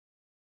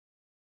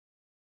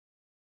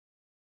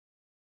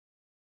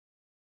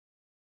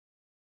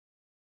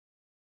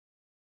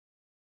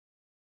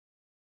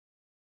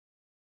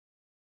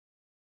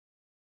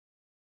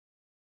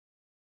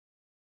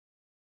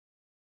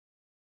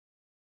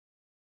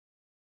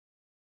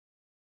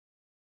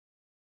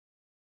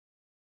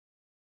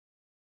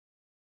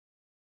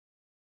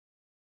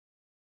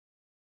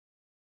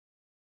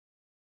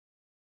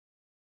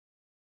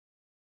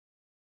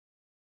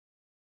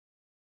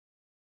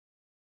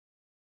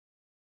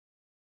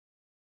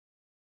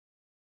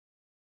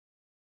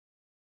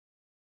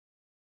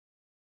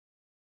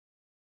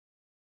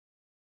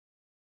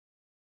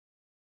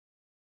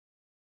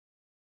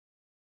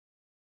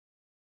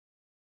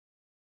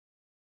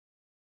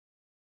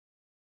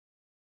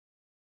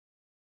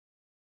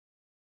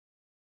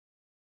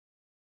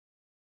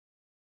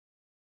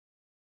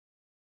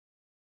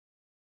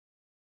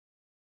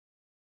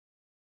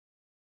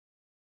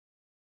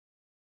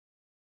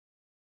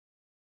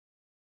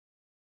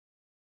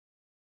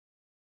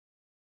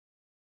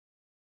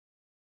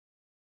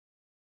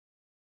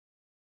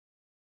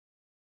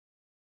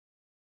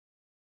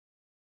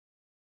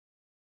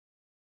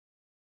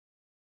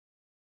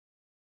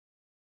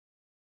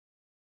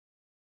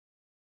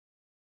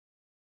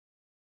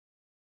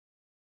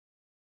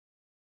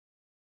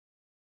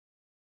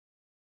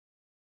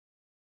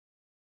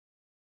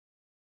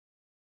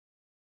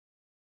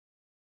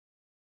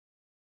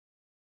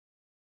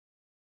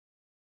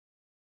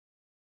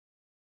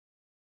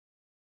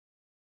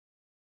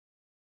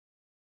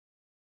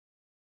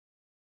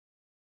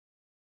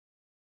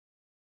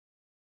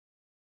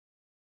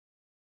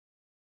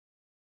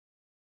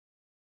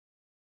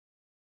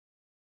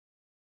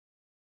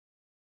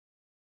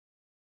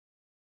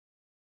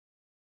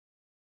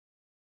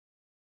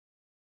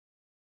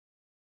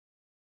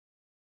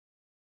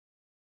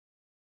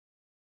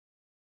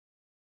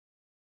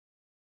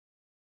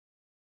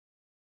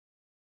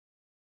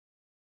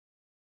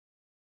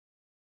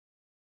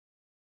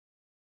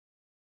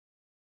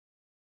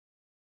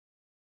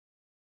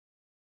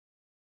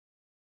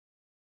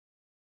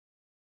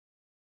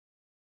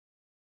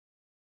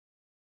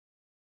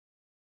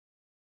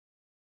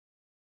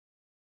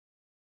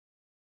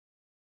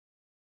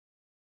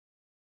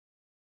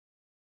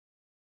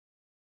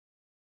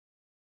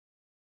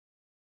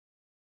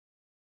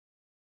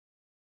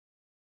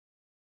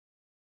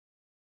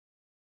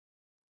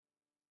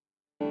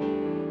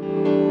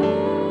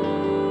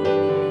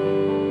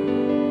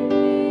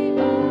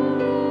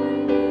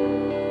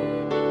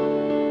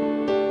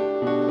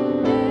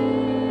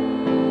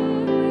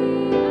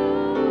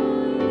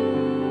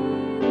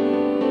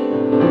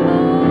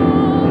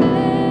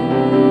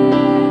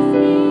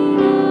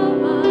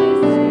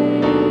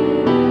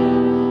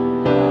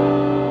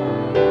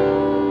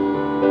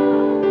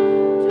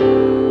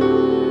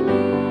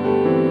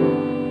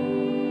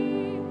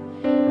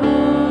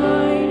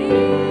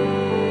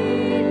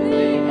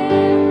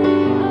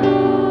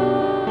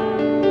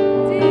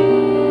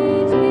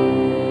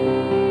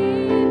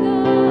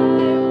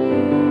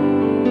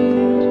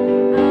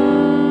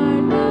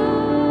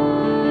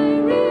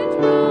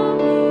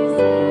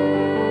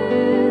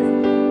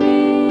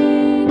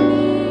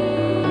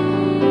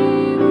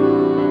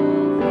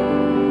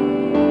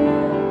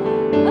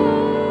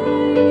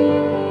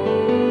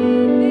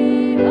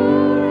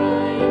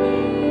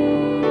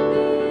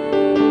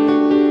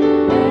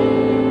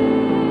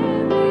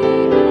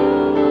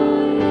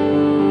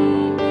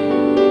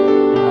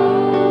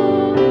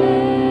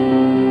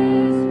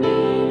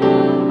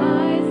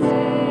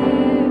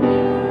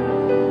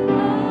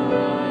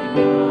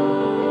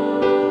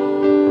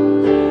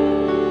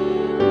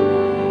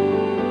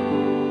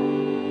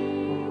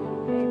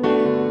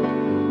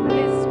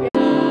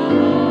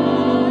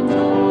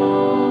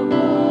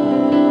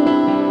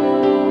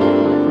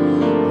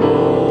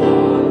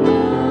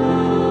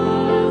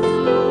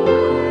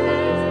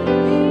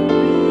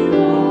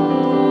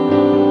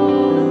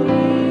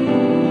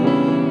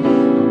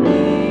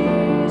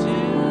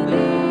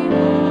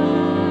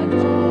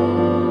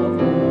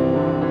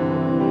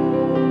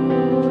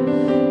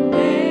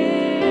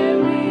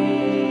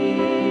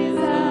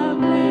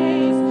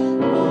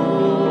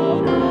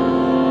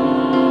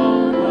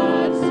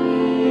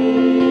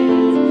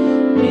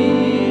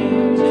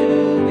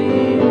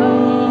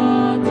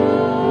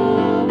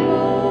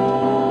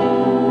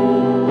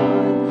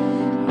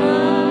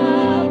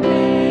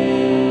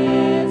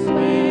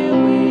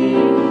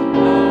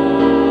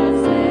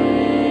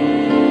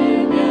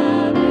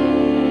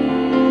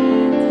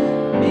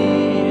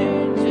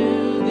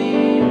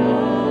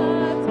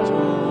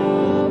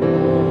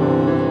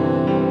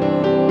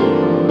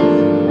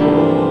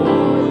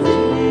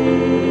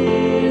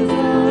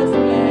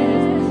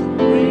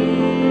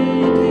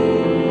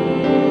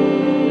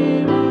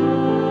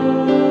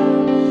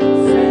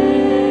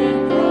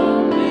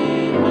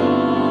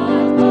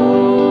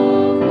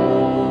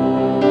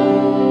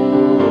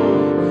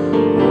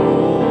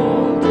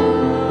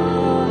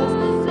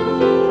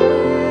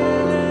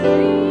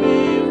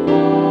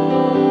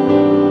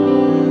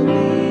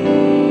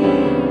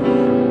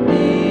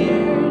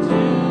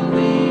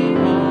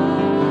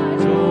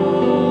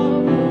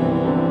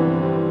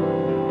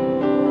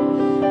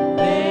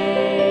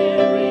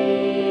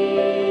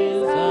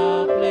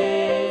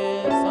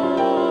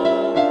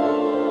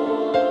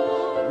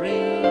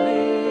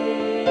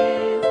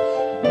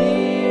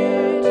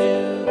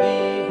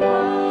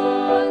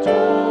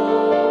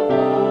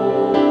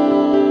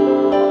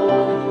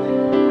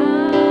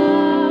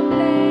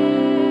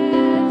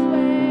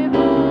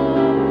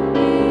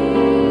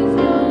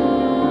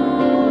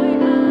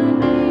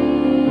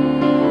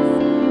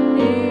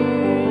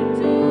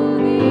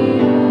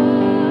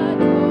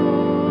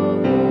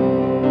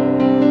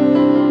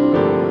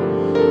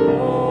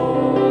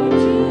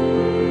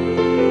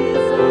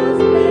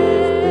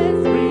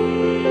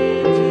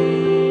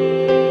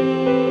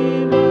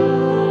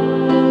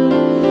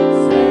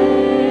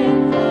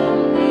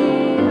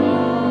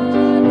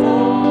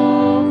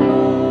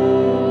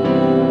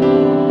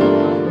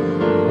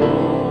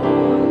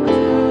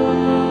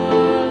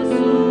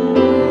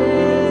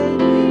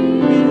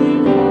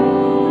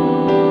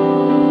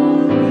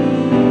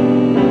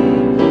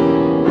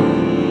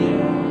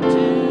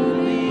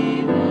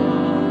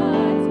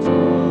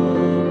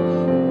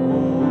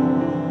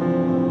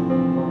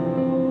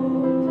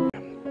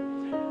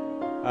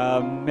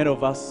Many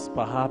of us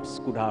perhaps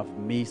could have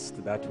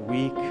missed that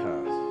week.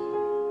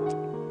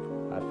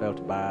 I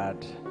felt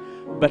bad.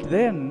 But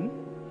then,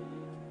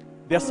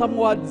 there are some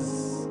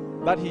words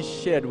that he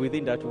shared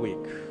within that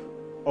week,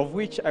 of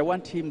which I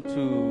want him to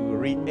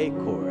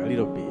re-echo a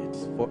little bit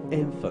for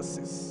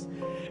emphasis.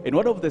 In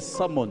one of the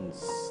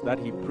sermons that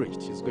he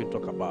preached, he's going to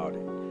talk about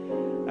it.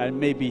 And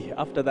maybe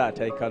after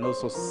that, I can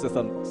also say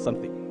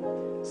something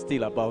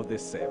still about the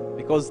same.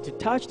 Because it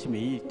touched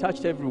me, it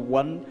touched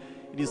everyone.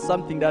 It is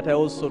something that I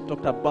also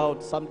talked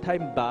about some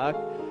time back.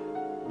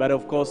 But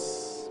of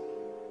course,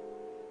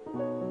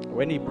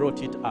 when he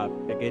brought it up,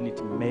 again,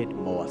 it made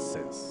more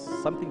sense.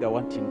 Something I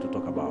want him to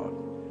talk about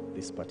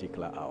this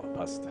particular hour.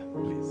 Pastor,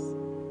 please.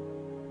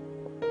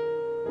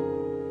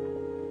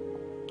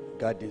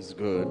 God is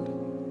good,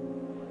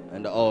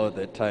 and all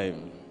the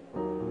time.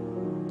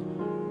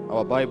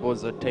 Our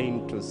Bibles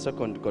attain to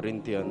 2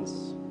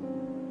 Corinthians,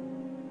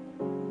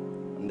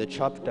 and the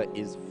chapter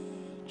is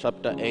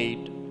chapter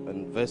 8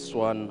 and verse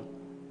 1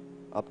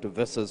 up to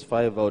verses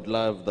 5. I would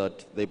love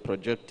that they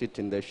project it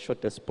in the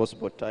shortest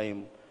possible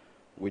time.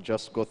 We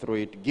just go through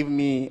it. Give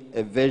me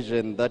a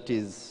version that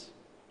is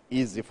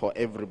easy for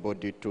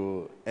everybody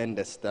to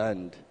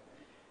understand.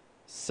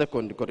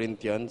 2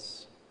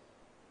 Corinthians,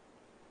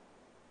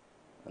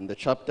 and the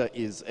chapter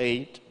is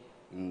 8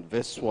 and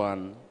verse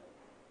 1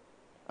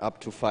 up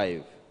to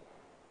 5.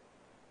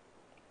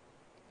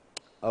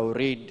 I'll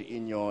read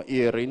in your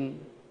hearing,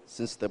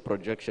 since the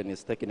projection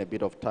is taking a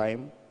bit of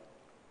time.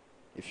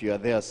 If you are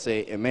there,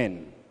 say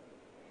amen.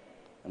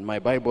 And my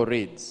Bible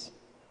reads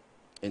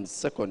in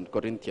 2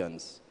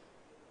 Corinthians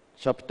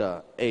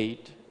chapter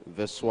 8,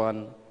 verse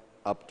 1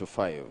 up to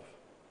 5.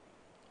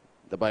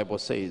 The Bible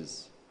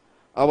says,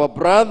 "Our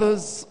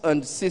brothers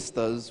and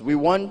sisters, we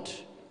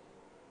want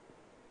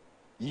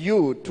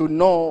you to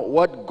know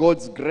what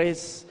God's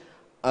grace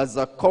has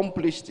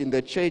accomplished in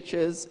the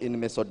churches in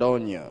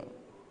Macedonia.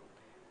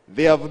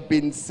 They have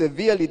been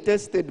severely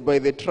tested by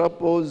the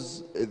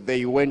troubles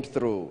they went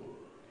through,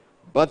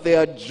 but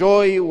their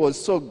joy was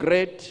so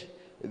great,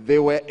 they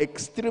were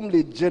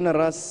extremely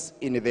generous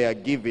in their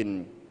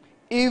giving,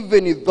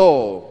 even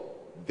though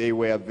they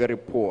were very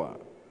poor.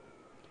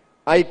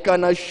 I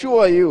can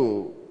assure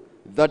you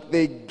that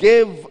they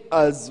gave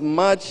as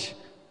much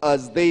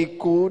as they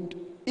could,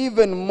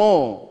 even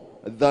more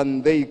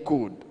than they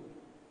could,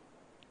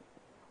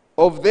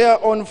 of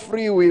their own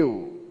free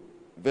will."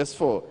 Verse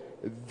 4,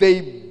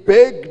 "They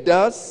begged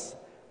us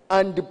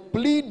and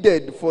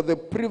pleaded for the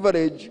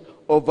privilege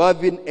of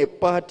having a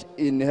part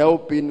in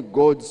helping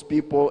God's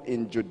people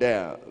in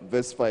Judea."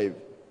 Verse 5,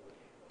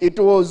 "It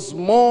was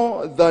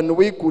more than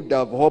we could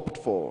have hoped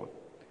for.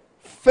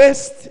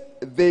 First,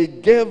 they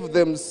gave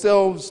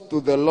themselves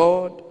to the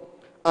Lord,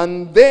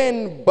 and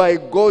then by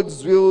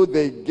God's will,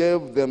 they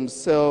gave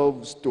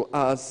themselves to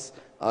us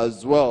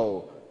as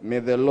well." May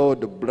the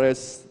Lord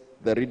bless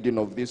the reading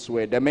of this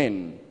word.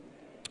 Amen.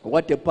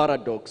 What a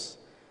paradox.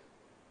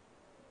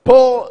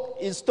 Paul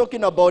is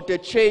talking about a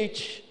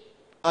church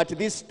at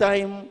this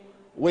time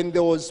when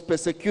there was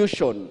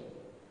persecution.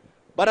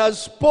 But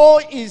as Paul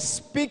is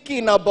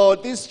speaking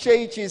about this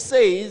church, he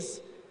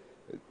says,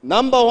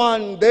 number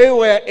one, they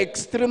were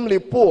extremely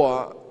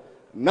poor.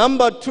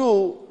 Number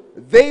two,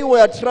 they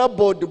were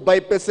troubled by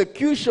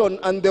persecution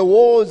and the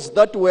wars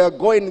that were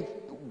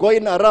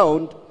going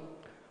around.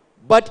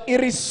 But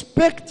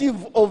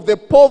irrespective of the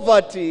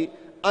poverty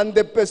and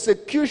the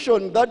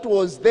persecution that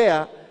was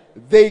there,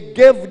 they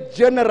gave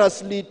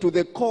generously to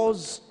the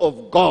cause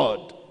of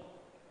God.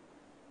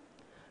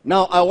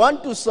 Now, I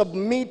want to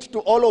submit to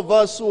all of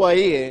us who are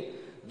here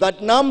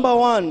that number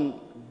one,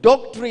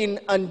 doctrine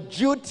and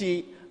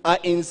duty are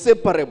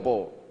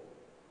inseparable.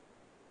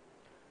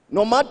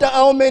 No matter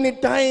how many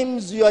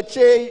times you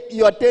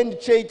attend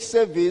church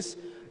service,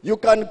 you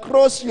can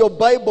cross your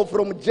Bible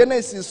from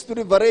Genesis to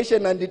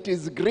Revelation and it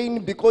is green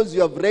because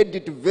you have read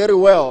it very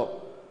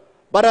well.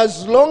 But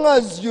as long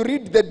as you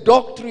read the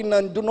doctrine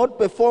and do not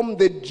perform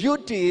the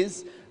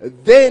duties,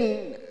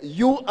 then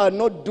you are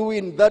not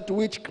doing that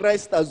which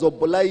Christ has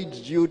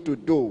obliged you to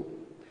do.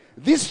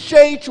 This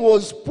church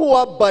was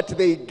poor, but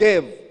they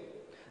gave.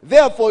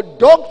 Therefore,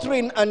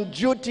 doctrine and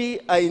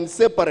duty are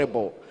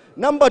inseparable.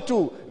 Number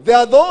two, there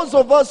are those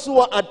of us who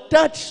are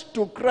attached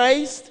to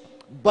Christ,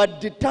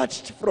 but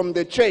detached from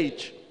the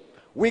church.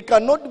 We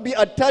cannot be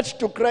attached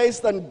to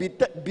Christ and be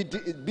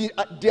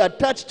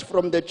detached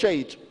from the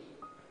church.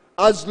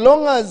 As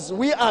long as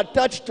we are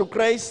attached to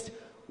Christ,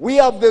 we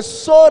have the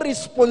sole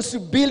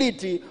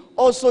responsibility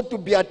also to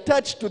be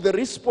attached to the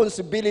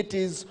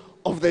responsibilities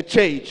of the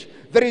church.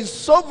 There is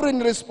sovereign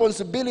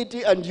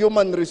responsibility and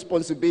human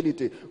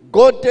responsibility.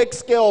 God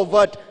takes care of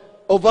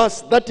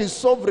us. That is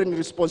sovereign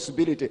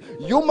responsibility.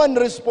 Human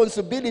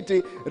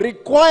responsibility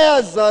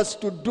requires us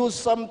to do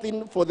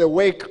something for the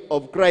work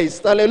of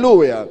Christ.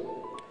 Hallelujah.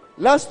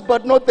 Last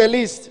but not the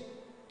least,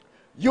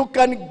 you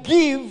can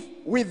give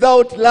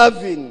without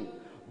loving,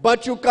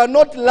 but you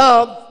cannot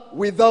love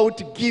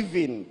without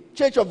giving.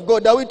 Church of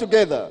God, are we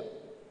together?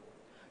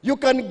 You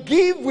can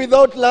give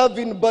without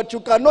loving, but you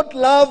cannot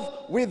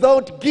love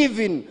without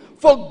giving.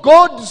 For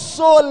God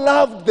so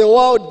loved the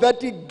world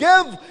that he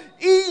gave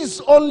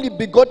his only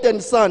begotten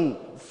Son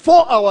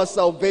for our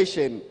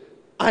salvation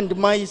and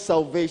my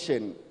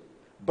salvation.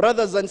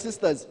 Brothers and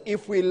sisters,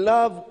 if we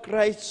love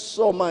Christ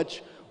so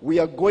much, we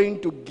are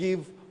going to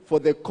give for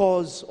the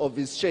cause of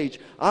his church.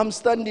 I'm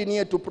standing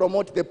here to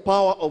promote the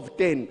power of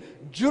 10.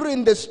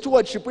 During the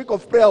stewardship week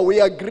of prayer,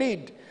 we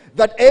agreed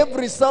that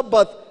every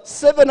Sabbath,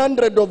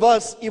 700 of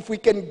us, if we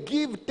can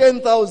give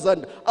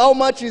 10,000, how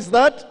much is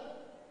that?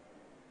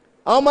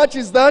 How much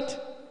is that?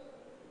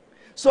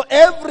 So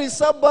every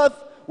Sabbath,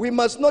 we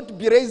must not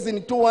be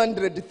raising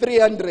 200,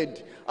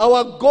 300.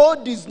 Our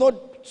God is not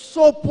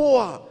so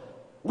poor.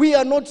 We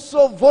are not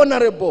so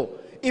vulnerable.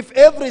 If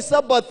every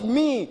Sabbath,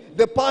 me,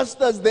 the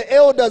pastors, the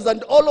elders,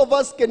 and all of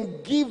us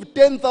can give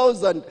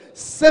 10,000,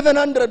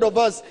 700 of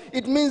us,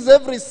 it means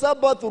every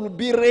Sabbath will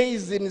be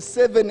raised in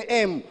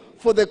 7M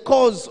for the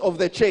cause of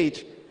the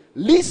church.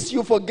 Lest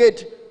you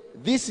forget,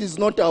 this is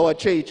not our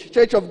church.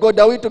 Church of God,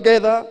 are we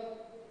together?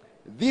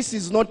 This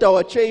is not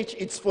our church,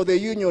 it's for the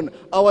union.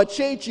 Our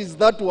church is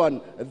that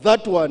one,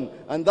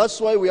 and that's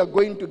why we are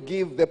going to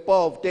give the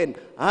power of 10.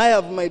 I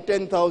have my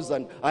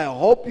 10,000. I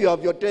hope you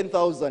have your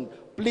 10,000.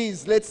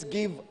 Please, let's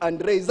give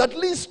and raise. At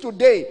least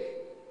today,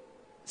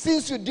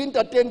 since you didn't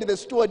attend the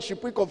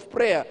stewardship week of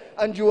prayer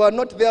and you were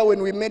not there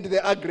when we made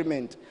the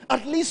agreement,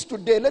 at least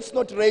today, let's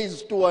not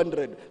raise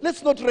 200.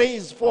 Let's not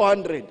raise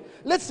 400.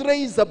 Let's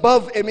raise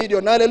above 1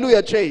 million.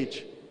 Hallelujah,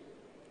 church.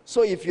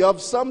 So if you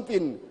have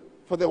something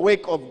for the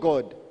work of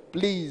God,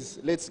 please,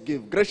 let's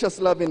give. Gracious,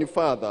 loving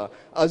Father,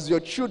 as your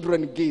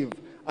children give,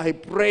 I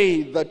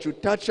pray that you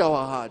touch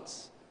our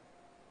hearts,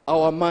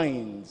 our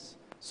minds,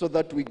 so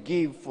that we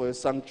give for a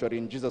sanctuary.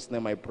 In Jesus'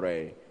 name I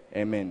pray.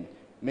 Amen.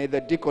 May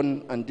the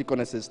deacon and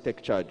deaconesses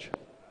take charge.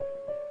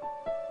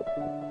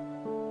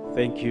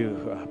 Thank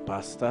you,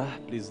 Pastor.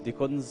 Please,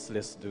 deacons,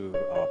 let's do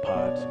our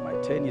part. My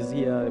 10 is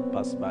here.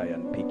 Pass by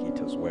and pick it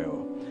as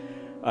well.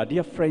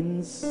 Dear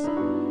friends,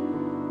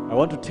 I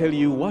want to tell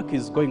you work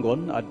is going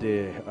on at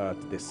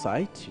the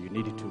site. You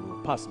need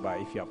to pass by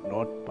if you have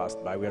not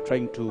passed by. We are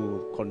trying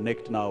to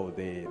connect now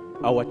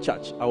our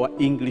church, our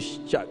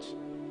English church.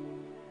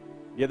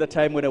 The other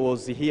time when I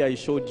was here, I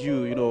showed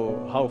you,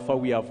 how far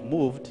we have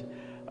moved.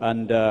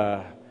 And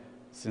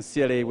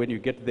sincerely, when you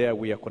get there,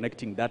 we are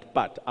connecting that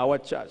part, our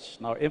church.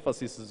 Now,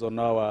 emphasis is on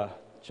our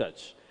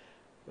church.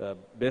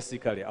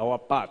 Basically, our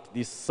part,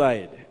 this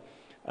side.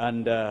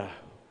 And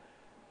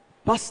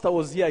Pastor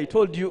was here. I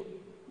told you,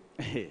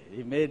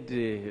 he made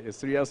a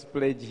serious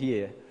pledge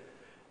here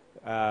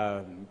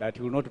that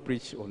he will not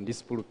preach on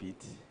this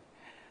pulpit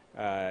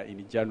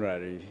in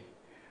January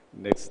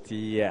next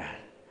year.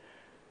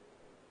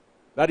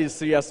 That is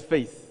serious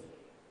faith.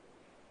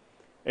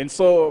 And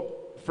so,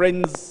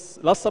 friends,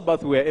 last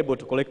Sabbath we were able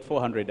to collect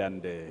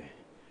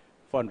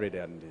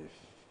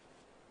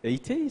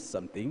 480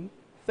 something.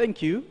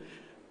 Thank you.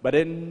 But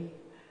then,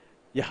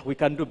 we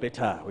can do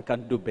better. We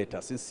can do better.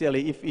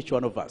 Sincerely, if each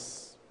one of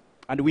us,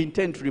 and we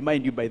intend to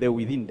remind you by the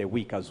within the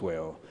week as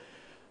well,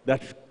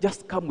 that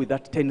just come with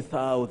that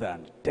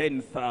 10,000.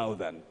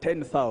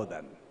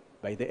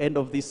 By the end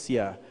of this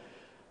year,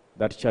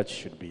 that church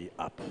should be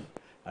up.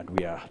 And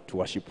we are to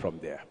worship from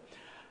there.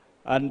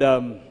 And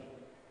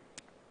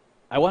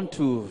I want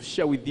to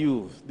share with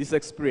you this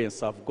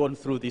experience I've gone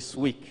through this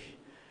week.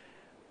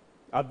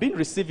 I've been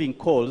receiving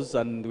calls,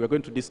 and we're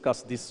going to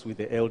discuss this with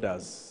the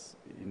elders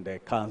in the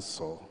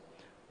council.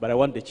 But I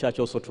want the church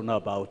also to know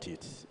about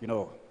it.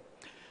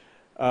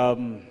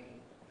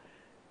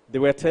 They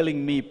were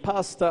telling me,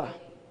 Pastor,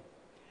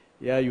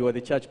 you are the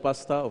church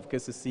pastor of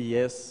KCC,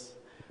 yes.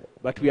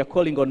 But we are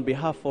calling on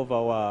behalf of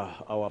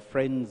our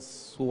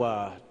friends who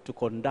are to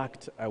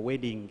conduct a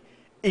wedding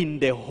in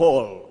the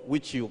hall,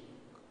 which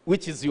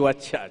is your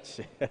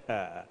church.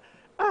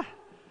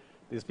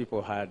 These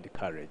people had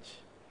courage.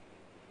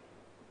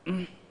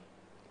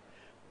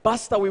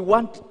 Pastor, we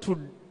want to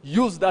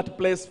use that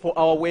place for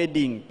our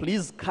wedding.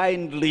 Please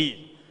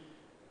kindly.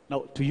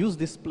 Now, to use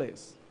this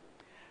place.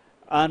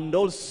 And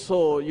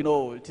also,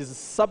 it is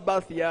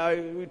Sabbath,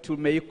 it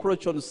may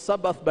encroach on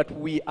Sabbath, but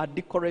we are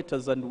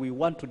decorators and we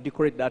want to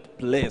decorate that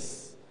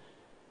place.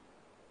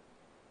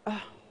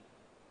 I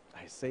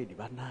said,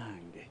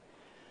 Banange.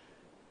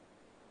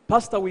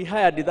 Pastor, we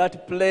hired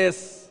that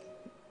place.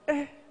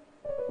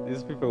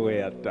 These people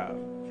were tough.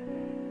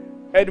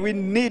 And we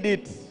need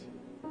it.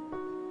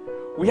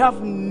 We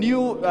have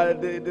new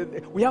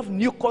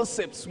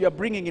concepts we are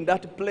bringing in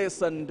that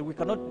place, and we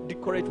cannot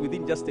decorate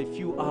within just a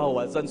few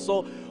hours. And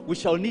so we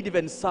shall need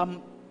even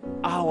some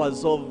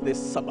hours of the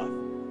Sabbath.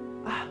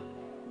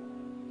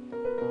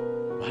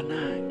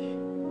 Banang.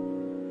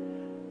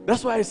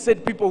 That's why I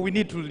said, people, we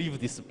need to leave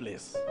this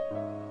place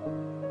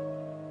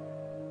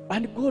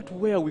and go to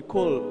where we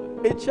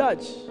call a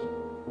church.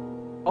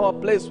 Our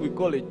place we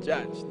call a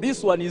church.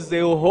 This one is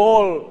a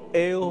hall.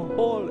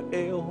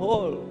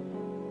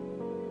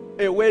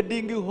 A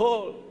wedding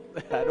hall.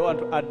 I don't want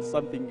to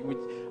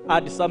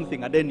add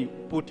something and then you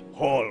put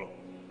hall.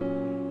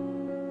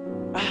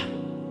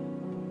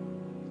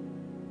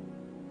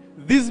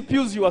 These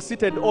pews you are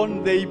seated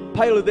on, they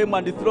pile them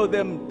and throw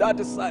them that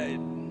aside.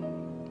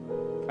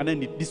 And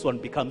then this one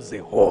becomes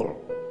a hall.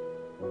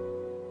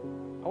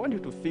 I want you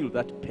to feel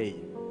that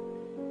pain.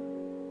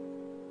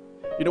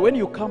 You know, when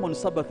you come on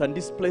Sabbath and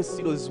this place,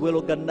 is well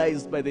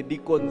organized by the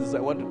deacons, I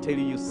want to tell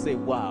you, you say,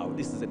 wow,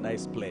 this is a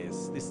nice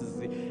place. This is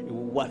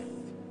worth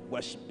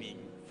worshiping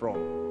from.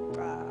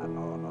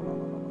 No.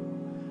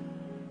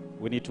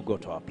 We need to go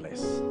to our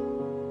place.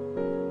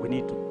 We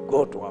need to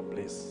go to our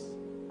place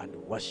and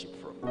worship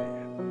from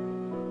there.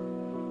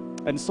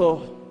 And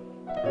so,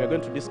 we're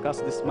going to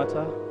discuss this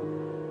matter.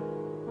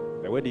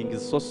 The wedding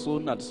is so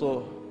soon, and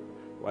so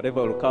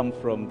whatever will come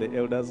from the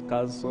elders'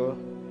 council,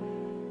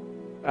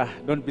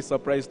 don't be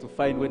surprised to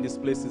find when this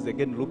place is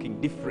again looking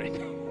different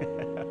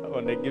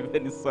on a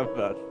given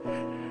Sabbath.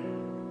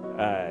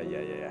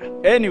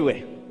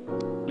 Anyway,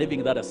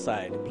 leaving that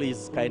aside,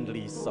 please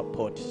kindly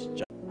support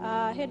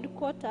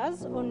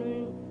headquarters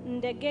on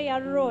Ndegeya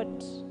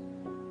Road.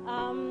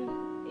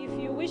 If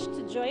you wish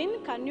to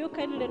join, can you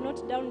kindly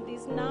note down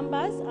these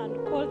numbers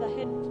and call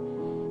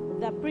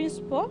the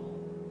principal?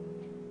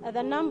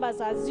 The numbers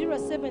are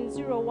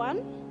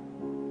 0701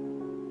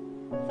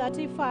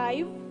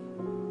 35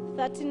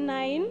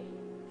 39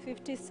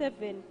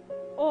 57.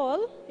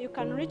 Or you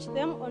can reach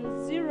them on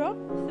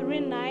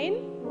 039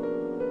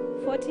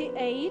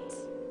 48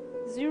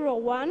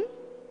 01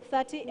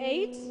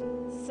 38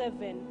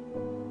 7.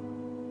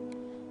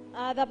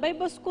 The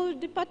Bible School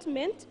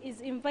Department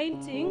is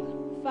inviting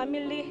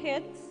family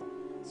heads,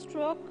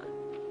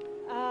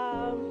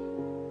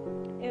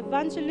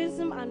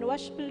 evangelism and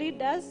worship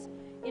leaders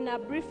in a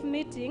brief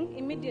meeting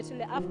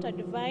immediately after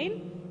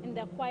Divine in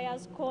the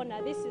choir's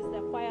corner. This is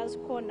the choir's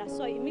corner.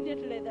 So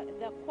immediately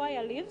the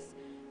choir leaves,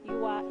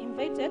 you are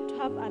invited to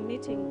have a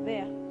meeting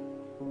there.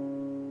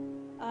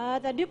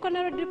 The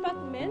Deaconry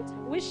Department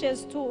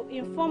wishes to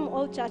inform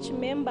all church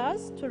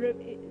members to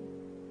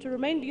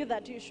remind you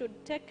that you should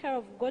take care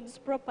of God's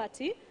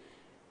property.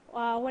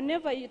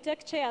 Whenever you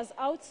take chairs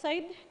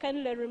outside,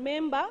 kindly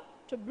remember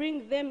to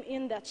bring them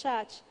in the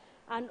church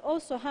and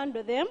also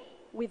handle them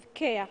with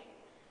care.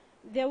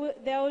 There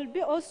will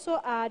be also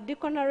a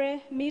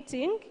deaconry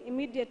meeting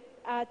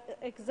at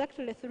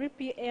exactly 3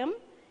 p.m.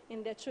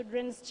 in the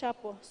children's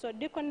chapel. So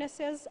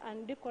deaconesses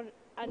and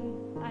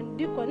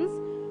deacons,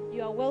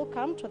 you are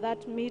welcome to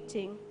that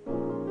meeting.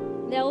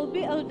 There will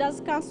be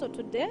elders' council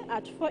today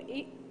at 4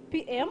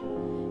 p.m.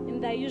 in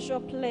the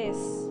usual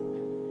place.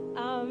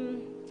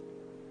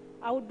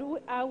 I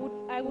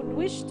would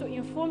wish to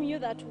inform you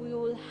that we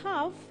will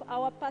have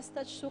our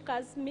Pastor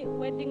Shuka's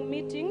wedding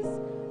meetings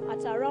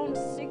at around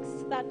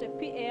 6:30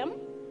 p.m.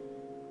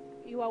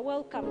 You are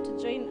welcome to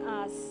join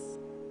us.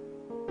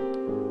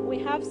 We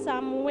have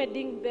some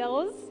wedding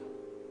bells.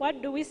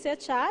 What do we say,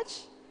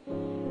 church?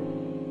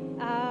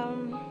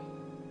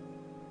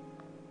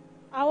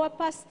 Our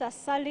Pastor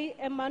Sally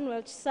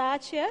Emmanuel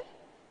Sache,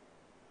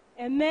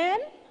 amen,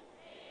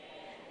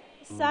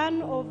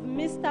 son of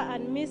Mr.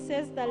 and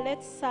Mrs. the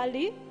late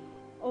Sally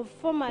of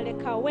formerly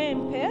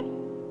Kawempe,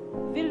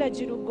 village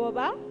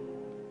Rugoba,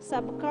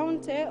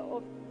 sub-county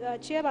of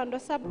Chiebando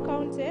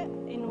sub-county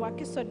in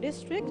Wakiso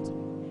district,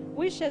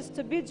 wishes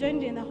to be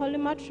joined in the holy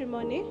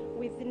matrimony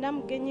with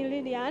Namgenyi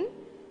Lilian,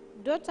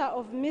 daughter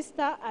of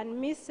Mr.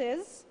 and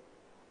Mrs.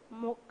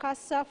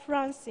 Mukasa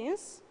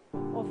Francis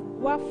of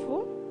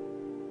Gwafu,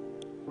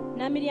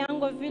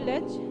 Namiryango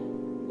village,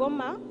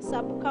 Goma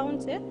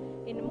sub-county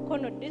in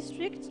Mukono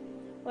district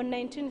on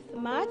 19th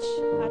March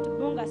at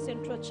Bunga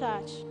Central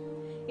Church.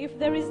 If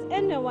there is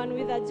anyone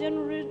with a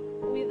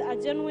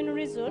genuine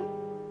reason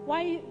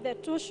why the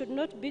two should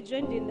not be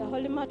joined in the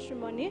holy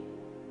matrimony,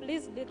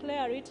 please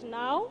declare it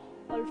now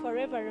or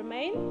forever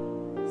remain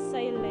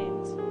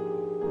silent.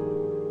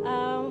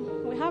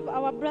 We have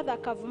our brother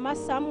Kavuma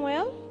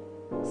Samuel,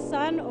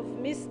 son of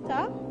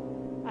Mr.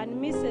 and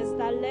Mrs.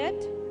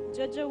 Dalet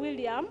Jojo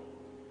William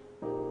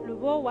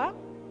Lubowa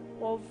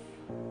of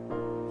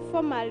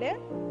formerly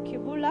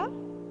Kibula,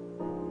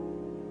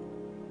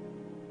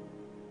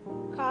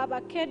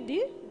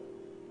 Kabakedi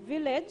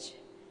village,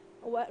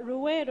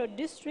 Ruwero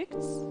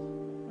district,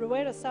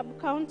 Ruwero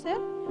sub-county,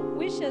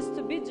 wishes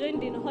to be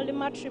joined in holy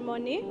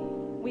matrimony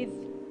with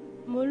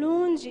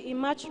Mulunji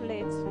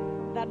Immaculate,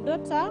 the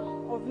daughter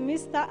of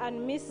Mr.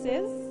 and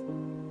Mrs.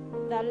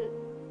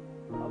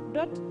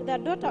 The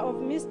daughter of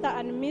Mr.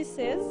 and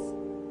Mrs.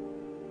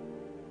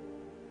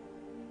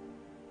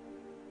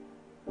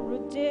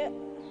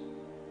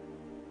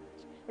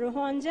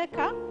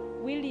 Ruhonjeka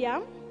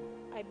William,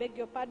 I beg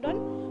your pardon,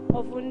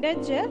 of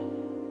Undeje,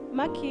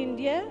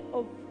 Makindye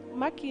of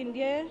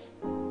Makindye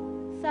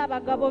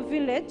Sabagabo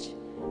village,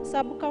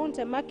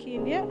 sub-county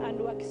Makindye and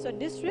Wakiso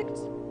district,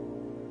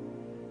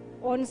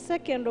 on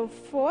 2nd of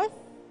 4th,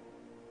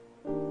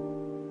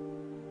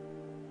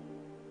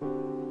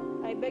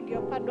 I beg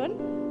your pardon,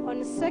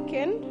 on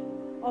 2nd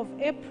of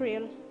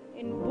April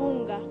in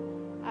Bunga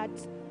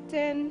at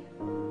 10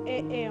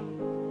 a.m.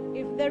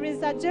 If there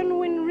is a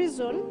genuine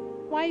reason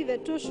why the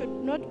two should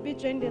not be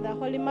joined in the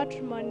holy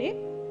matrimony,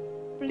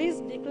 please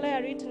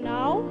declare it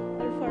now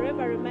and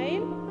forever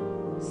remain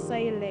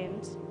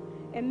silent.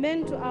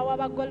 Amen to our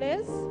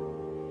Bagoles.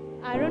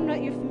 I don't know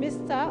if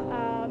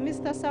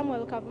Mr.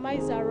 Samuel Kavma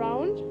is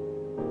around,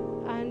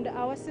 and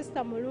our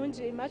sister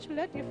Mulunji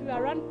Immaculate. If you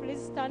are around,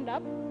 please stand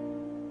up.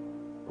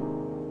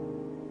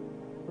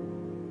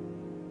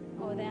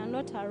 Oh, they are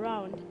not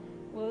around.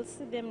 We'll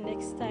see them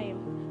next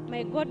time.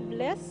 May God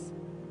bless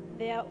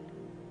their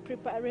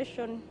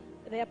preparations.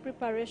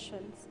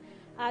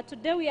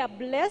 Today we are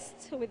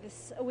blessed with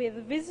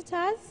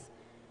visitors.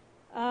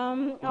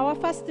 Our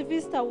first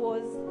visitor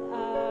was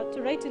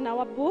to write in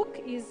our book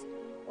is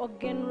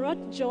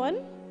Ogenrot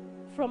John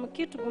from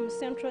Kitgum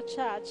Central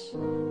Church.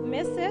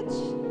 Message,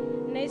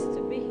 nice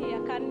to be here.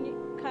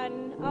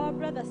 Can our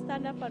brother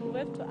stand up and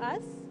wave to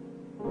us?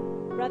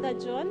 Brother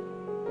John?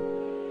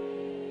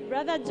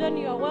 Brother John,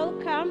 you are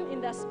welcome in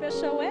the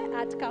special way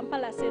at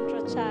Kampala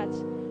Central Church.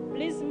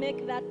 Please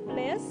make that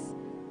place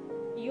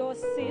your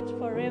seat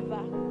forever.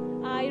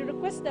 I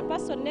request the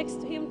person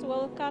next to him to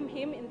welcome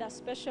him in the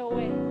special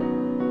way.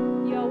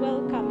 You are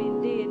welcome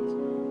indeed.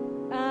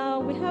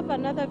 We have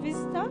another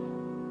visitor,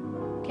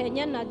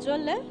 Kenya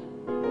Najole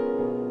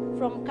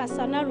from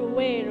Kasana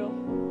Ruwero.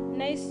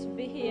 Nice to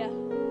be here.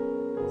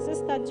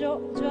 Sister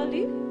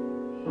Jolie,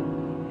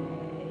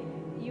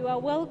 you are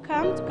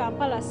welcome to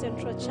Kampala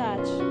Central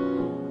Church.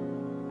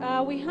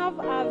 We have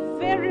a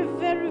very,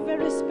 very,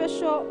 very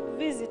special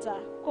visitor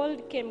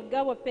called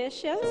Kemgawa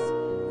Patience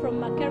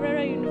from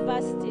Makerere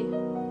University.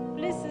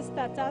 Please,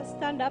 sister,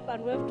 stand up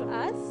and wave to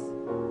us.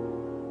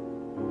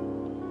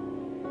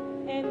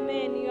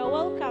 Amen. You are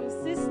welcome,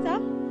 sister.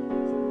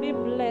 Be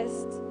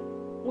blessed.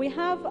 We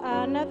have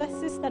another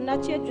sister,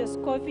 Natia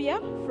Jeskovia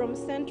from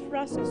St.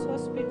 Francis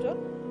Hospital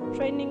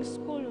Training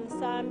School in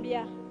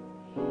Zambia.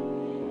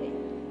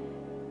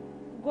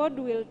 God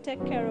will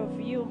take care of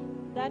you.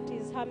 That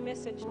is her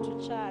message to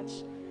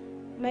church.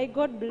 May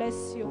God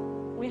bless you.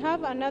 We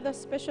have another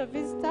special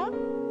visitor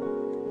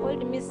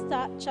called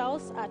Mr.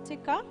 Charles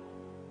Atika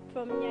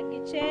from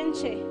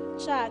Nyagichenche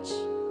Church.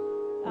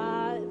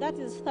 That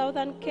is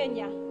Southern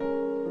Kenya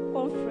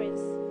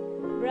Conference.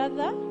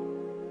 Brother,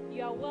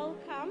 you are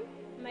welcome.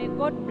 May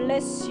God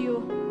bless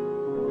you.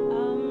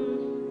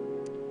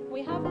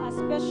 We have a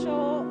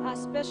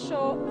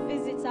special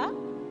visitor.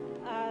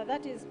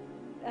 That is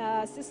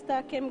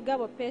Sister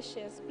Kemgabo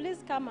Patience.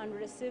 Please come and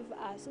receive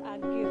us a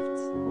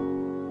gift.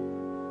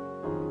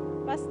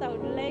 Pastor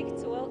would like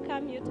to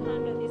welcome you to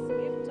handle this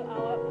gift to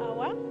our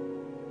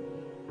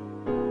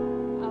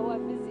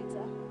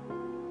visitor.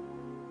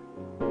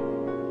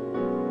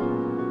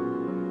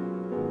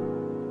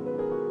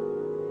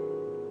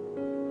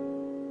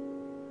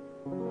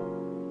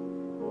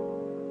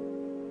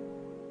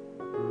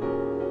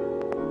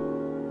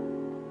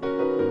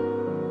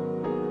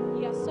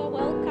 You are so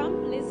welcome.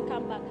 Please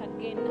come back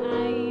again.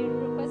 I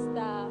request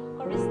the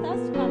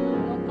choristers to come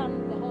and welcome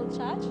the whole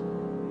church.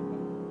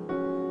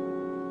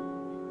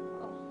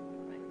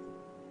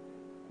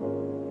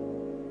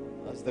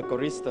 As the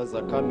choristers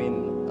are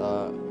coming,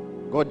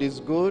 God is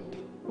good,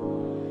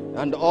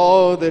 and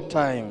all the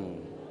time.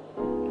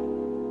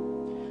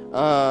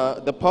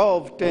 The power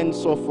of 10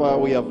 so far,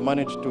 we have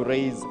managed to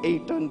raise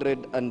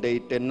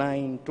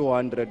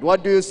 889,200.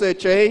 What do you say,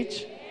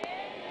 church?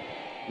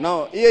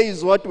 Now, here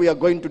is what we are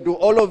going to do.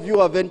 All of you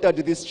have entered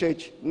this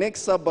church.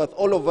 Next Sabbath,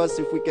 all of us,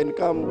 if we can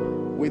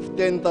come with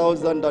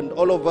 10,000, and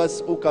all of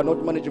us who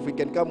cannot manage, if we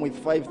can come with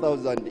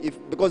 5,000.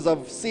 Because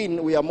I've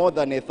seen we are more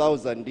than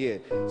 1,000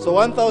 here. So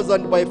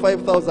 1,000 by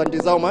 5,000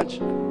 is how much?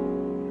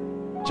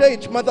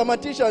 Church,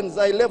 mathematicians,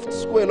 I left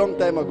school a long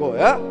time ago.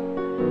 Yeah?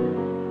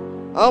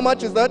 How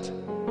much is that?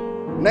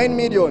 9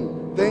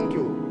 million. Thank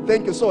you.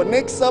 Thank you. So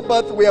next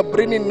Sabbath, we are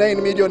bringing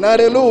 9 million.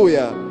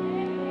 Hallelujah.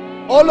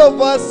 All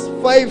of us,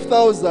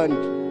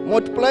 5,000.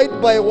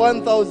 Multiplied by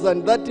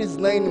 1,000, that is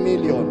 9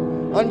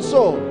 million. And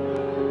so,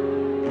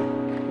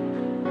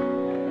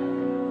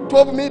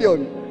 12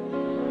 million.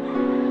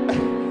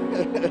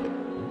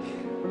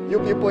 You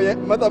people,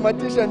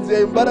 mathematicians,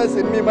 you're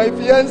embarrassing me. My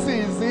fiancé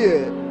is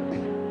here.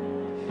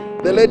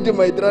 The lady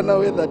might run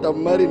away that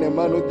I'm marrying a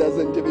man who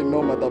doesn't even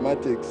know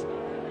mathematics.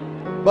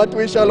 But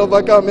we shall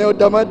overcome.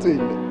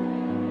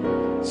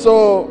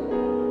 So,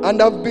 and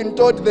I've been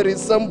told there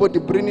is somebody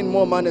bringing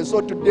more money.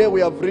 So today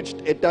we have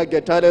reached a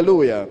target.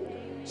 Hallelujah.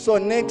 So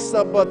next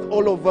Sabbath,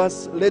 all of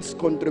us, let's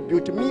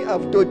contribute. Me,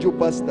 I've told you,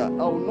 Pastor,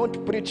 I will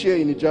not preach here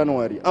in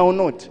January. I will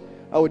not.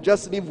 I will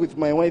just live with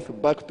my wife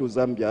back to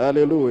Zambia.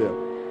 Hallelujah.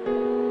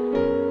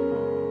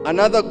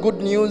 Another good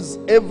news,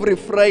 every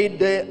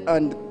Friday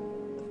and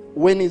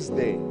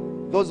Wednesday,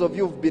 those of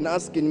you who've been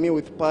asking me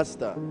with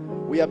Pastor,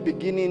 we are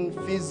beginning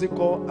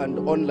physical and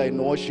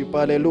online worship.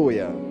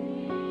 Hallelujah.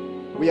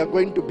 We are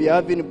going to be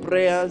having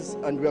prayers,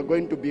 and we are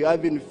going to be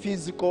having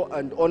physical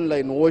and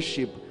online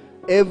worship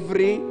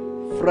every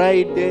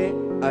Friday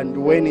and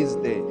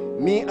Wednesday.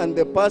 Me and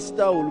the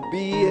pastor will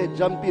be here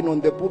jumping on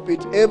the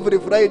pulpit every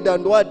Friday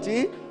and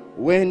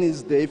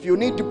Wednesday. If you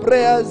need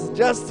prayers,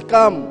 just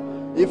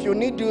come. If you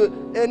need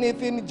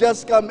anything,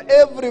 just come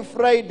every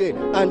Friday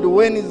and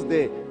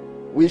Wednesday.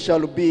 We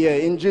shall be here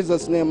in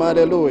Jesus' name.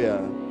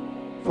 Hallelujah.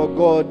 for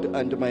God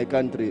and my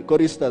country.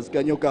 Choristers,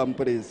 can you come,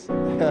 please?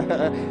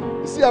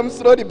 See, I'm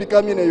slowly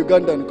becoming a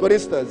Ugandan.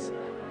 Choristers.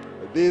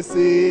 This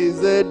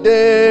is a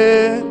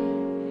day.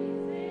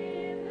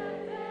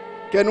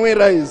 Can we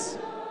rise?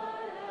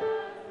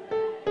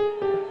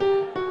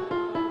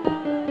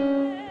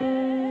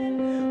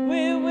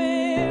 We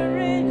will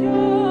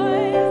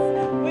rejoice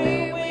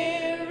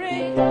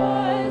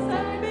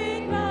and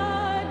be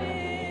glad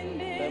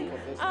in it,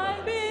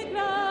 and be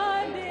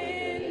glad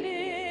in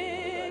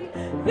it.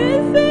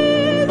 This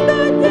is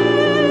the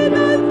day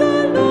that the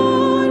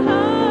Lord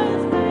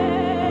has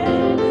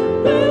made.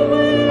 We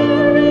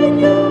will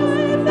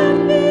rejoice and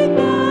be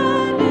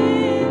glad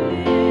in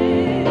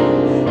it.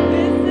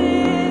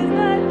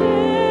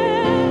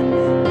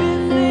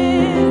 This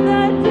is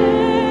the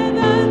day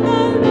that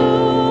the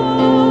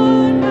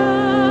Lord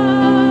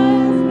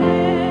has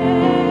made.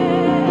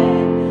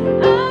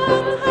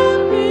 I'm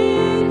happy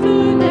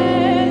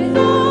today,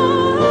 so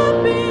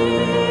happy.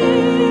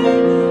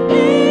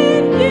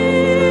 In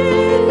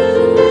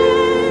Jesus'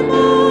 name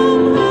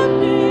I'm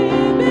happy,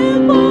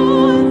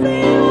 because He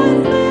has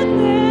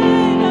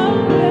taken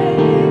away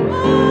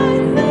my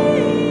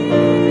sins.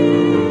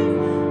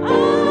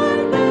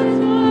 And that's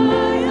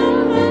why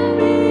I'm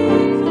happy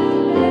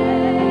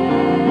today.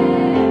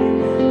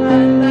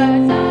 And the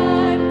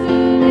time to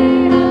be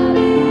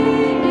happy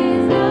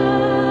is now.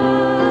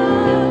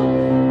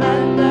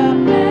 And the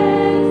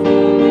place to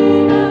be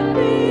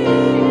happy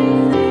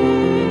is here.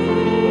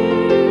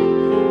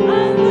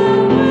 And the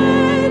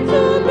way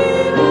to be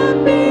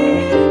happy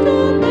is to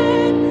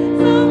make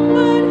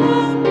someone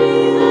happy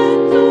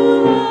and to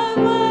have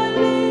a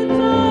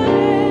little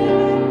heaven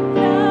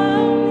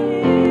down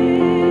here.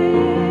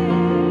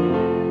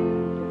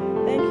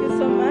 Thank you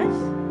so much.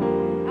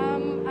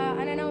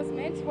 An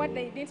announcement, what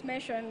they didn't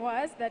mention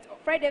was that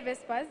Friday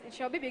Vespers, it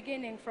shall be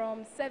beginning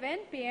from 7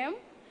 p.m.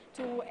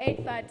 to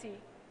 8:30.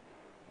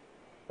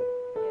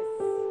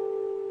 Yes.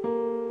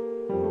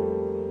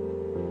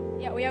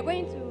 Yeah, we are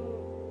going to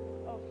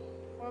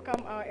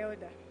welcome our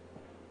elder.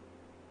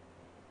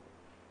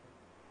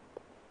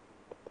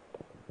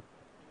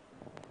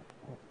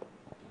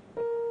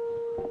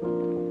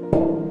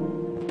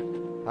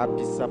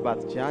 Happy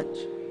Sabbath, church.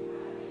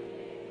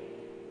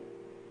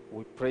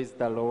 We praise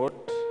the Lord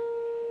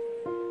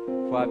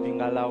for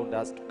having allowed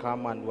us to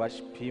come and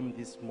worship Him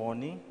this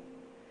morning.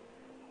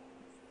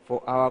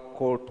 For our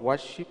call to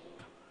worship,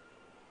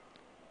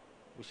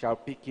 we shall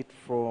pick it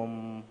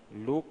from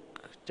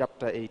Luke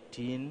chapter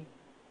 18,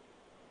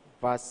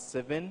 verse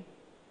 7.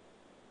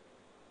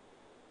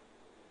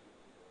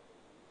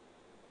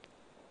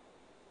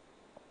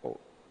 Oh,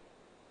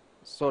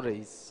 sorry,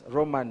 it's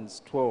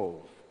Romans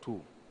 12,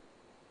 2.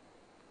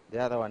 The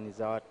other one is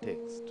our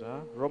text.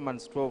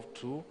 Romans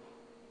 12:2,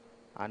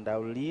 and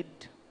I'll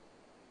read.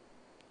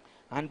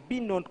 And be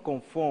not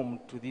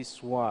conformed to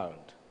this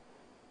world,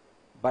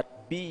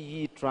 but be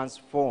ye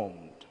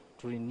transformed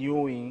to the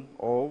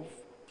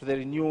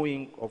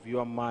renewing of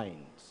your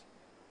minds.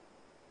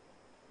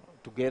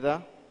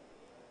 Together,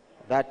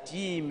 that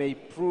ye may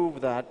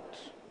prove that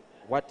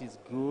what is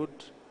good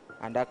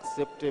and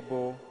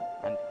acceptable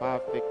and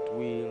perfect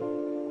will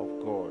of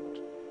God.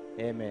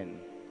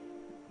 Amen.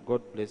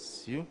 God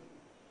bless you.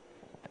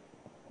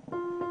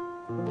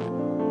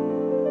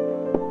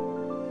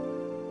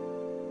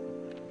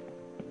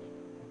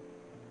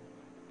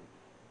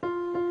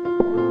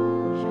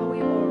 Shall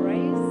we all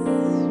rise?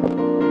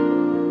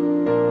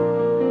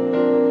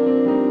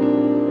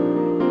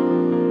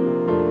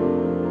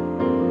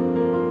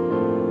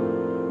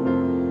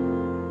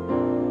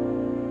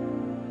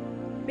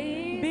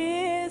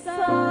 Be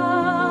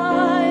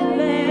silent,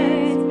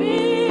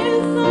 be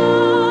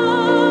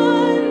silent.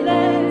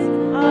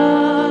 I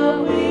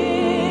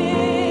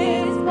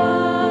whisper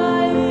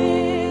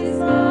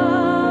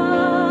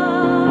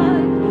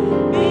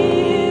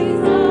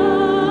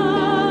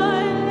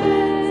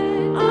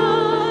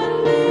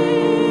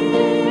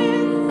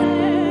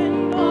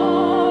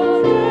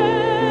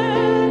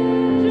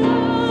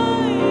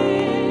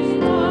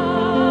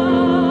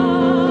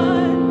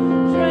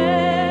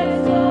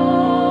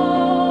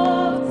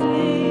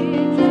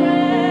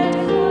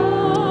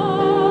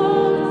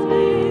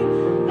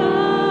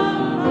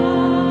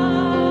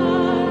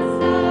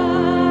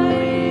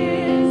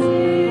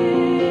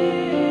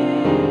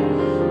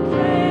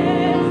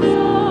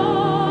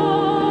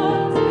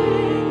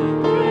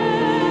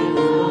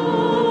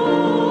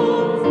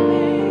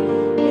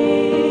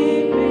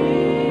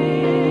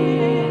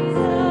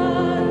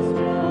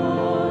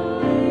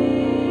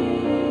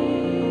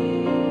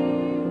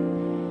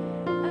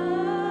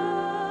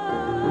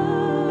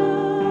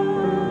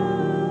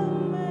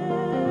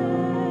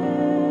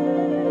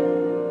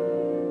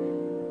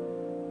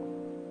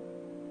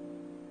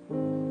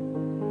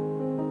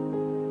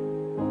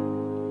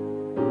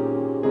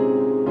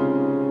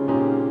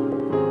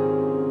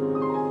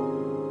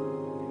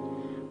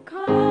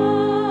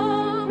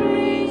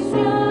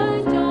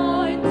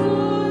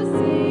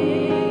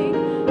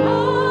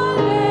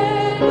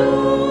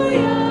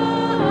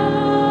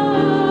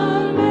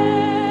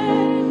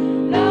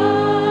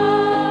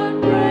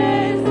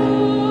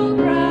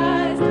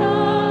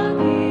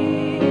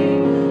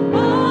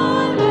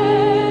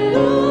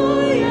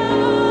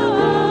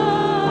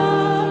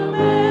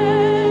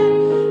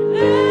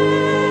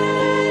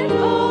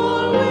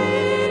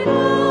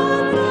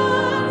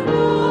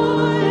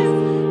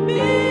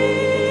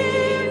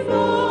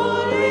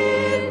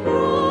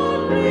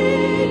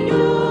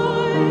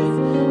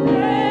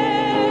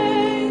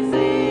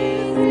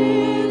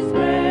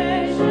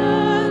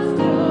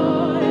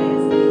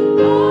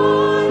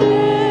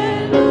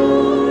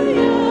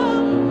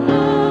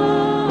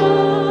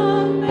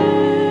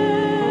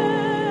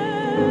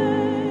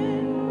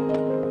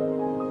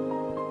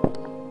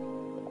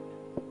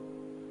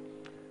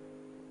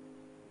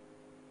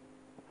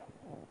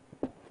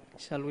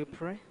Shall we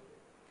pray?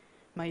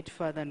 Mighty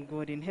Father and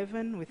God in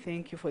heaven, we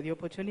thank you for the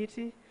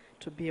opportunity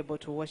to be able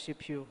to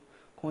worship you.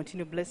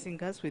 Continue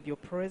blessing us with your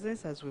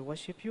presence as we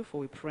worship you,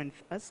 for we pray and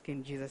ask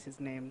in Jesus'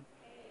 name.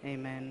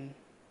 Amen.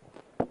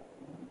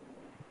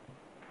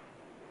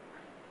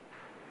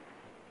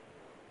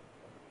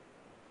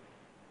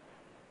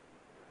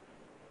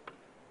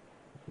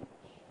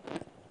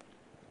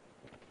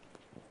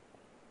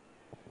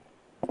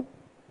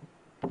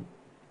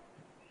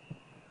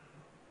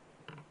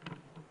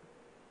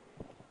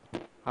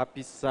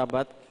 Happy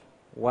Sabbath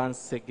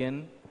once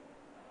again.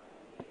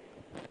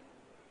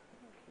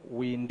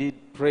 We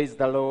indeed praise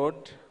the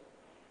Lord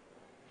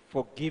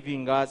for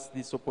giving us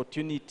this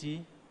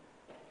opportunity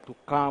to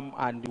come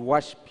and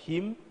worship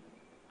Him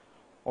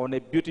on a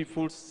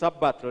beautiful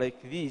Sabbath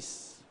like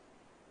this,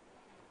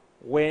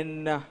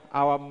 when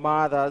our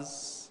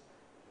mothers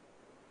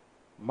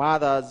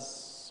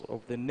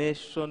of the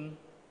nation,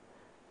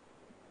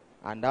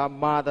 and our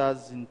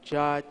mothers in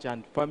church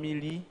and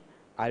family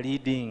are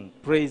leading.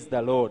 Praise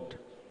the Lord.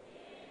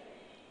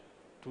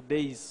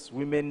 Today is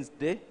Women's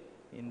Day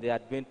in the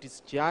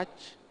Adventist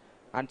Church,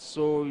 and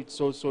so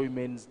it's also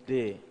Women's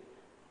Day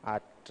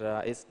at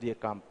SDA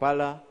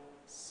Kampala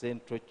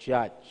Central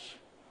Church.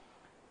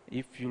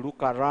 If you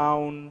look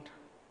around,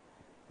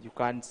 you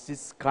can see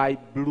sky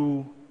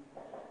blue.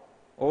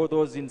 All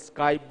those in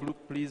sky blue,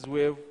 please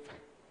wave.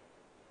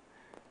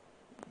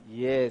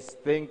 Yes,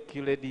 thank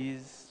you,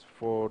 ladies,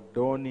 for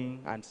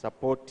donning and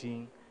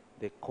supporting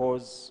the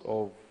cause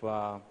of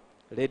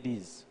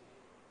ladies.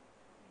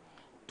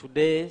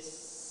 Today,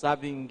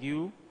 serving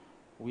you,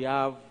 we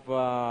have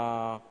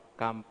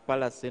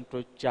Kampala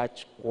Central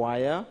Church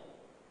Choir.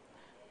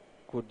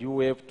 Could you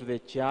wave to the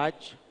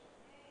church?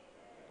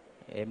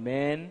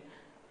 Amen.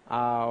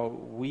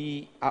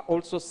 We are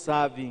also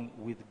serving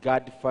with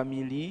God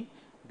Family.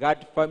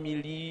 God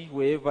Family,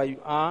 wherever you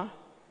are,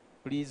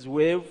 please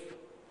wave.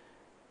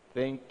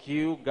 Thank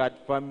you. God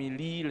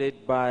Family,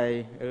 led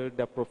by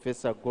Elder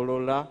Professor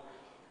Golola.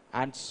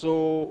 And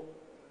so,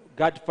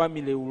 God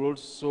Family will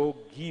also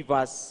give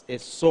us a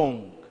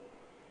song.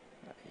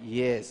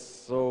 Yes,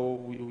 so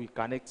we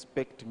can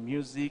expect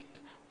music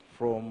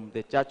from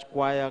the church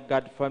choir,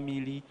 God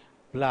Family,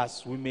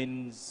 plus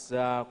women's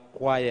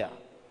choir.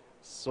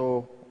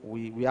 So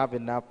we have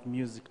enough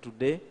music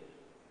today.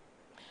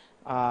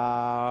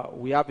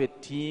 We have a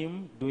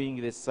team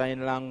doing the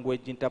sign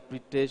language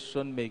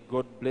interpretation. May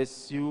God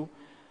bless you.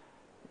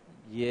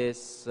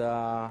 Yes,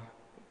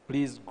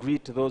 please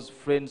greet those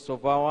friends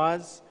of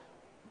ours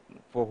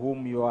for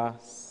whom you are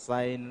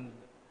signing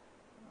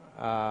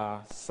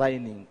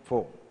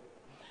for.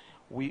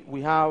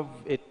 We have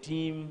a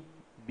team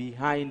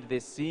behind the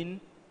scene,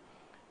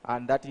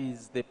 and that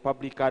is the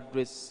public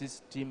address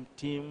system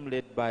team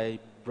led by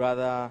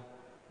Brother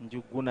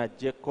Njuguna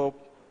Jacob.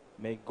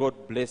 May God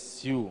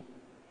bless you.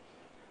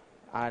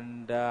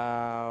 And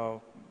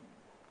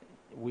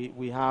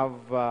we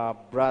have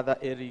Brother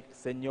Eric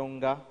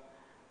Senyonga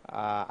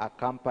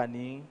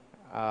accompanying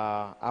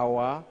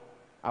our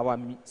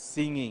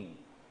singing.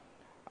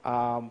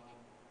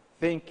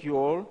 Thank you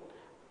all.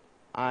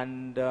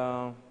 And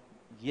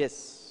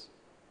yes,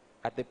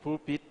 at the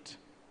pulpit,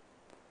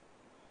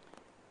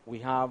 we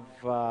have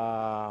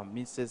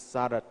Mrs.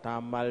 Sarah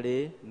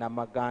Tamale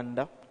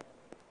Namaganda.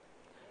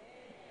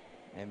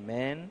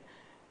 Amen.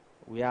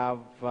 We have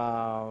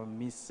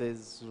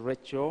Mrs.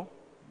 Racheal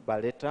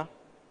Bitamazire.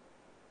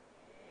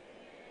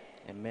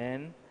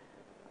 Amen.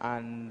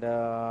 And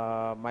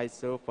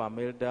myself, I'm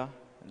Elder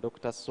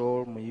Dr.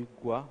 Saul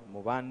Muyigwa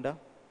Mubanda.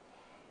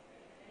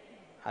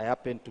 I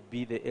happen to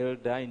be the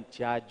elder in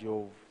charge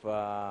of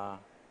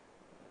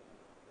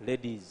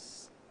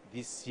ladies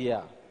this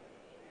year.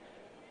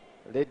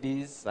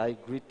 Ladies, I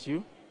greet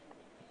you.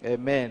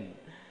 Amen.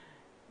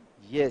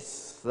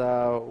 Yes,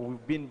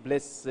 we've been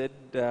blessed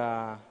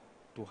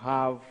to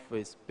have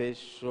a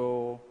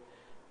special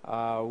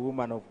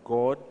woman of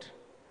God,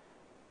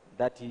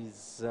 that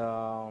is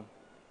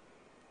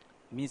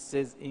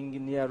Mrs.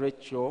 Engineer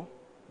Racheal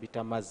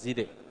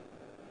Bitamazire.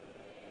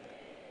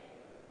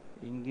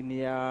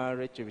 Engineer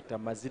Racheal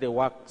Bitamazire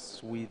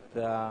works with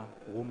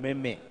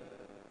Umeme.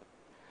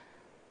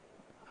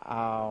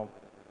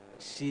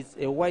 She's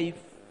a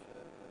wife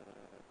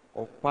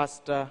of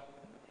Pastor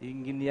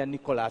Engineer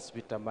Nicholas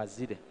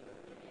Bitamazire.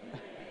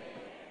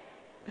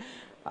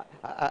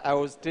 I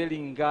was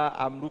telling her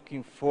I'm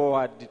looking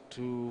forward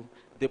to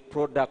the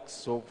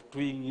products of two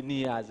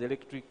engineers,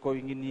 electrical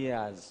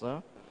engineers.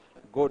 Huh?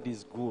 God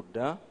is good.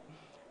 Huh?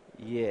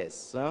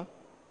 Yes. Huh?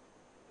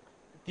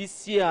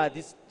 This year,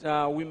 this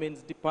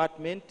women's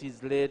department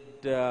is led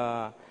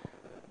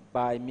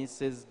by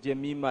Mrs.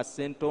 Jemima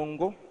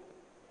Sentongo.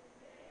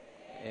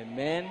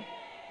 Amen.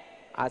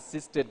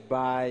 Assisted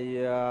by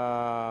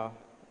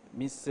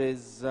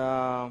Mrs.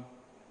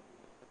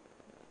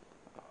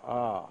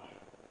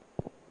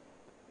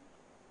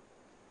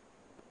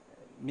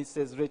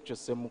 Mrs. Racheal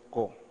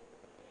Semuko.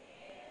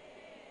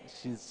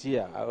 She's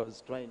here. I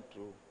was trying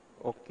to.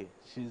 Okay,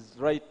 she's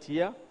right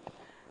here.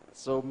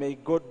 So may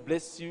God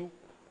bless you,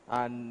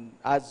 and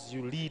as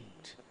you lead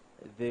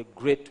the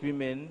great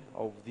women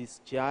of this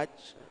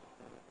church.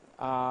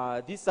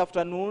 This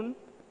afternoon,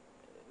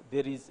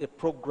 there is a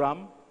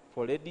program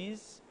for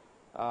ladies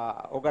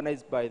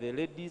organized by the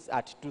ladies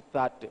at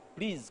 2:30.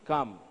 Please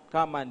come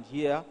and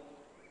hear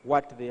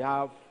what they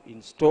have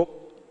in stock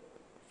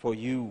for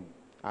you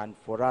and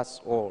for us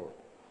all.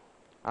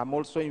 I'm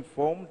also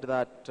informed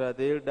that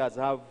the elders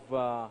have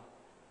a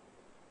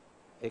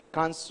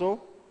council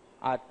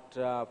at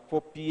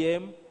 4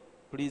 p.m.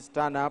 Please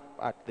turn up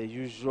at the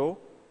usual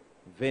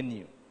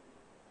venue.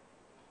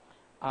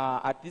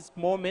 At this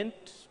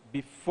moment,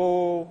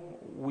 before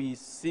we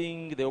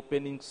sing the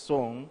opening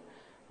song,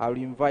 I'll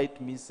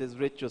invite Mrs.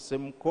 Racheal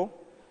Semko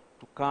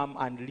to come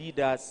and lead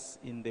us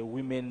in the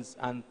women's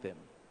anthem.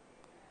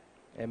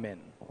 Amen.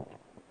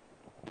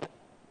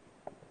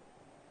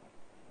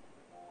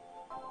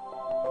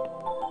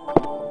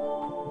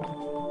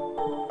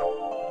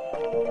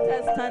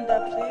 Let's stand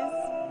up, please.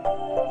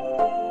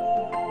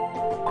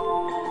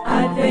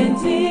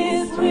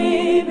 Adventist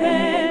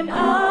women,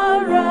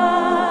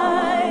 arise,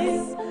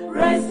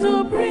 rise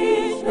to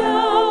preach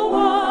the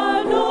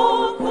word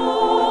of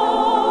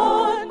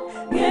God.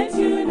 Get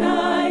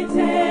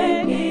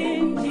united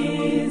in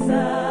Jesus.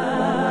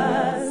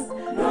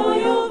 Know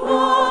your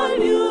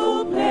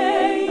value,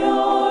 play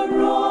your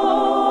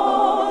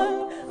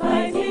role.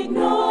 Fight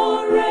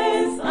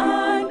ignorance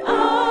and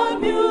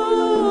abuse.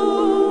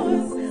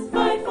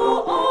 Fight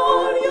for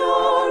all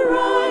your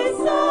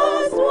rights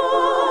as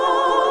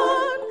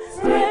one.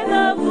 Spread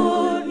the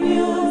good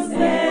news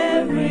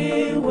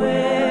everywhere.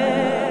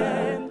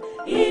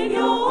 In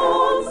your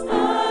homes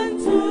and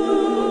to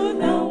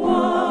the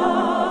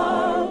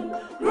world.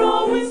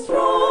 Growing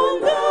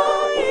stronger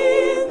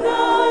in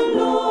the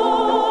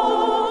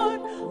Lord.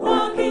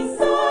 Walking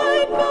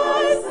side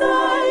by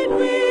side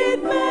with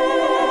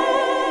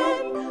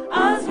men.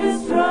 As we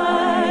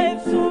strive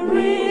to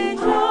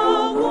reach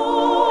our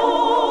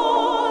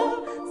goal.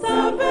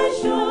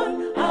 Salvation,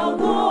 our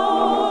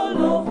goal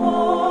of all.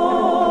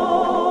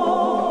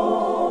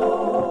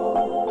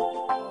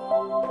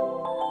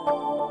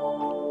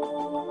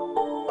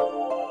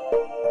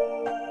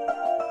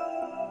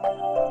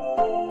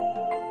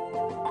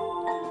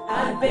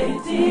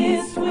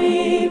 Adventist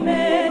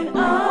women,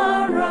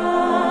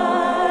 arise.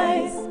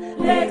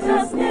 Let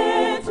us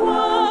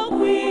network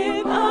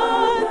with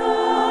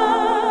others,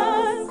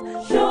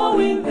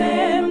 showing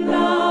them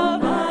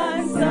love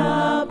and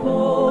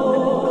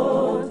support,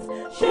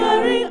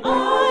 sharing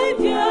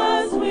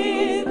ideas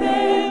with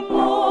them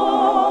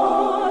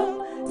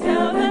all.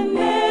 Tell the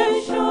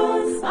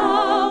nations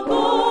our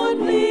God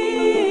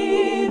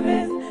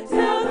liveth.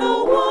 Tell the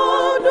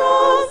world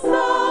of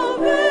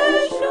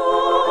salvation.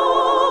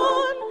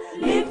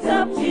 Lift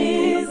up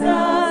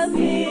Jesus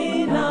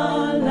in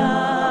our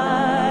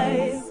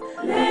lives.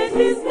 Let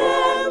his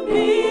name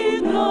be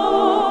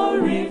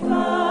glorified.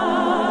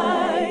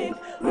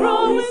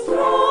 Growing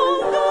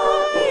stronger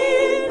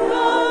in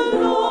the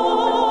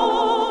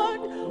Lord.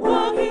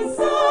 Walking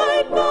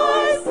side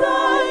by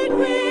side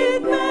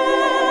with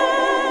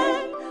men.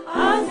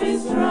 As we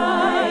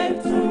strive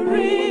to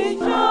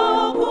reach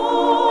our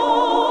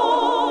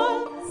goal.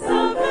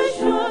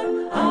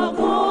 Salvation, our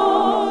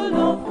goal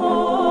of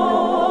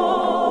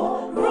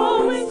hope.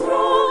 Growing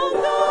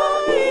stronger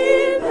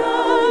in the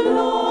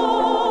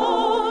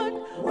Lord.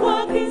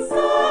 Walking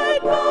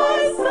side by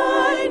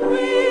side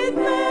with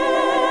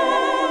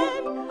men.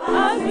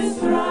 As we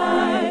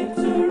strive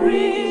to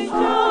reach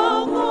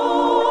our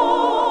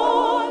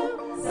goal.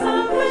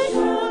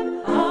 Salvation,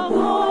 our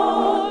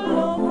goal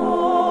of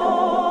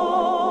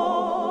hope.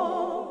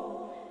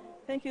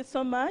 Thank you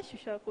so much. We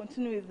shall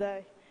continue with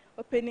the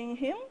opening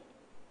hymn.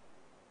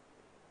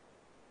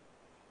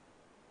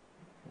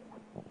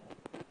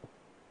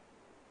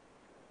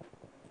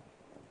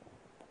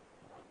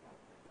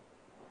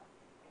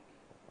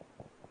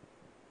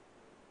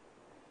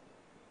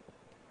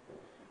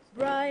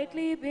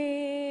 Brightly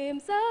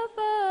beams our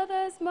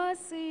Father's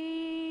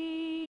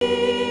mercy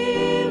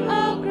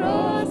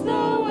across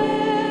the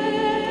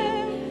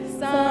way.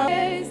 Some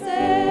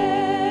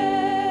say,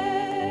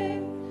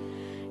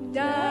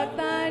 dark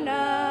the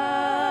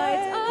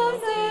night, our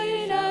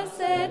sin has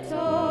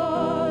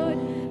settled.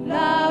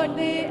 Loud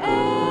the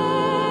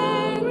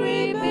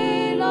angry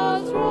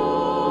billows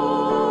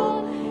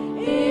roll.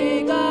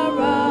 Eager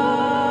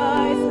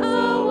eyes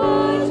are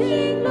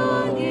watching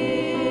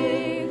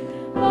longing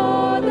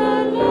for the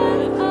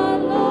land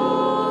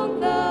along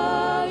the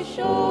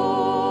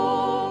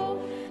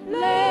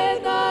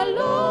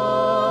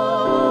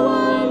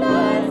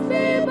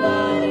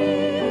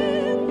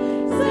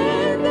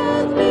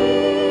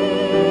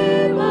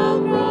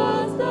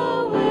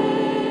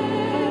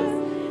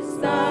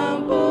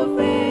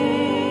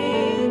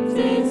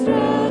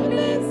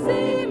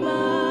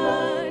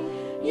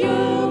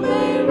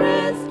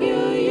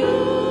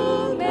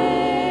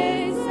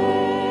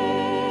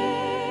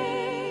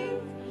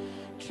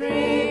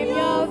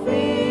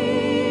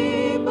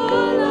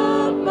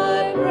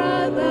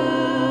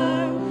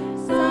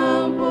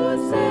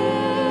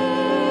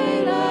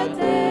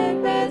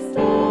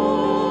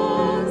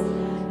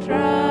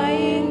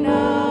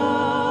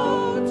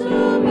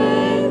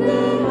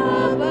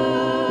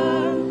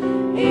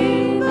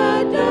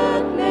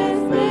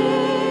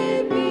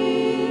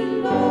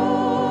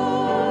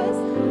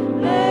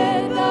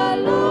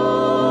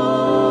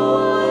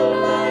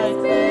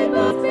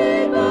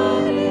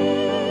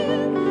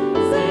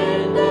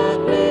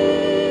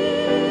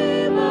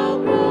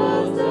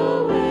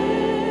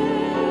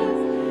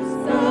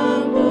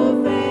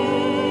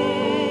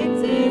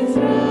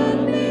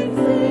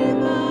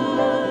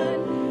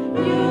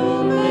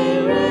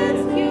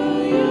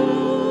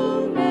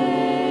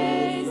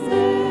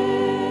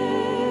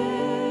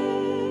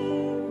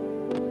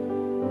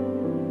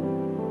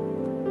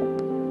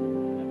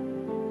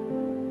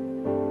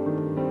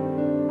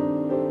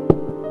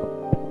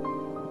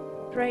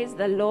Praise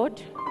the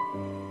Lord.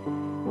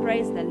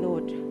 Praise the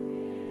Lord.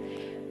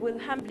 We'll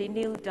humbly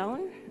kneel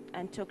down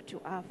and talk to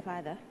our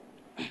Father.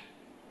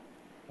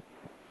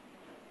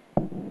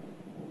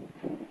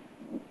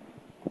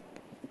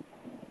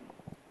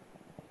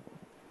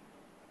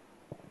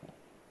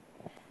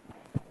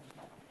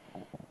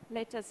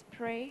 Let us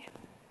pray.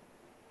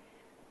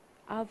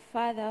 Our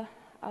Father,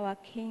 our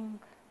King,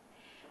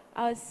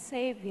 our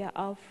Savior,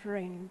 our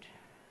friend,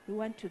 we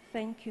want to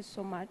thank you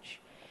so much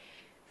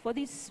for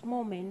this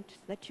moment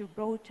that you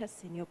brought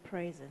us in your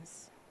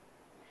presence.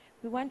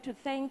 We want to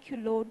thank you,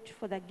 Lord,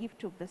 for the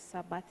gift of the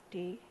Sabbath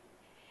day,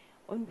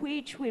 on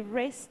which we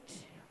rest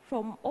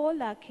from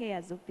all our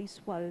cares of this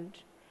world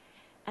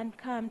and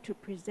come to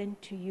present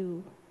to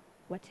you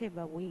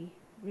whatever we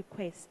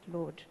request,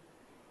 Lord.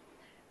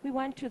 We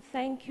want to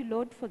thank you,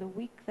 Lord, for the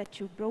week that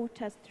you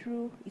brought us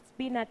through. It's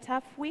been a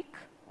tough week,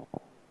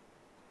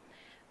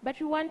 but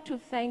we want to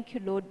thank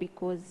you, Lord,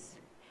 because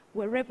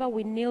wherever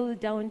we kneel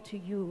down to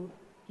you,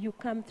 you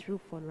come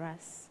through for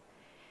us.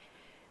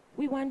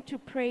 We want to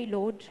pray,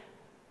 Lord,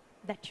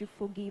 that you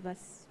forgive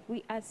us.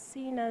 We are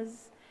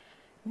sinners,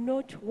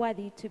 not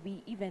worthy to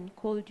be even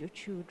called your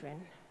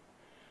children.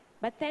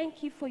 But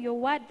thank you for your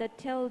word that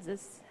tells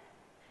us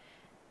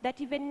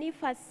that even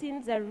if our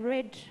sins are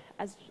red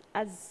as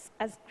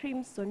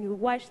crimson, you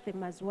wash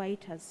them as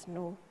white as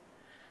snow.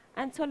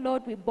 And so,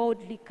 Lord, we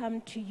boldly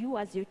come to you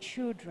as your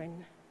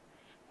children,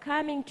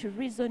 coming to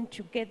reason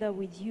together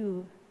with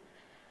you.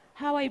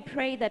 How I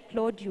pray that,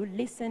 Lord, you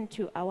listen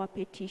to our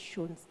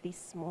petitions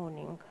this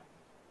morning.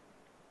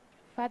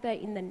 Father,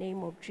 in the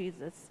name of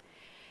Jesus,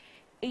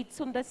 it's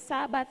on the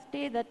Sabbath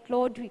day that,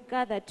 Lord, we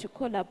gather to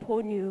call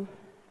upon you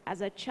as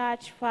a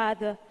church,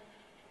 Father,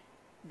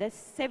 the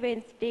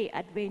Seventh-day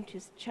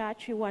Adventist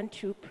Church. We want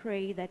to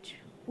pray that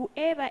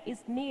whoever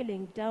is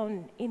kneeling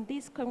down in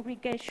this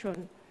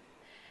congregation,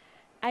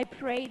 I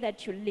pray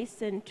that you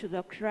listen to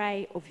the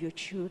cry of your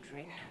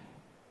children.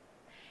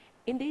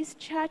 In this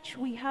church,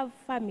 we have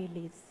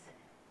families.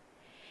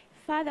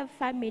 Father,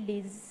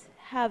 families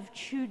have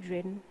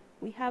children.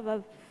 We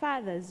have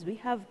fathers, we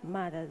have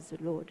mothers,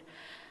 Lord.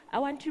 I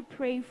want to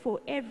pray for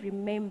every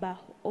member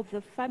of the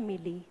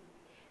family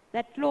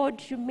that,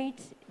 Lord, you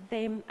meet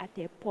them at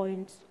a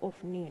point of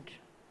need.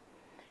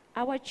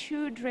 Our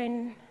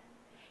children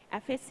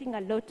are facing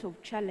a lot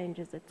of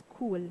challenges at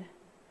school,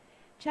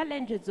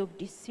 challenges of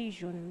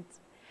decisions.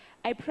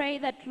 I pray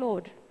that,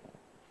 Lord,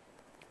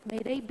 may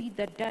they be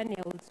the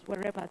Daniels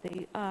wherever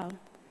they are.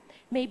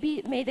 May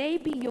they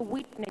be your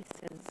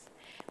witnesses.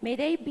 May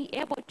they be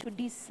able to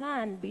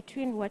discern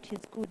between what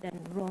is good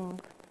and wrong.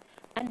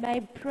 And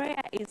my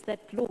prayer is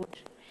that, Lord,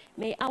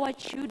 may our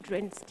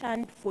children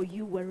stand for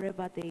you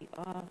wherever they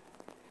are.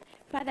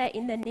 Father,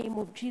 in the name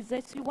of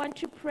Jesus, we want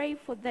to pray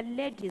for the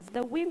ladies,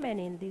 the women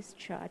in this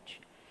church.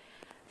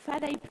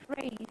 Father, I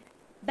pray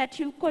that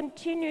you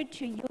continue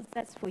to use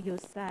us for your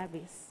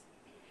service.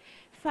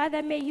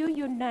 Father, may you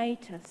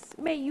unite us.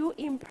 May you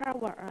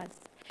empower us.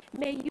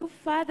 May you,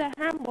 Father,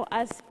 humble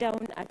us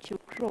down at your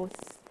cross.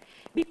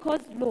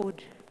 Because,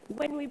 Lord,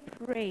 when we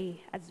pray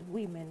as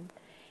women,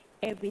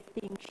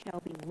 everything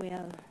shall be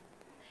well.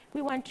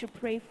 We want to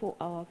pray for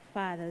our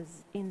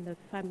fathers in the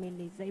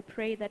families. I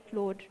pray that,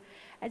 Lord,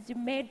 as you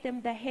made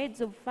them the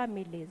heads of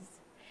families,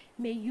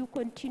 may you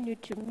continue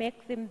to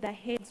make them the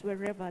heads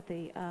wherever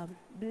they are.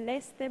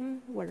 Bless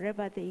them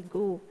wherever they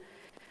go.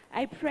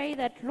 I pray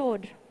that,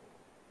 Lord,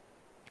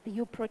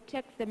 you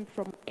protect them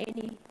from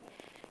any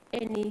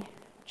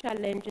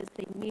challenges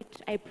they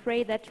meet. I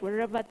pray that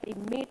wherever they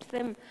meet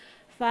them,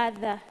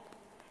 Father,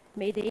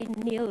 may they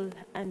kneel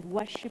and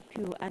worship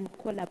you and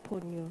call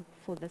upon you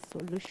for the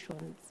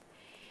solutions.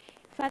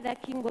 Father,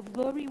 King of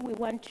Glory, we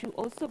want to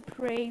also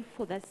pray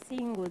for the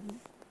single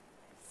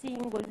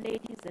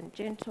ladies and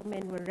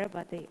gentlemen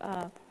wherever they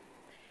are.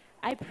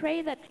 I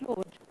pray that,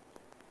 Lord,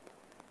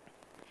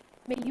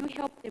 may you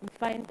help them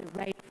find the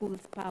rightful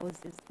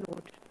spouses,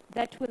 Lord,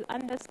 that will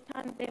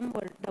understand them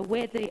or the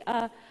way they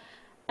are,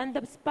 and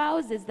the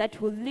spouses that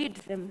will lead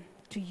them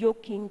to your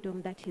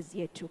kingdom that is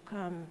yet to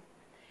come.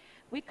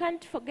 We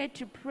can't forget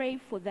to pray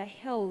for the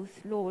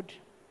health, Lord.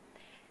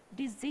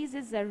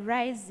 Diseases are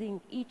rising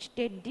each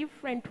day,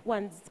 different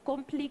ones,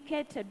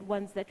 complicated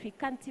ones that we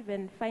can't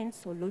even find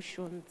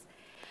solutions.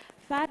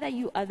 Father,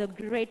 you are the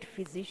great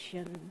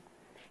physician.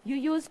 You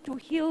used to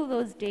heal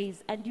those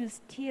days, and you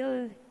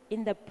still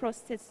in the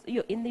process,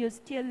 you're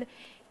still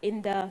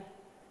in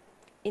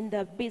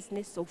the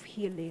business of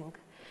healing.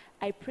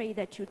 I pray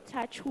that you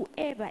touch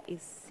whoever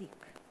is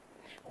sick,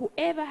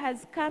 whoever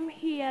has come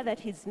here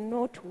that is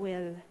not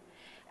well.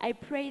 I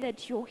pray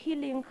that your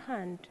healing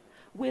hand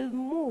will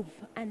move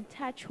and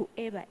touch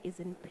whoever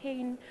is in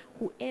pain,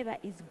 whoever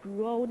is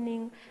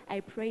groaning. I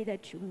pray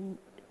that you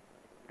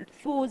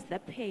soothe the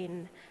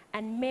pain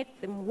and make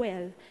them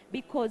well,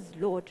 because,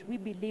 Lord, we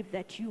believe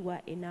that you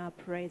are in our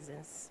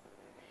presence.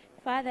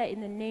 Father, in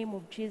the name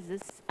of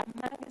Jesus,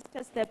 amongst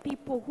us the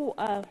people who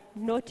are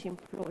not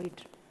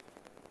employed,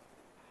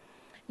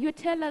 you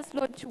tell us,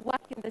 Lord, to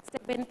work in the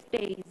 7th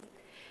days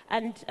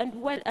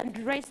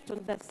and rest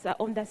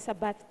on the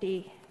Sabbath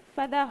day.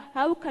 Father,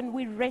 how can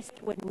we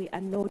rest when we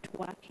are not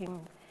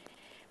working?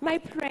 My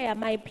prayer,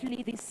 my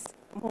plea this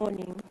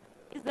morning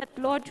is that,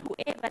 Lord,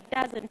 whoever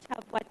doesn't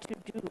have what to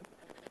do,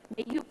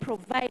 may you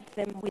provide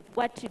them with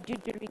what to do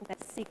during the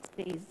 6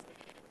 days,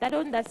 that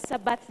on the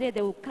Sabbath day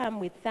they will come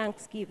with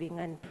thanksgiving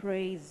and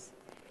praise.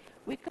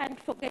 We can't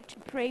forget to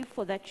pray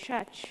for the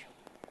church.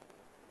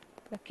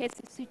 The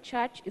KCC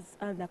church is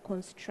under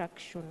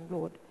construction,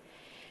 Lord.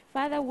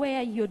 Father,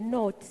 where you're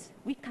not,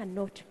 we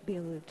cannot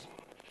build.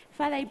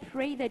 Father, I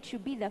pray that you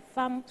be the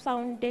firm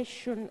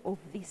foundation of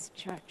this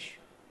church.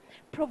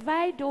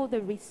 Provide all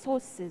the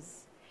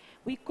resources.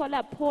 We call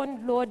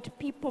upon, Lord,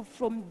 people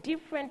from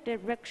different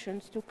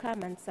directions to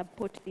come and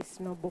support this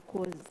noble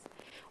cause.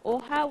 Oh,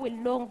 how we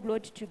long,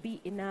 Lord, to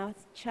be in our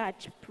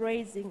church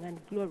praising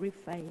and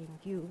glorifying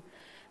you.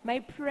 My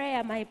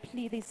prayer, my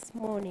plea this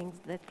morning is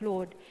that,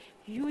 Lord,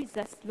 use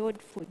us,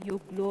 Lord, for your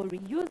glory.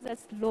 Use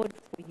us, Lord,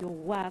 for your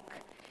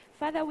work.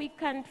 Father, we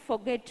can't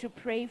forget to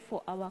pray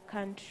for our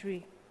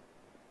country.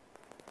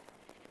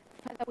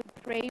 Father, we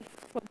pray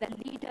for the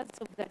leaders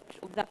of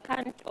the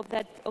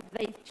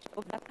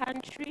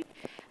country.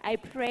 I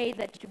pray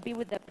that you be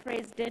with the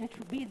president,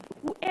 to be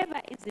whoever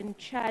is in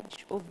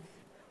charge of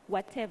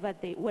wherever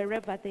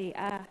they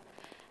are.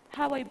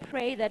 How I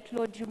pray that,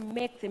 Lord, you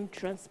make them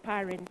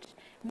transparent,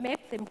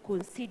 make them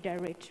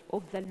considerate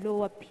of the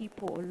lower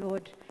people, oh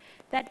Lord.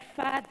 That,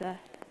 Father,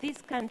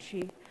 this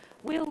country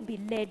will be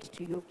led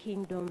to your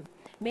kingdom.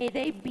 May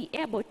they be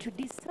able to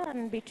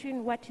discern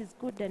between what is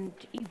good and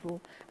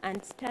evil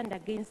and stand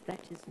against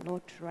that is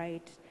not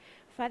right.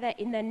 Father,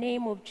 in the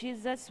name of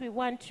Jesus, we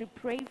want to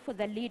pray for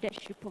the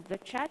leadership of the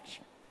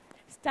church,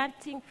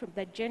 starting from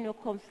the general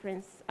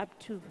conference up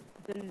to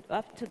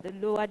the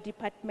lower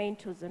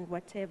departmentals and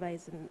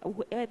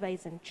whoever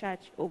is in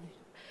charge of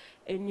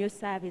in your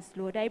service,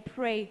 Lord. I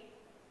pray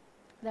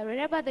that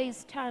wherever they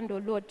stand, O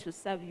Lord, to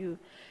serve you,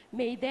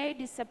 may they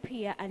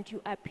disappear and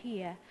you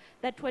appear.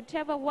 That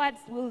whatever words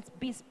will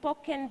be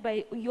spoken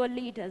by your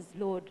leaders,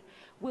 Lord,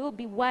 will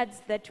be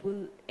words that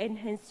will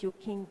enhance your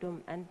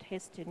kingdom and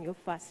hasten your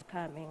first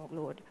coming,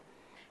 Lord.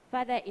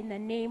 Father, in the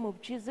name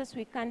of Jesus,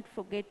 we can't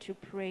forget to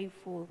pray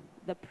for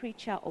the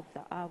preacher of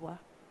the hour.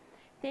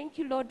 Thank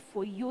you, Lord,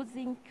 for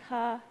using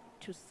her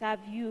to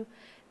serve you.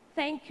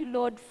 Thank you,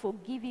 Lord, for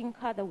giving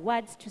her the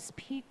words to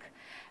speak.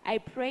 I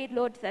pray,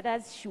 Lord, that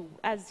as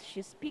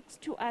she speaks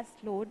to us,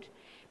 Lord,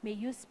 may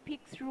you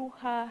speak through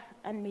her,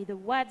 and may the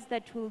words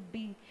that will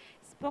be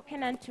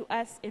spoken unto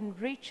us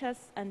enrich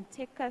us and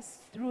take us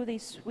through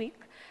this week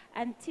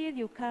until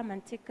you come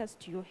and take us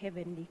to your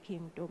heavenly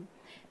kingdom.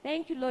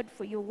 Thank you, Lord,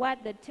 for your word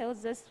that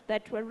tells us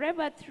that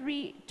wherever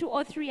two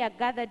or three are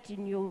gathered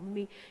in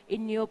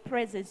your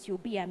presence, you'll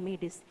be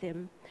amidst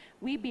them.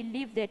 We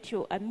believe that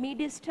you're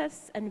amidst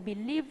us and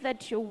believe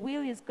that your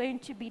will is going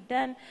to be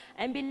done,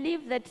 and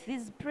believe that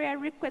these prayer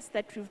requests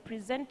that we've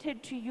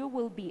presented to you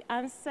will be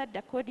answered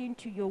according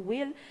to your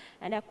will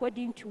and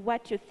according to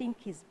what you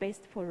think is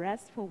best for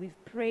us. For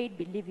we've prayed,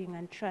 believing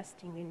and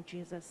trusting in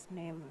Jesus'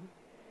 name.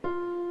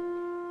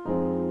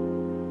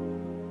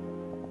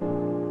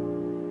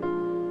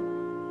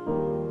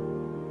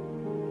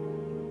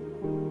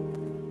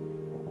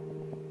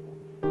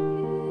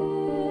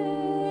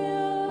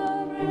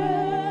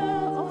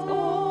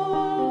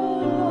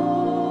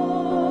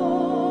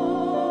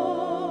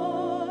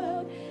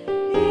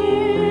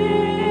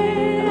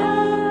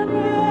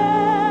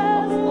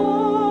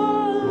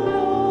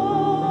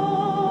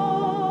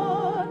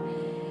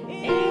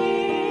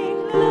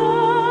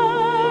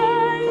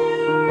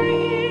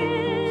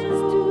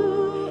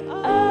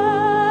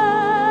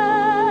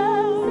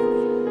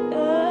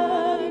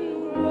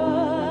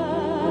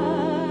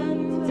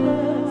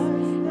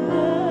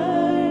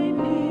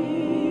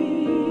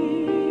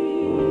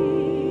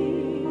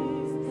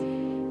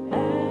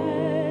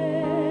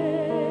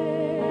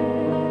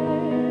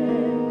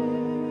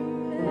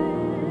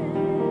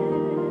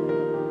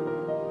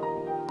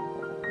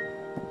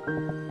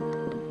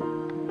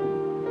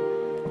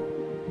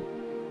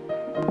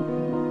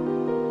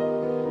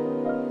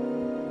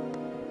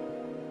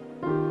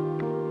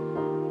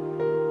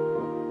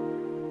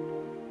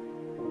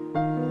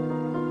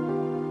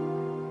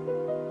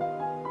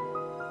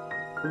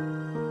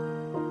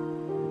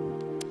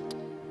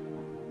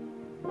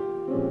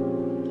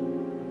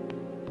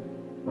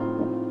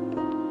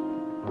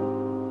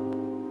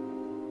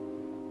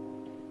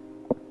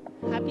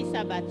 Happy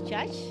Sabbath,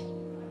 church.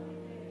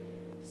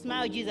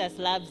 Smile, Jesus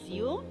loves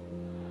you.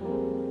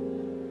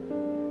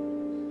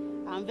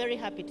 I'm very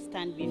happy to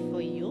stand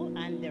before you,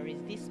 and there is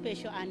this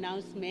special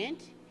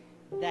announcement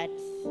that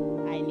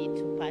I need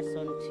to pass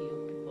on to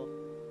you people.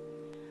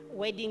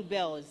 Wedding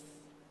bells.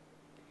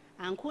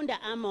 Ankunda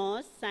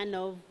Amos, son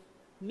of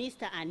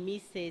Mr. and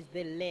Mrs.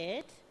 the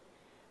late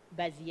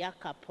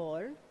Baziaka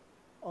Paul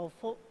of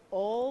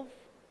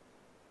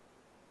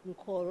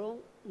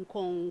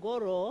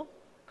Nkongoro,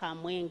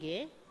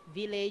 Kamwenge,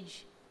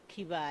 village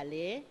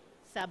Kibale,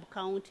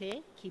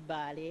 sub-county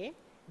Kibale,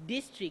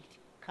 district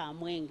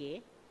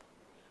Kamwenge,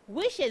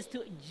 wishes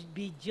to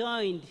be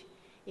joined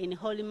in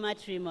holy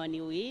matrimony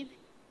with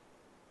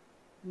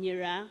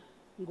Nyira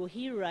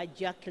Nguhira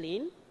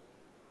Jacqueline,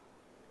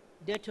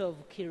 daughter of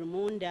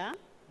Kirimunda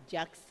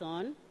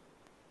Jackson,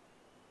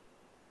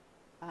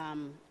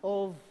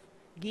 of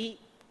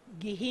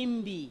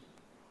Gihimbi,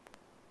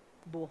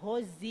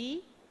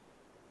 Bohozi,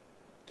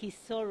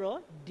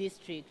 Kisoro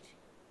District,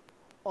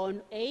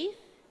 on 8th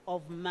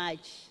of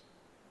March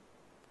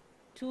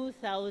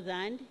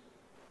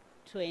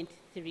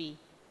 2023.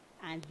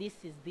 And this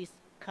is this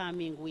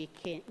coming week,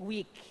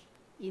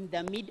 in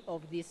the mid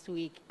of this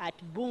week, at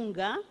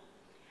Bunga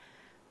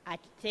at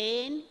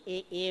 10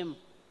 a.m.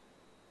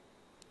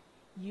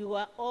 You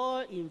are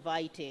all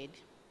invited.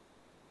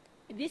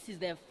 This is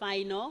the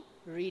final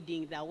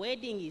reading. The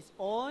wedding is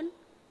on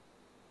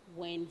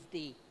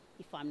Wednesday,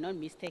 if I'm not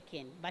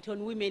mistaken, but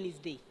on Women's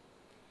Day.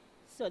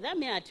 So that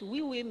means that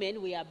we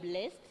women, we are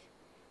blessed.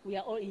 We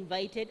are all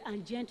invited,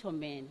 and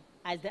gentlemen,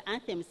 as the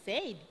anthem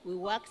said, we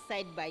work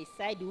side by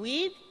side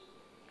with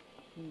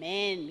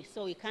men.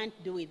 So we can't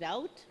do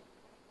without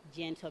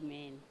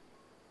gentlemen.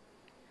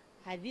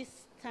 At this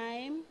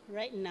time,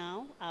 right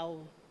now,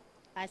 I'll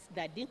ask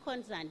the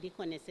deacons and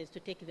deaconesses to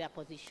take their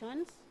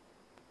positions.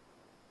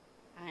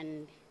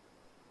 And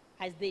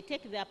as they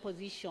take their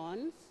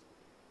positions,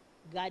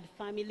 God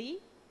family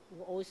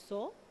will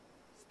also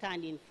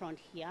stand in front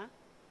here.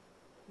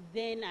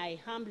 Then I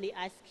humbly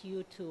ask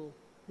you to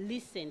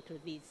listen to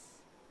this.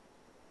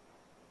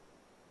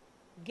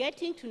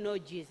 Getting to know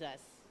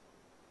Jesus.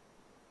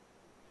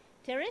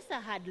 Teresa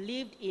had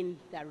lived in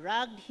the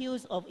rugged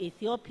hills of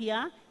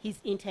Ethiopia his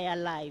entire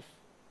life.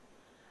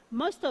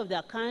 Most of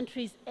the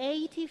country's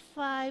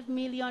 85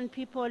 million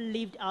people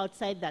lived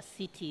outside the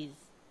cities,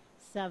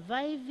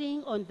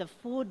 surviving on the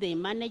food they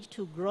managed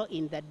to grow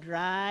in the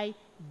dry,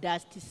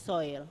 dusty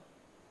soil.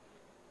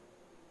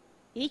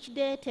 Each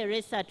day,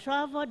 Teresa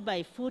traveled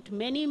by foot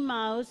many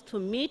miles to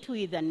meet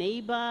with the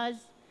neighbors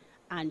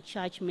and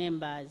church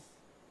members.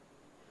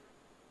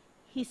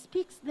 He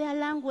speaks their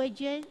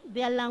language.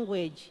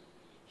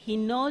 He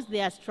knows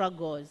their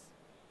struggles.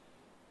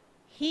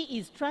 He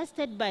is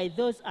trusted by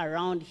those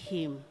around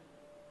him.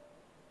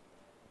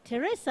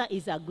 Teresa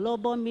is a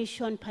global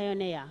mission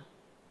pioneer.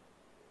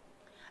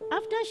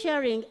 After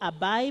sharing a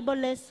Bible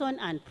lesson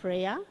and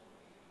prayer,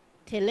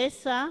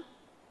 Teresa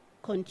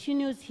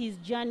continues his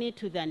journey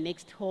to the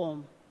next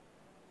home.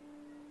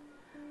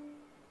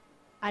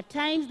 At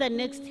times, the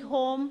next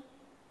home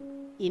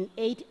in an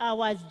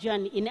 8-hour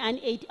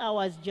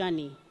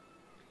journey.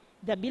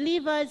 The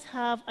believers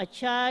have a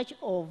church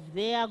of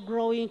their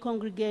growing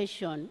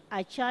congregation,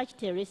 a church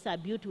Teresa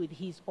built with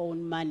his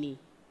own money.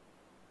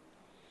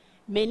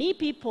 Many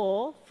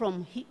people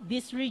from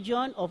this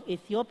region of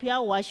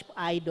Ethiopia worship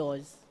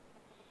idols.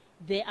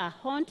 They are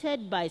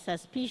haunted by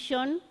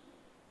suspicion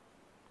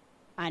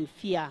and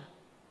fear.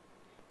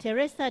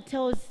 Teresa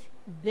tells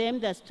them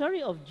the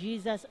story of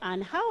Jesus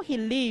and how he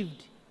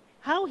lived,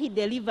 how he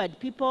delivered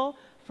people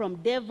from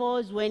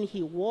devils when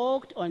he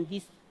walked on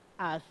this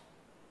earth.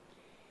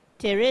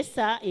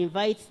 Teresa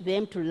invites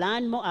them to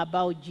learn more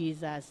about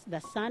Jesus,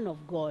 the Son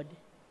of God,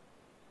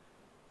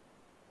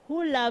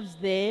 who loves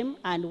them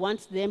and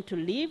wants them to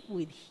live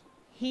with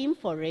him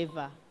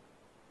forever.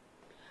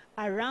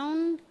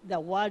 Around the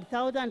world,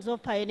 thousands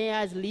of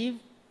pioneers live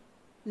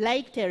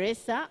like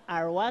Teresa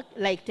are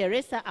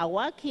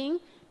working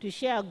to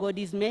share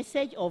God's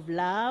message of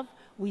love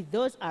with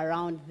those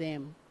around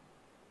them.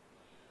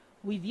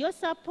 With your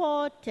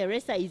support,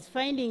 Teresa is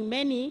finding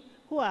many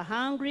who are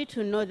hungry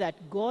to know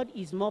that God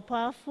is more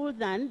powerful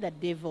than the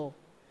devil,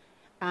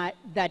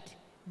 that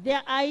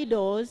their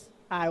idols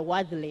are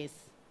worthless.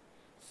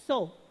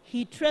 So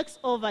he treks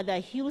over the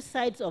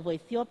hillsides of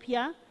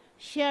Ethiopia,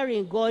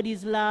 sharing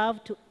God's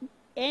love to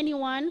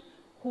anyone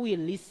who will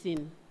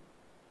listen.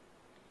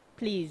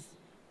 Please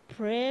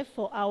pray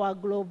for our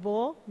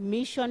global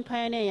mission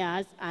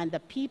pioneers and the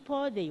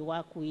people they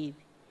work with.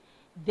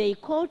 They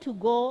call to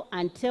go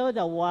and tell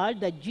the world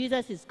that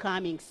Jesus is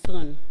coming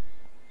soon.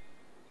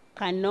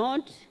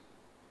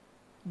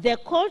 They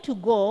call to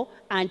go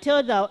and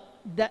tell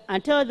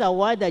the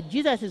world that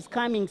Jesus is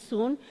coming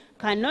soon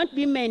cannot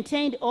be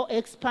maintained or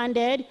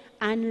expanded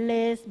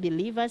unless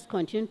believers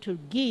continue to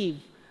give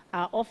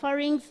our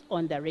offerings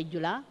on the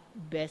regular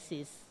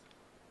basis.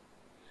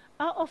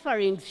 Our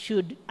offerings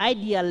should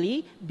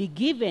ideally be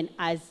given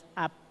as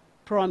a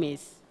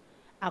promise,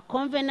 a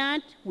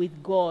covenant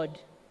with God.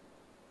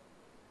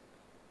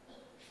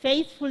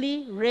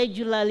 Faithfully,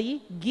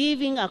 regularly,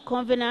 giving a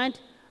covenant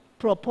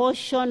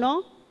proportion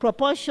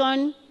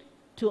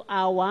to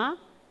our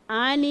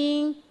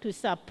earning to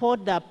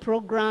support the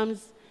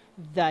programs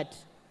that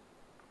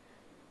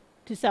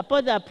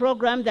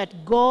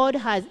God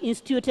has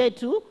instituted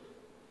to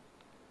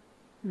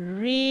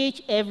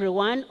reach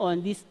everyone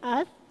on this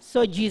earth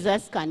so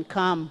Jesus can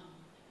come.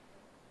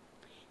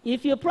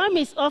 If your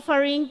promise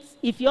offering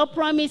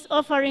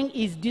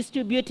is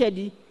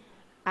distributed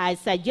as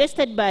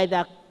suggested by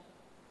the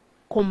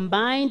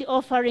combined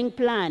offering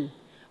plan,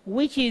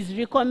 which is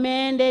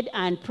recommended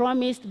and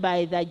promised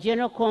by the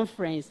General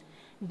Conference,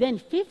 then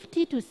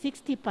 50 to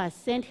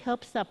 60%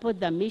 help support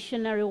the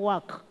missionary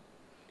work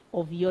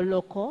of your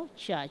local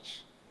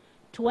church.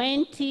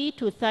 20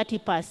 to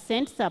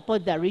 30%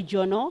 support the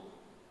regional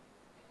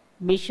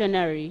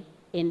missionary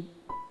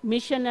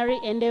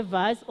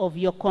endeavors of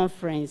your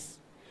conference.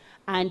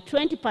 And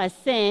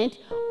 20%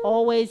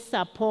 always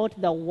support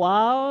the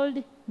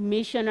World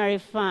Missionary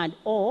Fund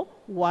or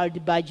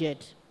World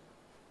Budget.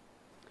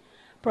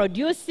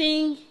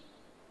 Producing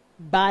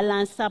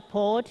balanced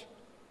support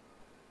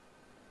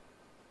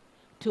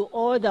to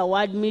all the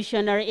world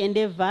missionary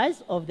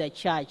endeavors of the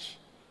church.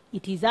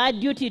 It is our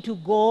duty to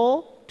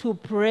go, to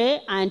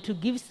pray, and to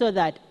give so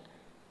that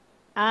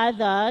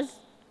others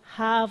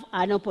have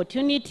an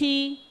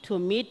opportunity to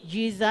meet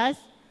Jesus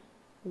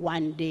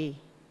one day.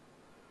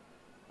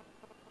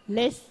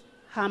 Let's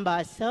humble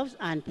ourselves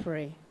and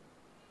pray.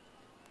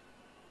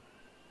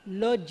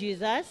 Lord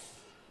Jesus,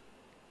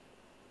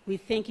 we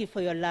thank you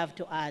for your love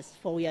to us,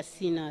 for we are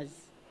sinners.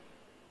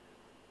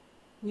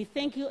 We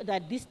thank you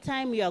that this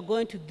time you are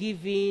going to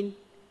give in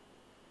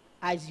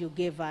as you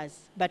gave us,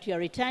 but you are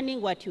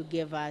returning what you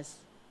gave us.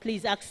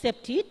 Please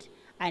accept it,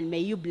 and may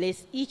you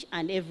bless each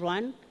and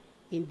everyone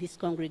in this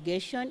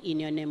congregation. In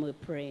your name we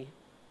pray.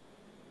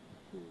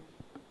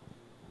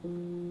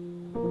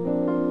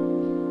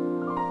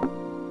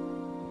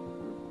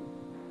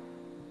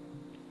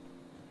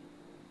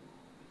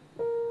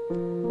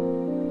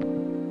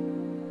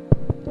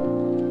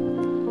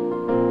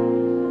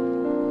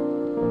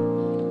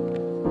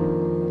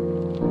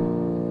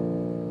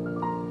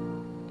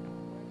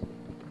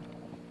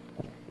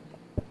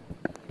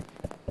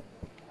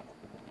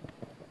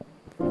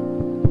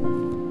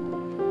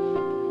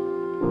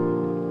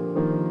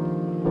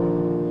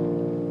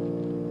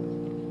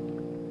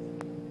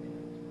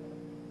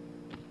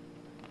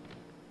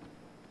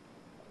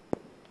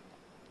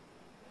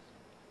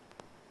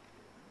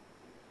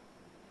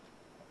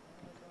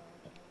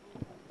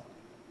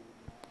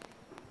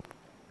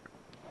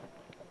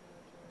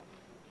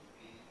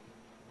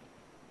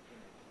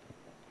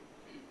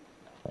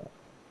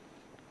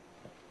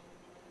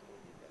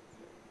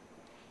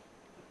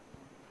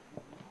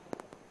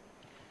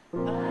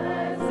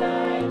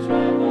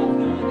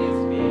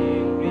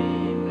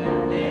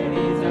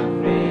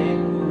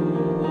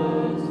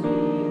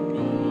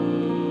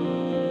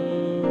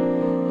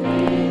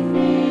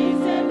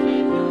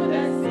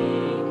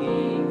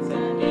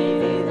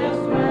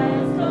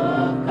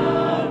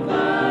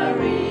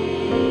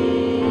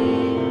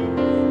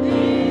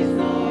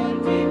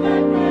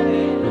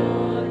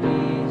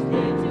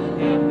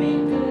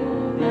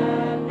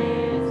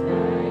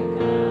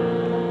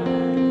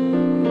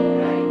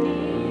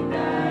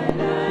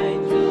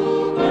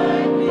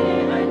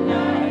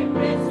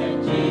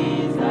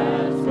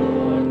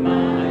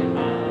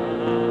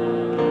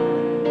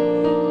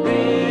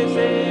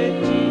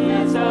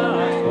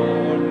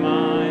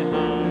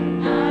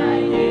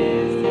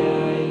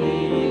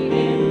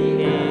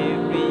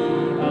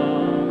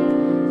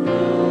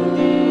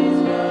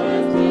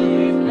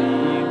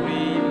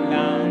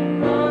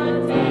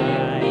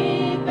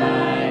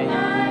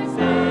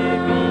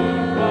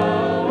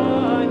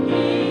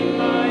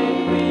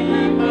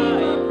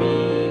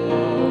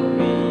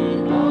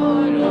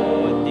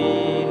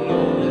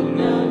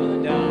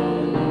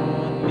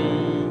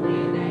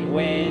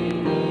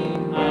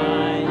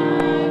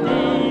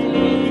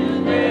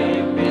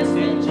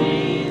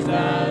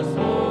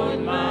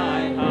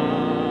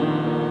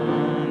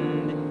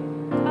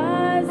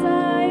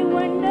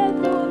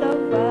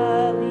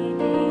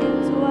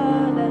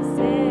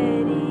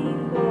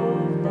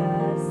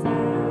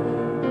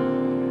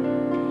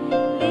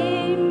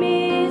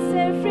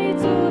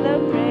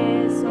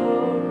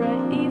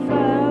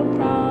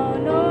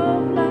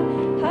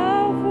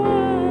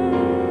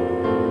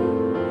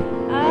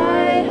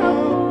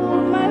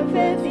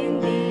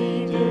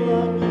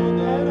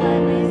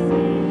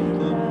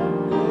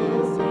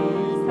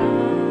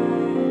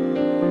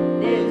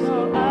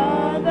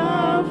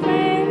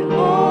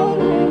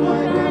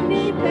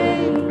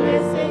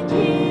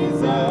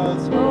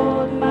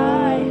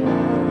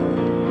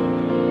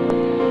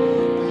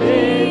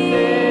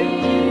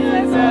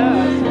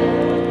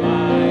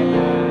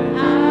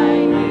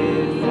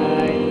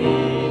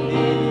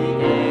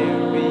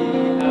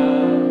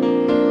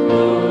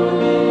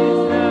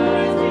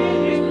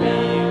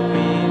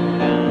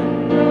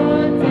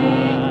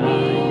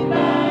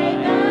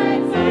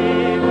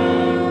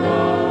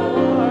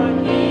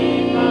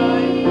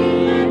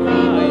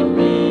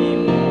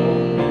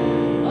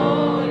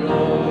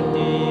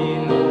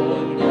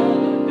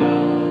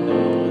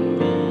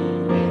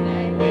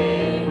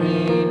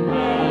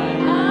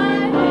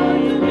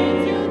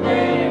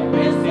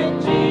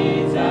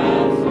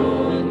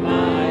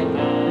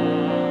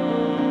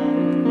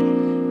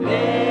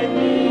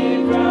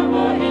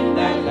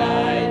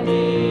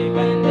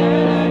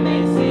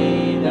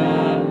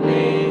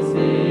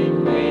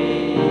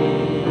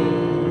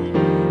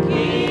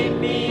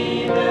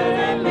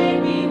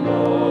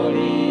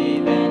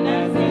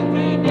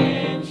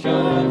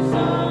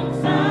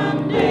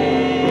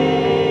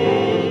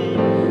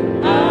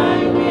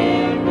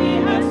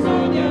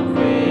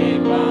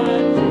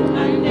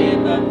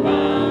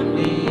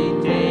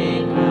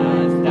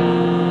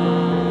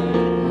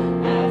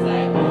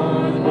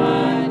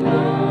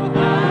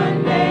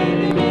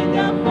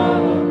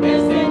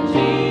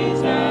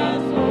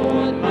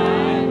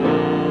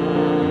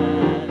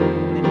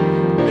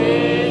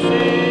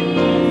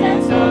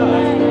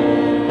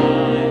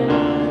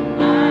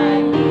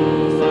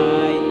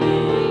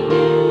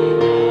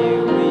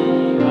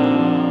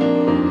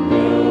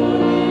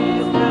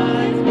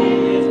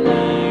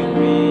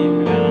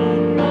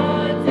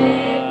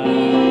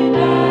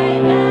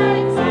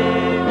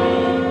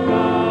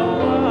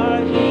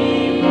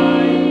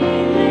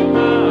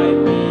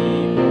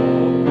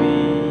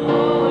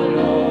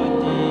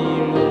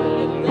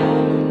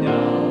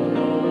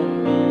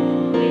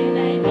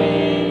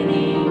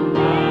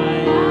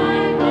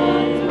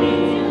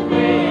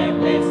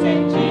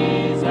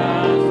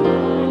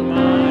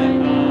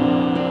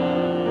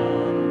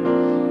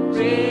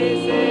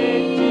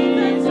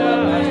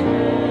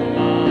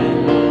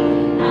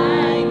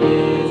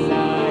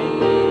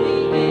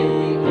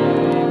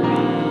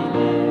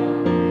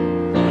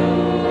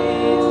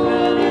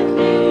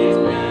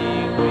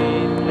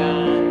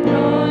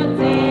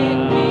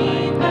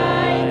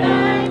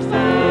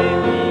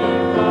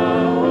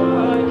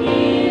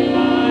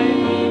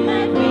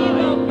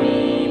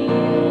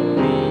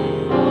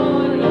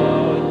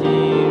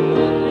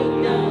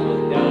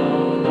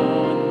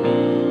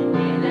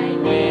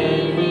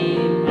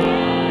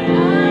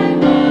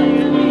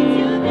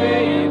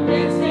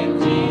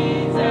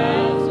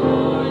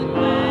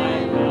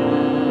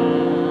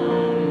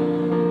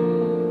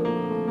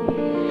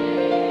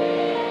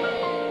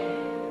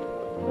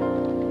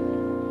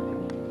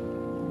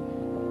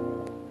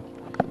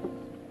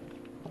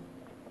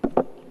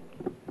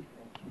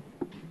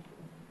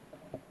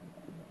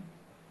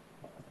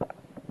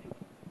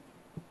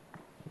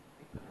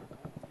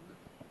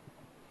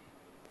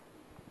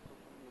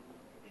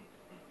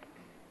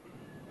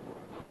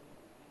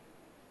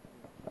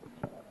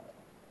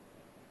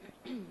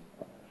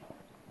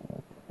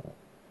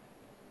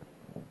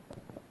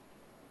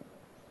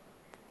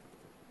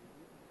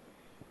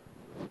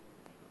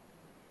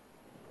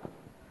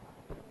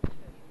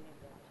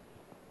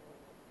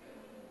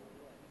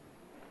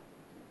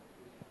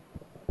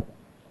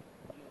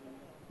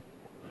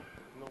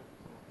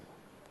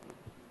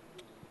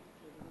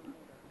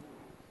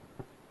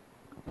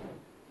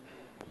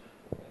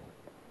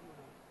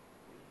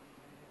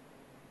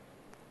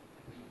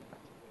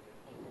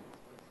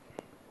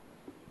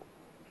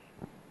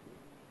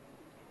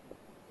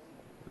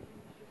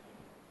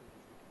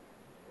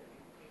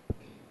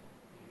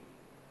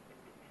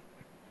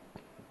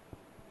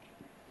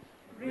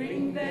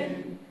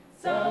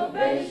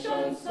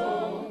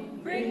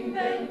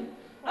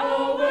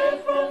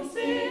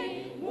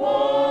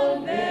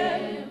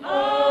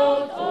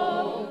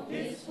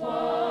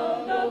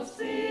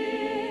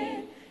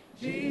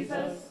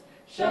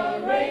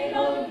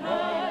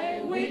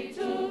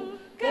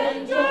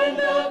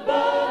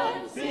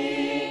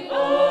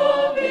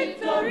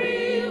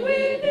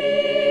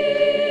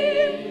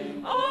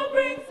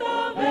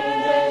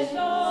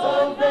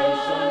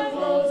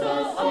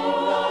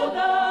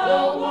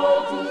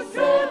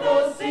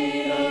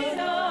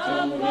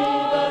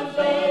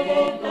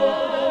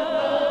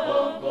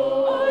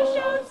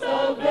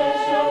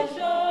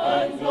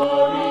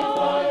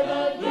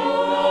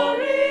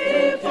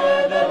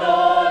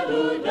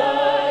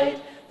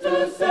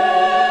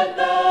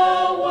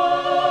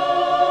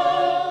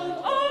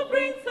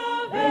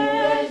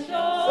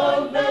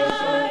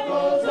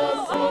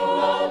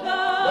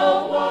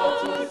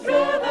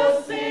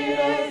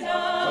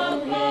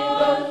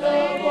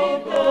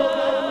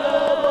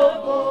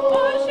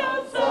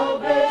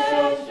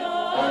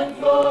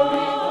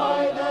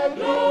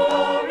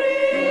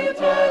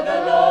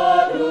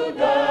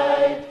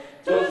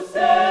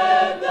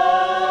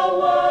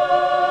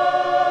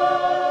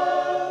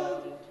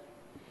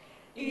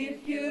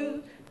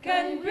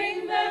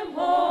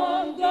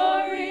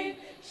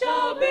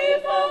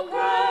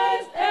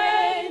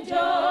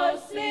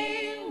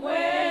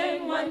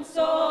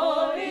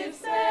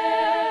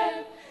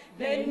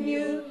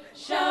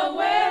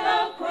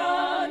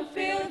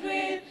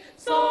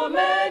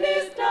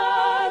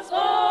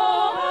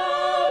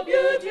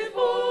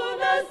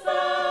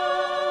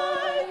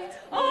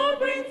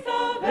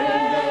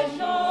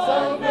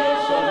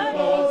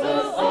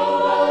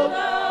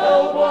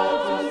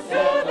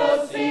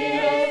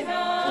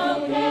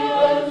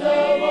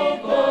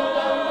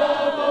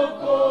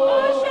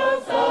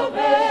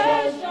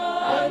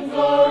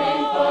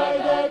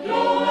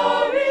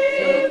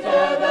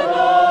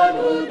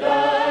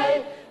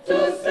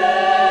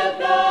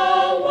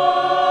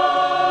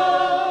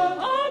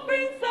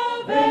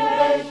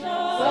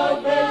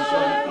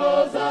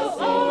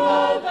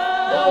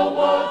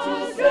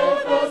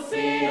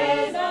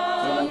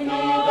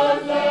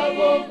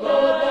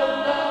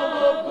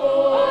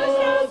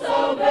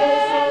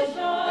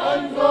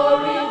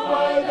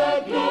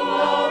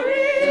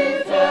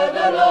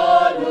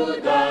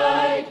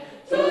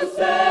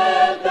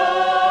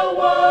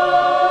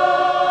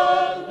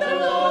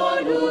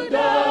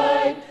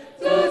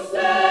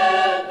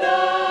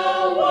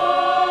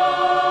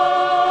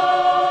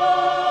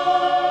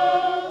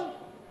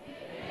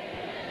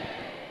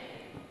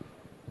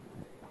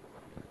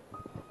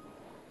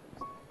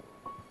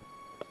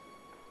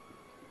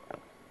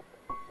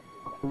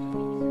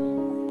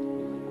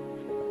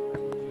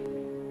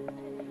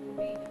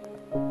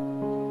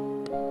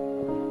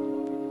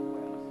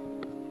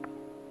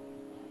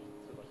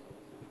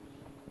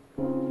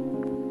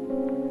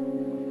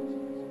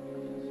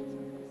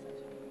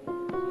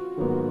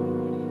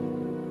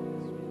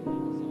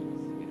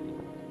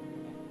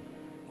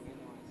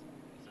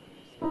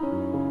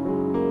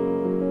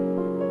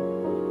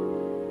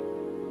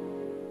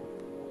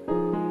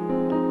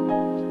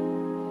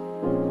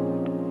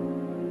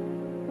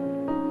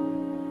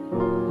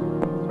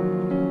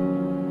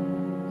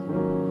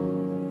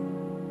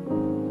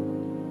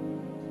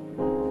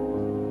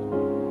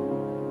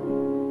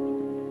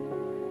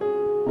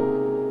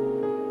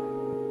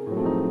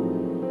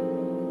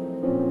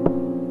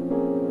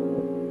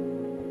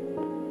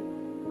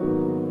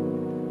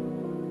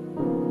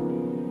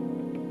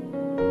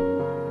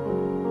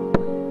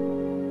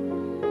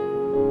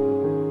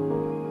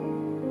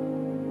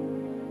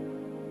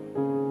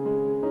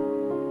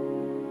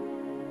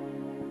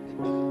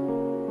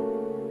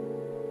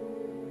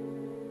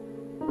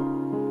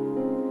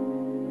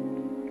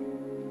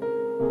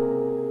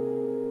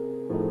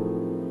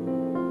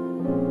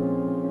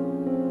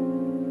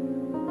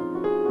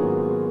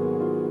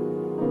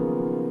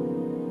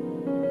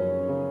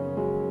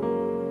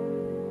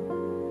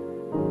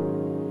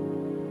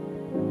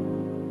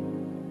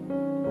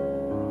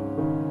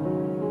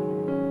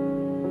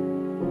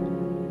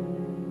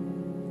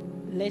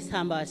 Let's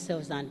humble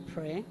ourselves and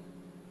pray.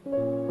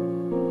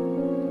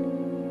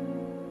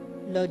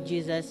 Lord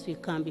Jesus, we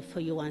come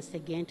before you once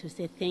again to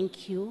say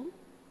thank you.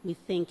 We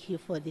thank you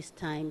for this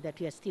time that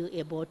we are still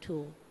able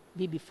to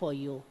be before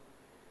you.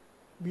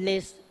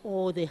 Bless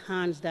all the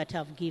hands that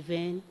have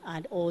given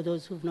and all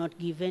those who have not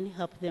given.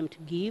 Help them to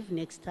give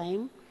next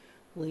time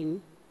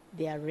when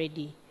they are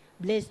ready.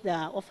 Bless the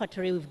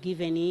offertory we've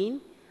given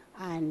in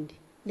and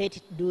let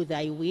it do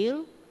thy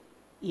will.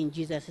 In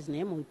Jesus'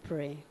 name we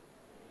pray.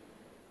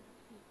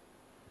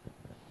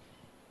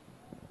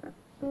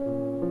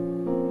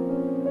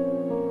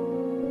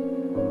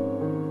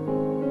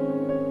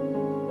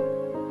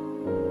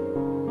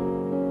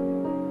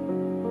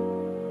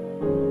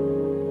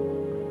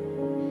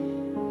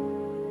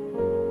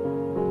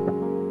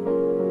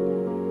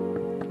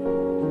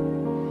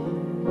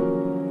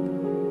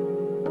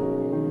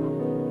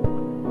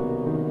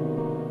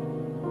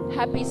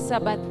 Happy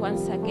Sabbath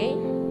once again.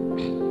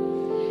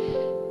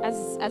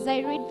 As I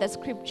read the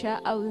scripture,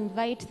 I will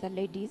invite the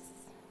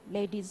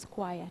ladies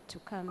choir to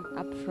come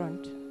up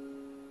front.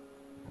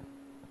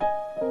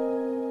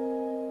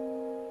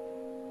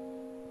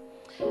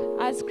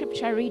 Our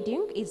scripture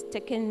reading is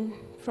taken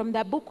from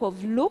the book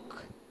of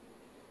Luke,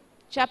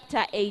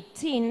 chapter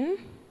 18,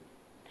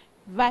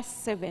 verse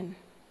 7.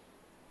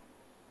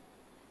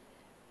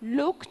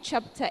 Luke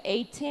chapter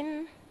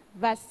 18,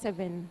 verse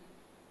 7.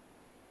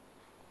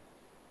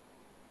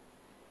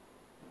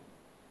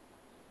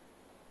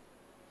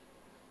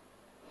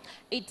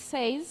 It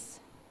says,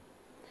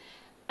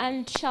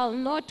 "And shall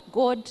not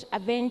God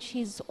avenge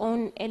his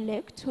own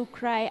elect who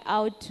cry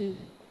out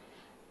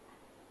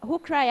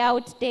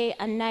day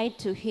and night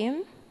to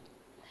him,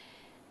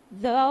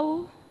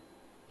 though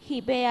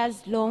he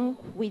bears long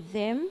with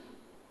them?"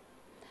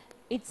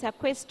 It's a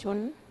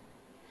question,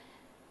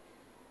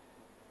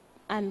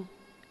 and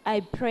I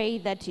pray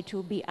that it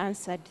will be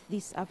answered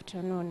this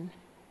afternoon.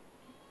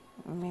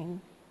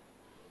 Amen.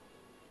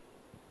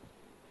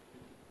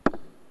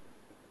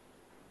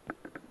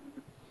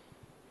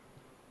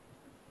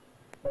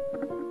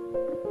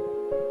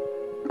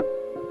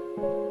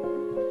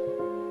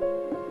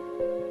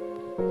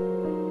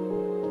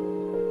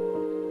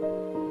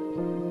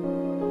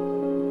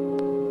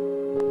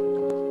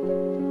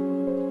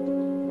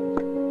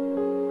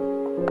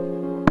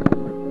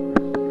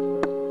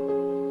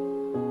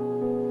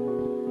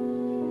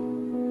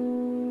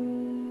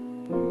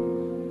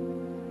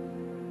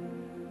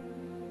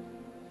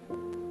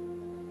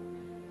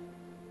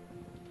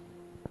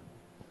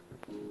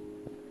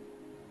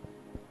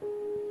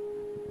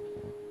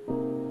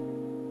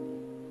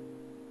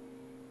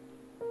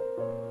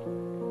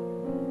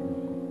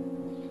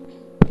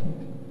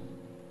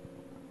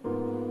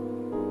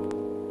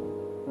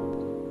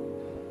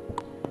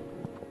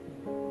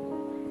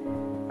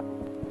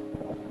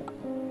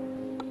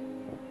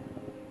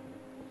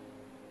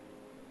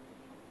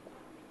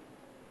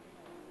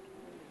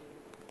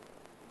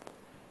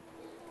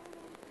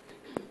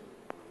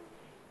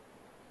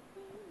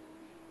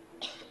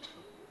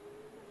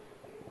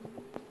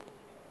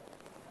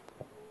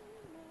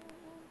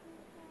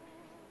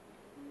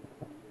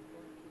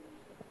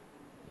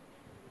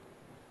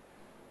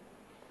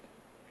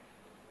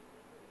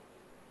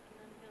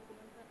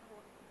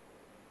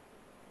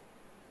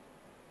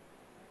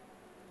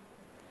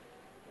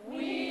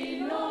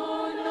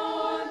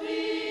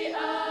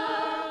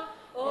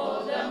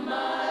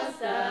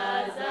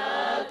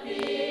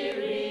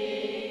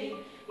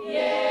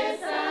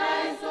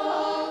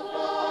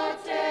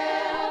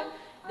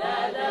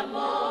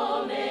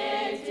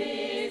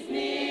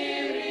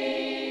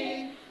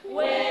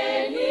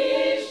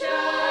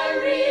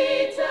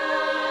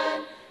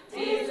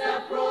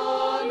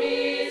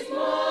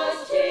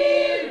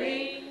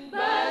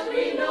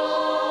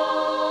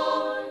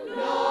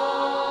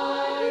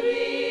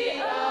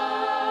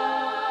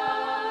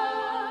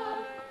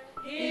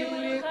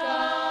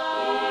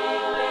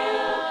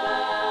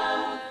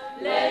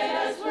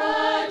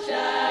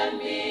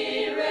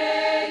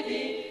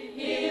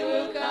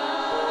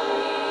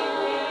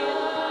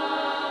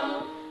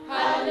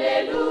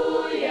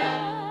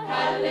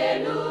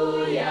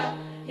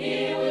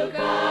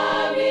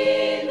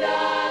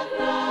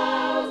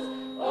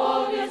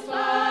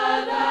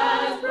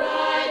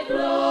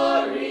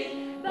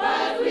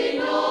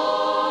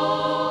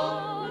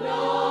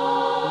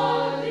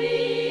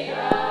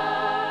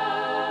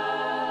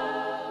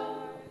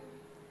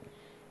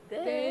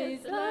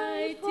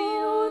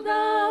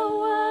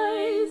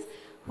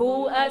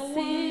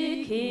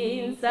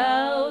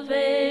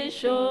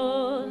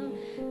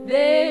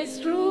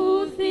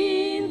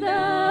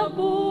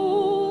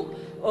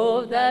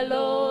 of the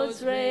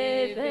Lord's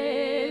revelation.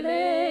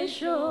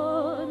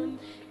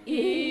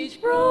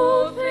 Each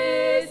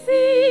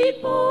prophecy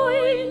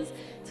points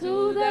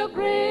to the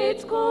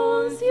great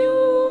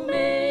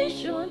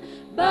consummation,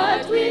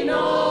 but we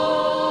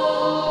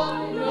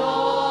know,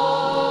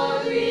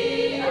 Lord,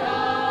 we are.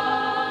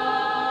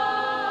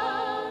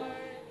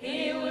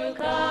 He will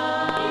come.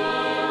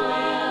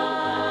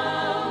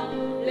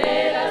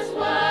 Let us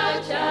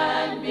watch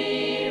and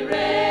be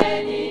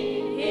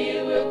ready. He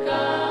will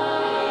come.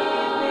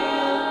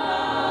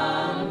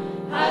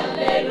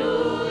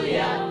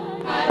 Hallelujah,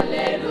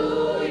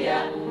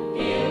 hallelujah.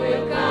 He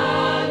will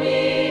come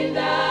in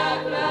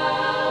the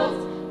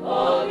clouds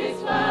of his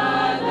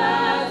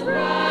Father's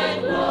bright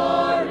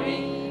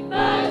glory.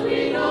 But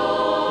we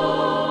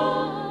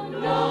know,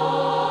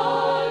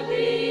 Lord,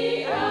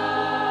 we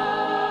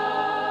are.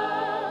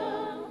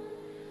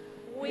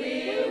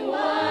 We'll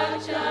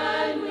watch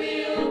and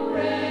we'll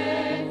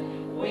pray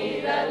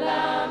with a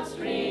lamp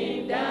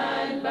streamed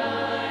and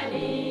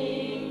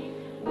burning.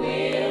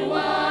 We'll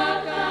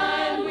walk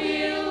and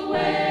we'll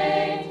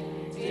wait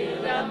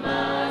till the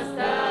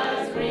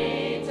Master's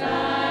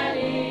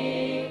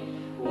returning.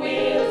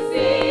 We'll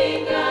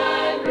sing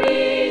and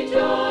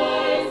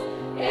rejoice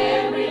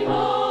every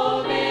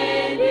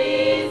moment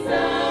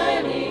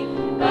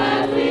discerning.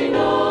 But we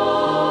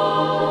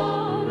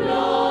know,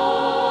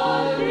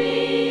 Lord,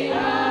 we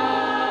are.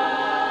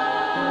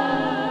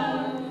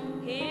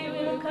 He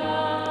will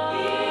come.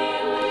 He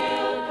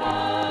will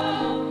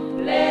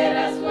come. Let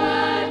us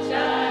watch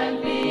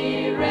and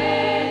be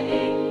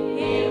ready.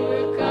 He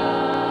will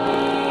come.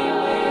 He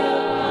will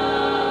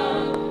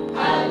come.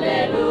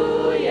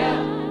 Hallelujah,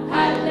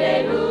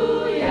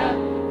 hallelujah.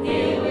 He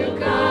will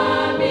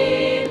come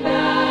in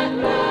the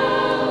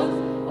clouds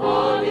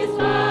of his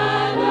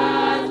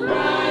Father's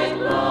bright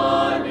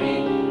glory.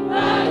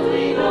 But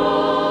we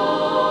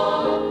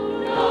know,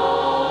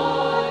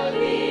 Lord,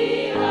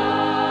 we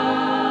are.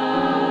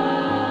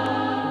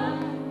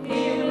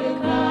 He will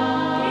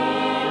come. He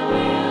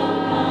will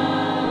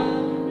come.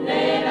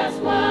 Let us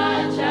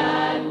watch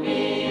and be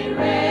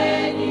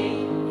ready.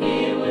 He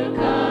will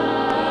come.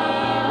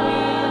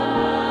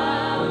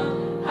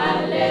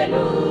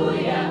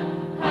 Hallelujah,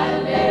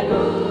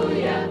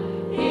 hallelujah.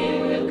 He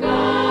will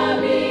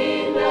come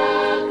in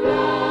the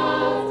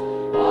clouds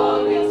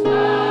of his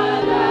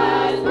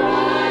Father's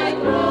bright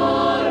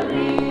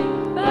glory.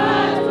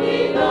 But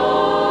we know,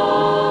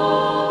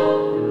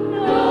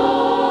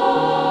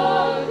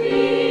 Lord, we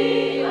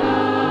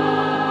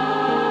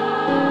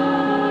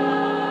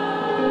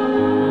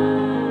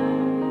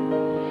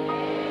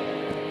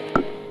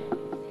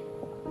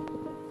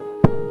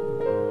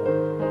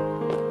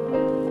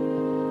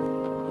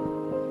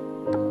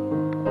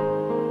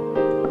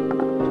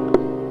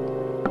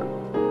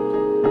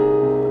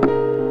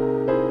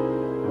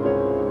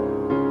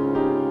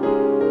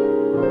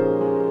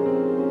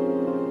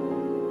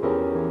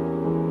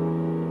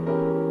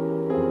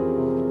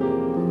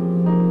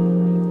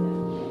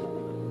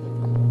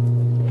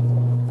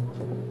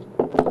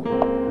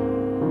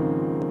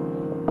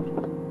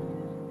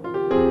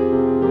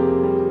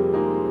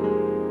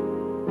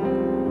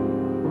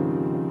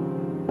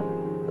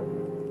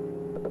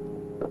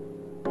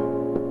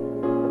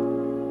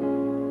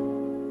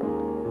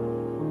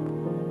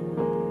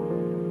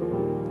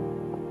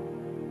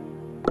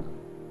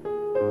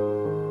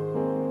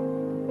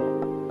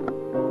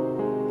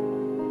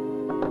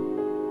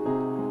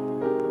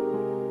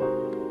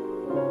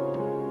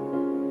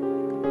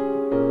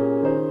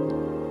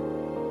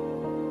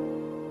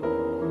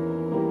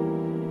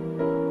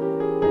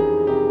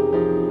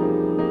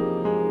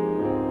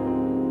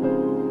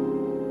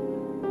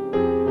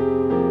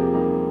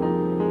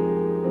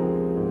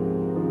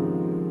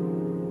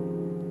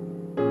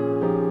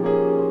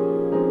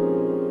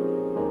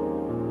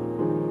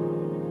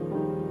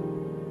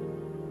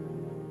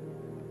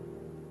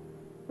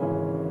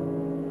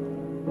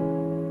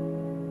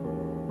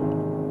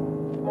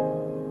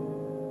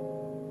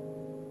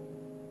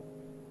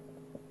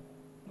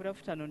Good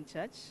afternoon,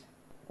 church.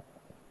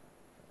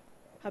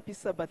 Happy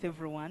Sabbath,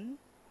 everyone.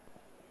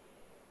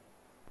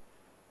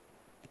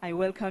 I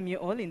welcome you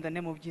all in the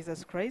name of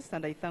Jesus Christ,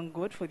 and I thank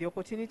God for the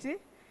opportunity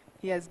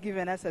He has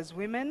given us as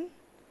women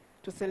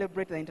to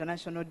celebrate the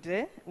International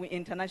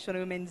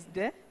Women's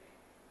Day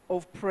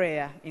of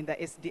Prayer in the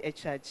SDA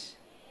Church.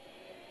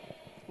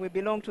 We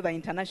belong to the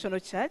International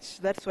Church.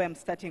 That's why I'm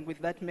starting with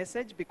that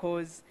message,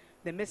 because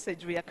the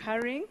message we are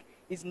carrying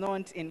is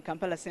not in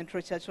Kampala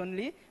Central Church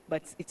only,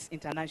 but it's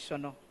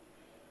international.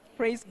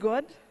 Praise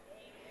God.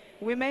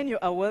 Women, you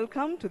are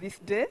welcome to this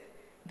day.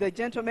 The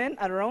gentlemen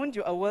around,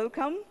 you are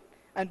welcome,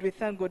 and we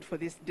thank God for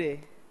this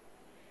day.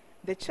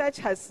 The church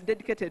has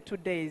dedicated 2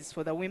 days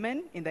for the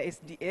women in the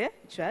SDA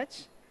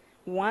Church.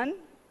 One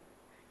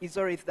is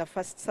always the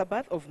first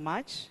Sabbath of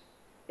March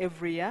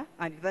every year,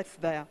 and that's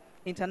the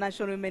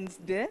International Women's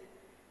Day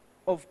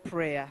of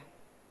Prayer.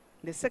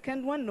 The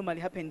second one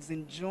normally happens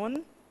in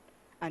June,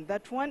 and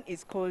that one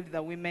is called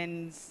the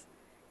Women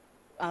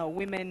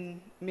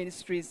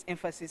Ministries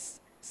Emphasis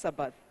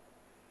Sabbath.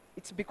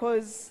 It's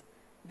because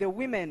the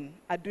women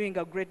are doing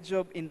a great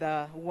job in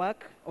the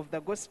work of the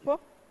gospel,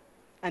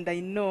 and I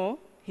know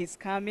he's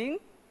coming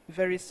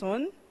very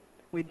soon.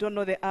 We don't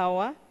know the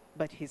hour,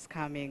 but he's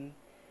coming.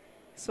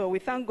 So we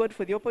thank God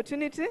for the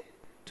opportunity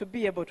to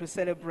be able to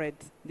celebrate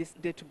this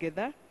day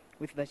together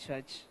with the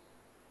church.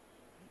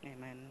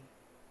 Amen.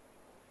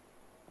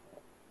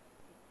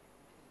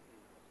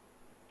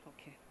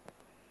 Okay.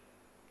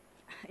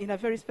 In a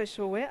very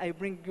special way, I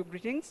bring you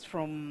greetings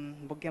from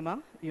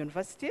Bugema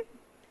University,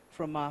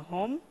 from our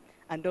home,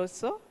 and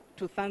also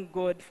to thank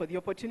God for the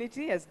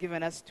opportunity He has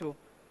given us to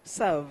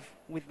serve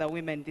with the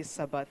women this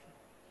Sabbath.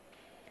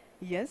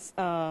 Yes,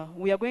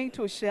 we are going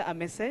to share a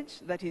message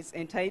that is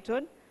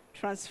entitled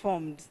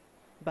Transformed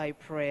by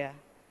Prayer.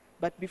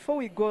 But before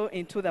we go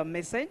into the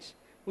message,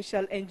 we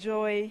shall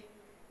enjoy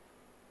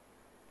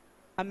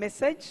a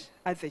message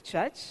as a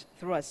church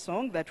through a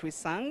song that we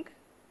sang.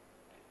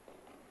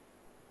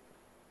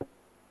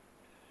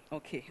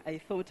 Okay, I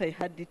thought I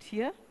had it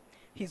here.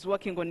 He's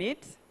working on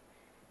it.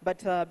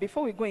 But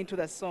before we go into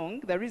the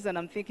song, the reason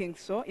I'm thinking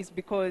so is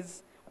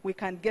because we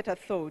can get a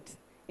thought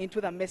into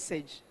the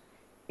message,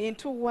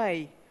 into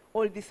why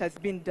all this has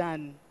been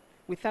done.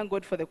 We thank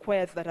God for the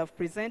choirs that have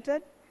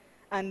presented,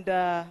 and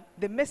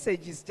the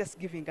message is just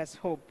giving us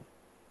hope.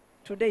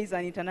 Today is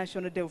an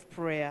International Day of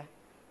Prayer,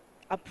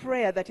 a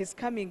prayer that is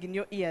coming in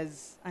your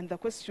ears, and the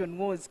question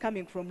was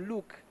coming from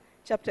Luke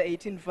chapter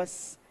 18,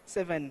 verse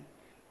 7.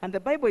 And the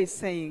Bible is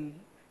saying,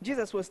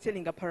 Jesus was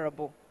telling a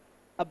parable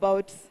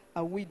about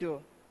a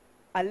widow,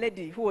 a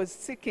lady who was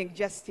seeking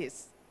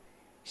justice.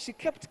 She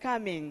kept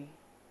coming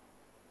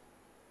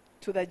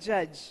to the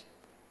judge,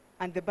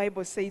 and the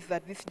Bible says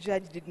that this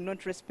judge did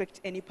not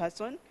respect any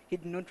person. He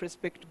did not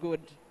respect God.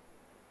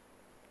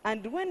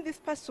 And when this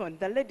person,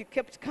 the lady,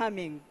 kept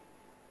coming,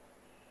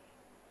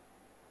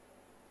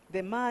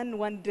 the man,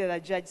 one day the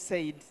judge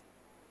said,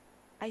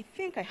 I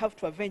think I have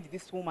to avenge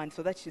this woman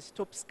so that she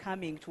stops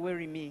coming to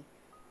worry me.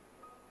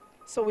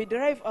 So we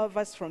derive our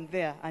verse from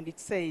there, and it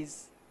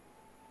says,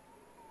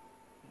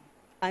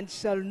 and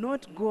shall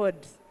not God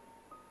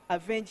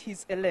avenge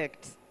his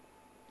elect,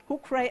 who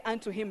cry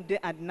unto him day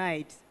and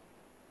night,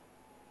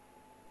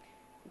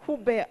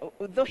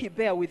 though he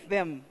bear with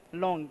them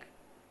long.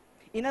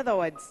 In other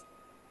words,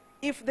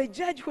 if the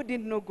judge who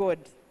didn't know God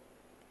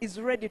is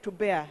ready to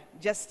bear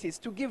justice,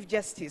 to give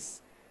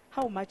justice,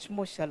 how much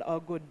more shall our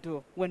God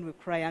do when we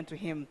cry unto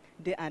him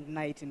day and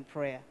night in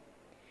prayer?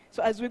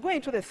 So as we go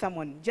into the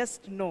sermon,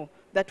 just know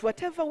that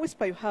whatever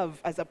whisper you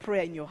have as a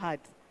prayer in your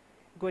heart,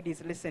 God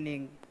is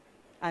listening,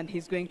 and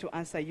he's going to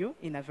answer you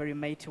in a very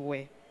mighty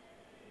way.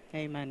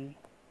 Amen.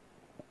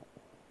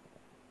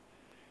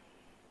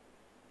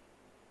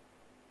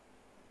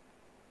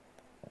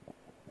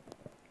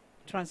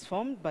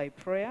 Transformed by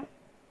prayer.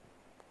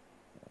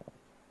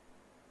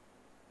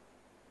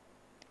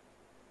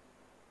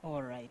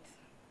 All right.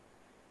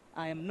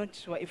 I am not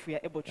sure if we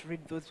are able to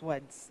read those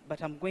words,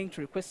 but I'm going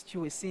to request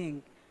you to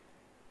sing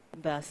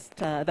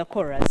the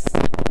chorus.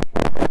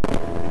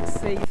 It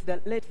says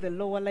that let the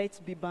lower lights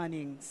be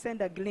burning,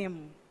 send a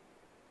gleam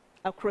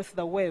across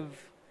the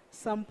wave.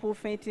 Some poor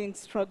fainting,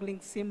 struggling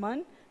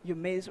seaman, you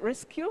may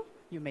rescue,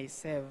 you may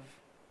save.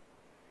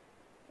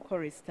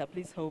 Chorister,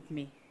 please help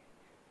me.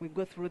 We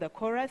go through the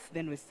chorus,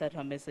 then we start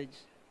our message.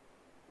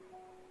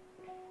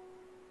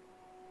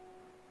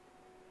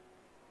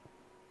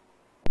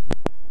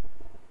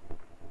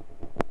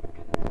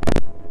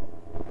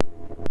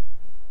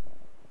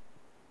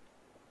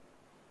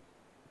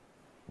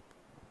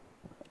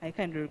 I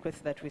kindly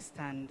request that we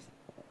stand.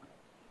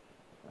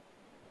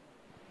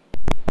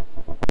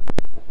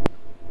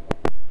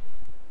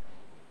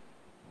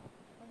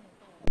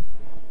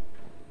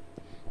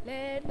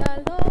 Let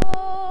the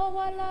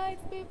lower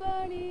lights be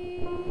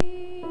burning.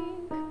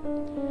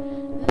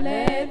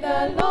 Let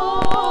the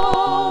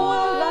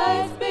lower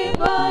lights be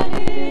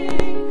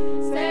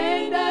burning.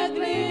 Send a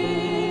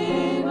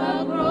gleam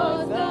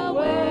across the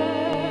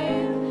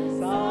way.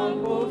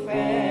 Some poor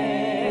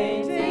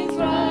fainting,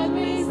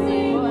 struggling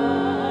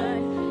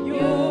seaman,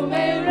 you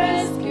may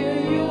rescue,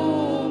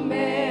 you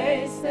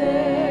may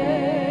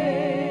save.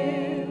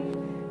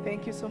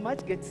 Thank you so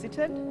much. Get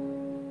seated.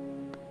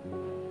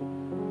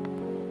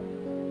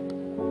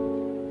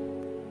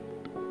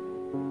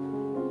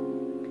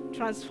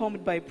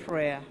 Transformed by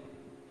prayer.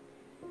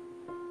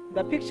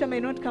 The picture may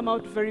not come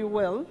out very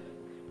well,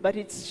 but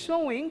it's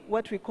showing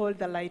what we call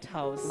the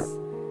lighthouse.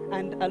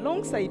 And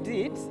alongside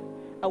it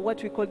are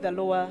what we call the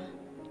lower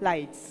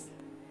lights.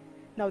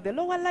 Now, the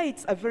lower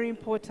lights are very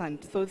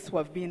important, those who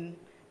have been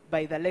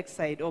by the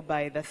lakeside or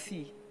by the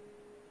sea.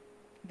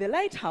 The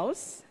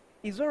lighthouse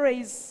is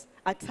always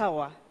a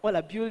tower or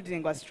a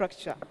building or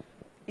structure.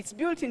 It's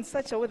built in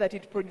such a way that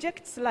it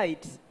projects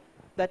light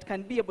that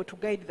can be able to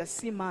guide the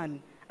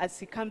seaman as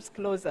he comes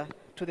closer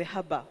to the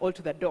harbor or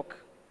to the dock.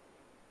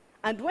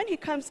 And when he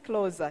comes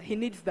closer, he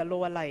needs the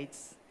lower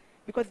lights,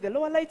 because the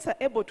lower lights are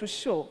able to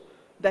show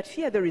that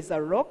here there is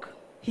a rock,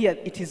 here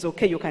it is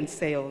okay, you can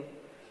sail.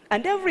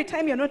 And every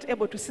time you're not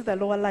able to see the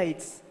lower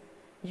lights,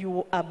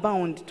 you are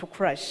bound to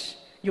crash.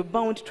 You're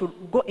bound to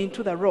go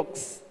into the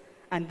rocks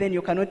and then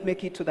you cannot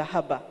make it to the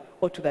harbor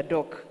or to the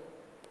dock.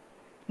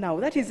 Now,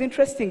 that is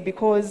interesting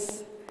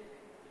because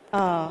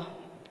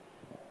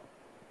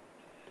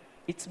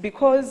it's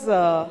because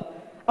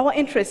our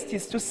interest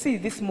is to see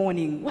this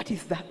morning, what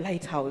is the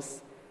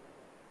lighthouse?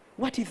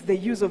 What is the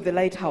use of the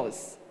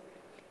lighthouse?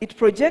 It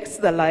projects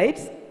the light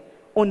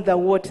on the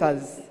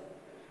waters.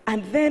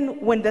 And then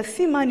when the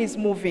seaman is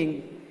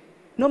moving,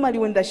 normally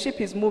when the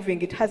ship is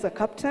moving, it has a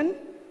captain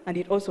and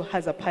it also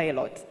has a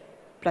pilot,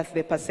 plus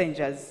the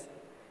passengers.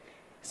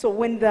 So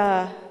when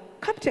the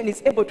captain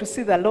is able to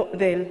see the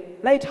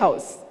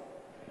lighthouse,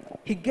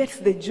 he gets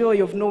the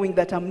joy of knowing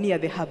that I'm near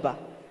the harbor.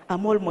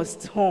 I'm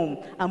almost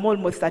home. I'm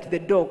almost at the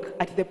dock,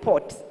 at the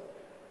port.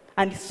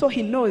 And so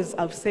he knows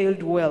I've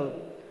sailed well.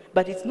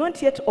 But it's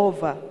not yet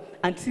over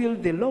until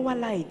the lower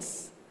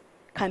lights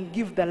can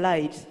give the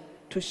light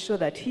to show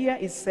that here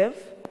is safe,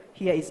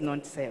 here is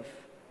not safe.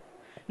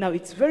 Now,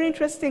 it's very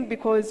interesting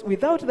because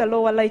without the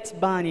lower lights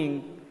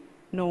burning,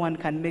 no one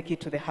can make it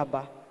to the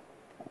harbor.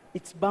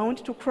 It's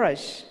bound to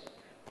crash,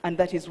 and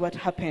that is what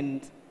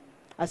happened.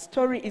 A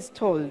story is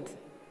told.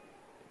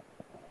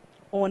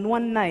 On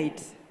one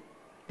night,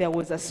 there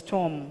was a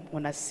storm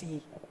on a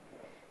sea.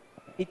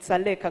 It's a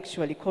lake,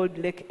 actually, called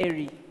Lake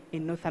Erie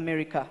in North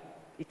America.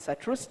 It's a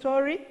true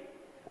story.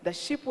 The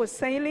ship was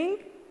sailing.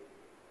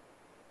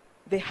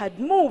 They had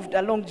moved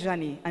a long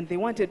journey, and they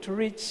wanted to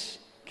reach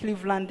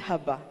Cleveland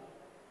Harbor,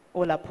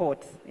 or La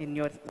Port, in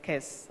your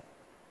case.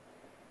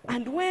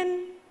 And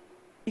when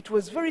it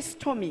was very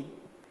stormy,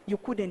 you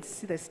couldn't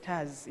see the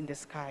stars in the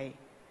sky.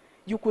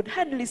 You could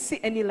hardly see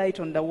any light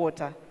on the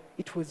water.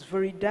 It was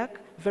very dark,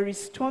 very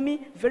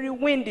stormy, very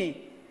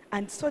windy.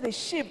 And so the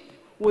ship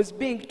was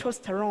being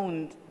tossed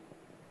around.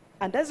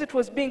 And as it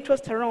was being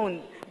tossed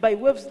around by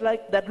waves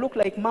that looked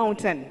like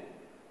mountain,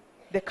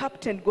 the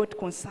captain got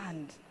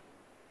concerned.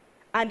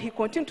 And he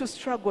continued to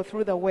struggle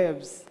through the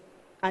waves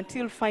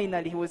until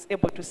finally he was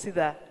able to see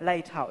the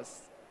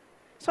lighthouse.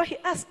 So he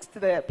asked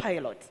the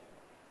pilot,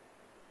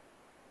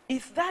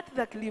 is that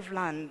the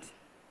Cleveland?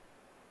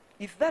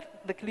 Is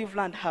that the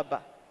Cleveland Harbor?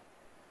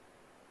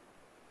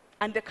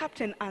 And the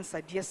captain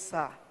answered, yes,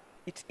 sir,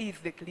 it is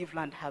the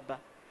Cleveland Harbor.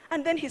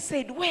 And then he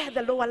said, where are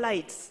the lower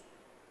lights?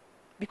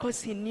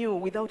 Because he knew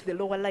without the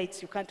lower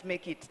lights you can't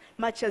make it,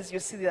 much as you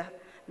see the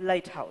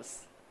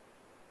lighthouse.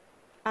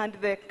 And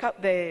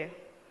the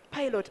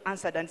pilot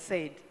answered and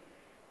said,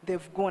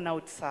 they've gone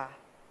out, sir.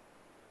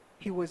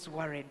 He was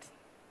worried.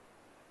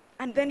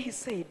 And then he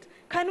said,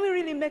 can we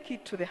really make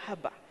it to the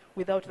harbor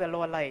without the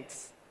lower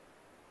lights?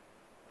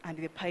 And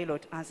the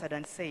pilot answered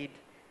and said,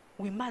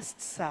 we must,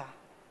 sir,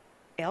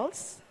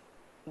 else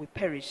we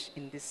perish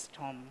in this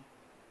storm.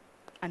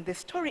 And the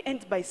story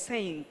ends by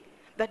saying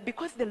that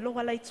because the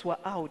lower lights were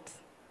out,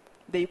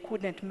 they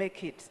couldn't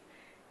make it.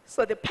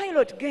 So the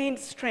pilot gained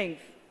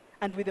strength,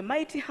 and with a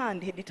mighty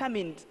hand, he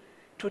determined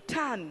to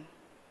turn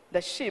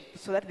the ship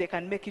so that they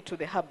can make it to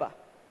the harbor.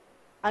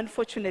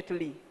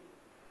 Unfortunately,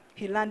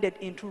 he landed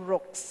into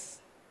rocks.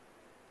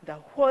 The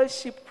whole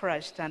ship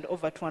crashed, and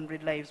over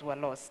 200 lives were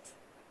lost.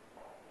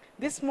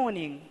 This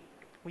morning,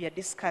 we are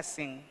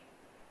discussing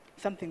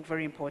something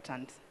very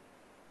important: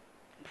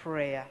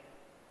 prayer.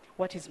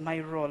 What is my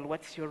role?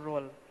 What's your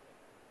role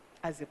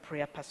as a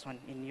prayer person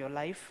in your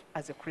life,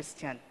 as a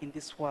Christian in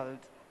this world?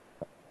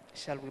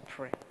 Shall we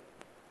pray?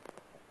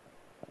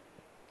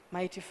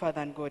 Mighty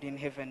Father and God in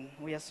heaven,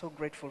 we are so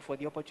grateful for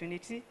the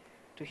opportunity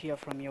to hear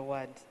from your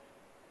word.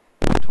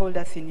 You told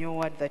us in your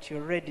word that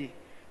you're ready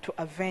to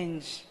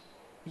avenge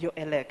your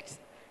elect.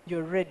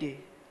 You're ready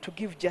to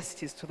give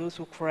justice to those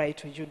who cry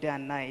to you day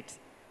and night.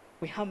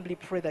 We humbly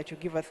pray that you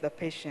give us the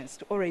patience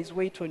to always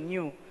wait on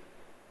you,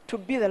 to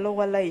be the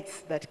lower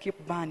lights that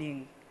keep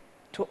burning,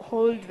 to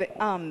hold the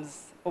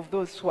arms of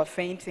those who are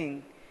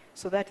fainting,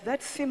 so that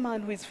that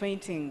seaman who is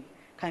fainting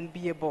can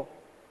be able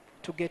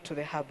to get to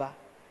the harbor.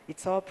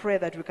 It's our prayer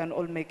that we can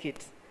all make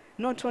it,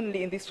 not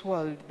only in this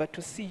world, but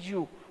to see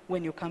you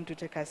when you come to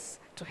take us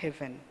to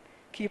heaven.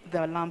 Keep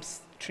the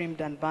lamps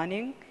trimmed and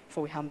burning,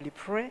 for we humbly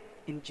pray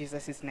in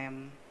Jesus'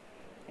 name.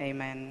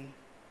 Amen.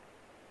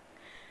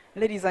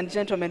 Ladies and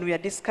gentlemen, we are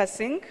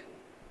discussing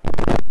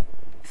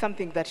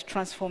something that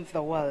transforms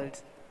the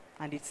world,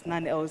 and it's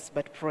none else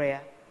but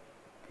prayer.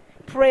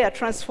 Prayer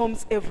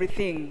transforms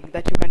everything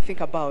that you can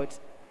think about,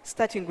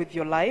 starting with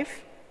your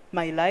life,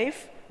 my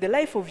life, the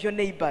life of your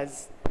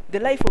neighbors, the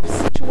life of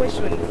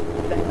situations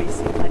that may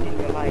seem hard in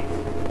your life.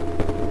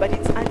 But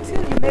it's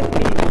until you make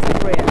meaning of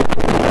prayer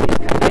that it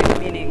can make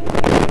meaning in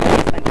your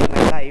life and in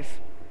my life.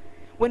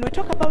 When we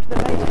talk about the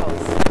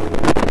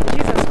lighthouse,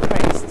 Jesus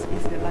Christ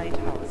is the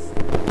lighthouse.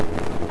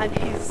 And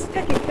he's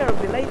taking care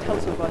of the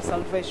lighthouse of our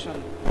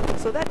salvation,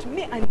 so that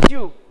me and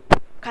you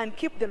can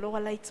keep the lower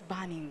lights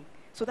burning,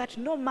 so that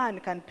no man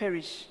can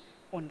perish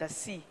on the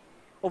sea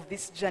of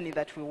this journey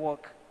that we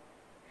walk.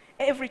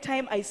 Every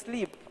time I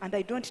sleep and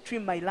I don't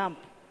trim my lamp,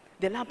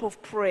 the lamp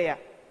of prayer,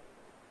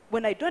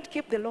 when I don't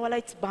keep the lower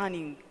lights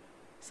burning,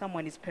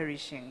 someone is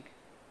perishing.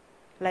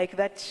 Like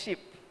that ship,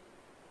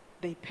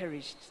 they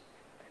perished.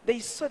 They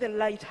saw the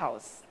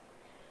lighthouse.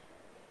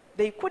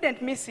 They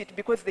couldn't miss it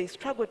because they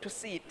struggled to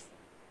see it.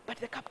 But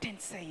the captain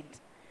said,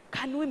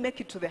 can we make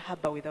it to the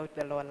harbor without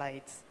the lower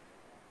lights?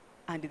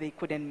 And they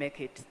couldn't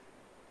make it.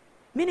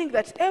 Meaning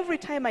that every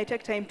time I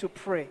take time to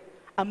pray,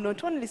 I'm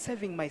not only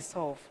saving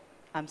myself,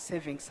 I'm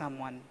saving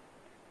someone.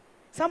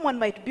 Someone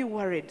might be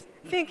worried,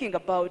 thinking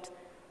about,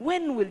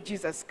 when will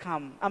Jesus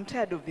come? I'm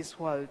tired of this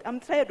world. I'm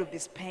tired of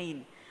this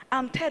pain.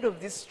 I'm tired of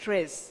this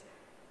stress.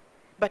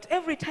 But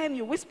every time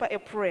you whisper a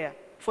prayer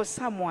for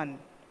someone,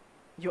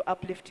 you're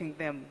uplifting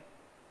them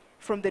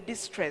from the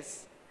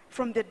distress,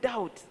 from the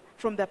doubt,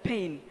 from the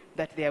pain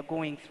that they are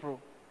going through.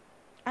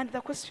 And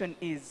the question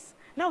is,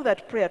 now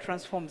that prayer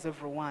transforms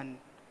everyone,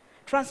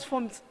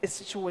 transforms a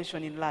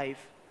situation in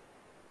life,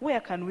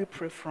 where can we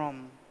pray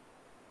from?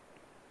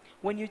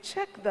 When you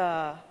check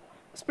the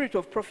spirit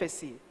of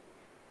prophecy,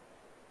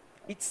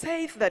 it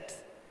says that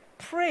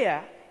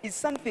prayer is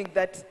something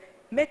that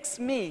makes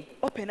me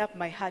open up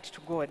my heart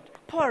to God,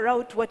 pour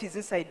out what is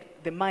inside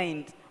the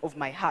mind of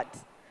my heart,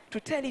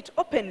 to tell it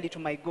openly to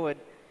my God.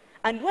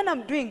 And when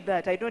I'm doing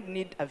that, I don't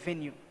need a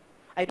venue.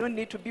 I don't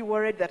need to be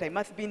worried that I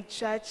must be in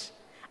church,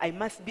 I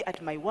must be at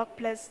my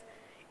workplace.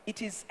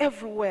 It is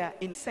everywhere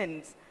in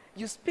sense.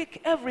 You speak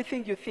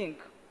everything you think,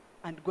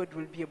 and God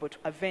will be able to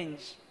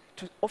avenge,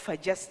 to offer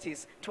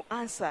justice, to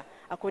answer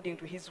according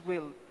to his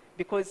will,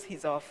 because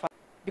he's our Father.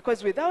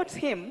 Because without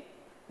him,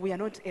 we are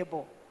not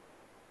able.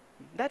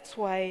 That's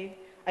why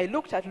I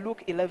looked at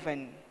Luke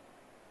 11,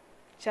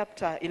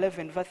 chapter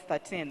 11, verse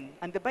 13.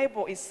 And the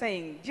Bible is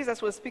saying,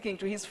 Jesus was speaking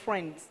to his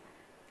friends.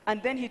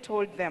 And then he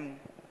told them,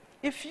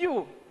 if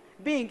you,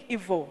 being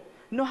evil,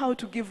 know how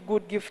to give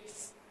good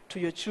gifts to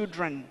your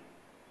children,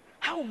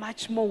 how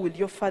much more will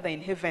your Father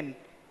in heaven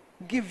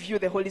give you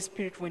the Holy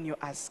Spirit when you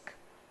ask?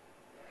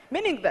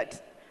 Meaning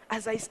that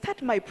as I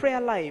start my prayer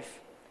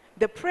life,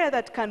 the prayer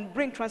that can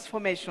bring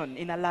transformation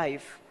in a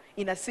life,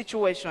 in a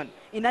situation,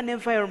 in an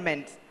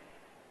environment,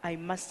 I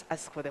must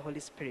ask for the Holy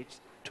Spirit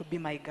to be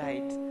my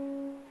guide.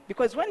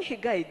 Because when he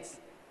guides,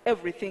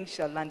 everything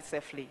shall land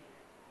safely.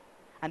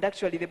 And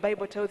actually, the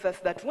Bible tells us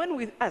that when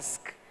we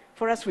ask,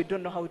 for us, we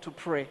don't know how to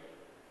pray.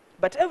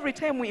 But every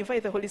time we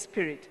invite the Holy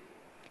Spirit,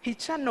 he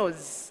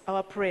channels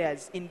our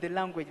prayers in the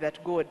language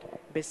that God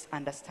best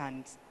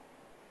understands.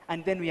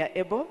 And then we are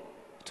able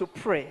to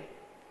pray,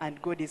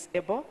 and God is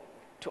able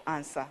to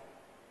answer.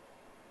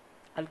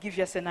 I'll give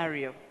you a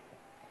scenario.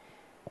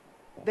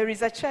 There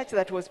is a church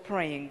that was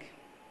praying,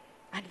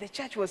 and the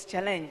church was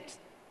challenged.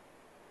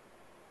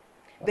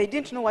 They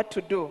didn't know what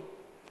to do.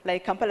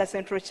 Like Kampala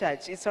Central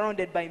Church is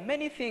surrounded by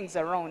many things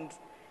around,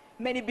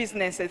 many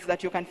businesses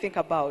that you can think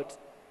about.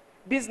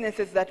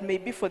 Businesses that may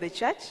be for the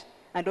church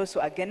and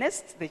also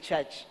against the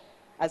church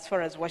as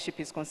far as worship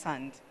is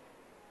concerned.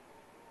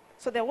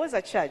 So there was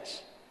a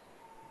church,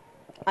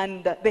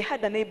 and they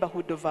had a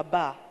neighborhood of a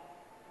bar.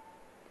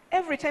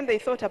 Every time they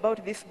thought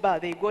about this bar,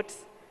 they got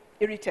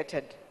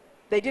irritated.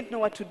 They didn't know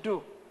what to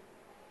do.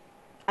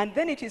 And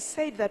then it is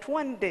said that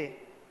one day,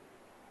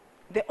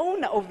 the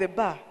owner of the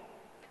bar,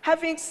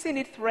 having seen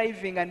it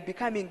thriving and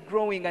becoming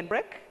growing and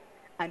break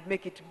and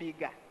make it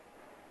bigger,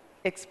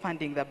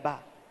 expanding the bar.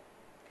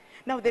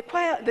 Now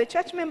the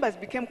church members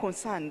became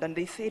concerned, and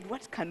they said,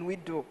 what can we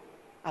do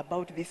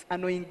about this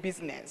annoying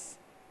business?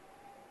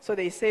 So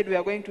they said, we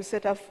are going to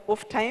set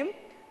off time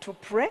to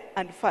pray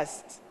and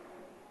fast.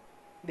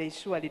 They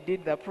surely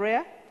did the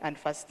prayer and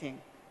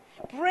fasting,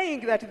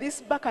 praying that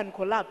this bar can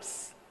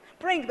collapse,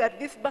 praying that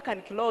this bar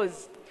can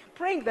close,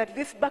 praying that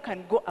this bar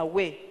can go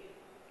away.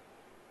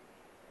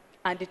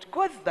 And it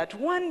goes that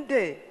one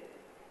day,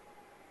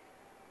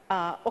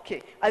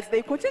 as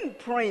they continued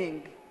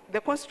praying,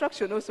 the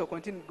construction also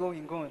continued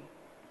going on.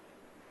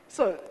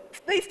 So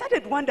they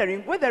started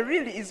wondering whether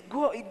really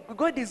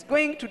God is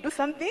going to do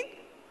something,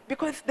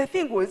 because the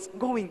thing was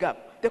going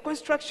up, the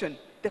construction,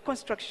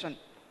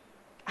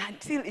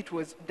 until it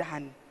was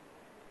done.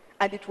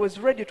 And it was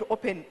ready to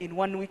open in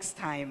 1 week's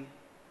time.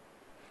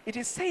 It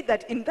is said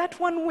that in that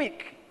 1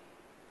 week,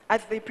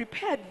 as they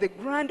prepared the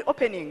grand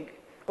opening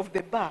of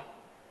the bar,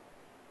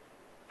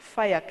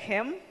 fire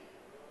came,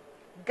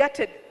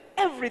 gutted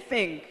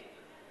everything,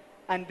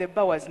 and the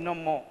bar was no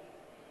more.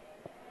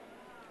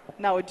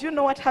 Now, do you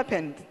know what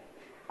happened?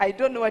 I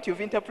don't know what you've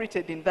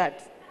interpreted in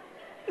that.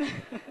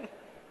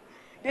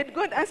 Did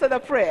God answer the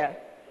prayer?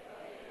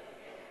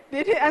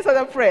 Did he answer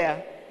the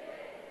prayer?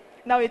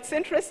 Now, it's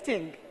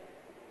interesting,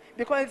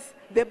 because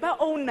the bar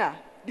owner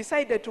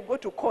decided to go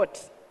to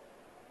court.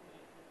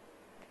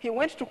 He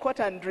went to court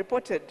and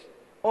reported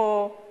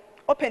or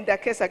opened a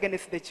case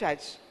against the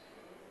church.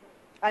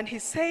 And he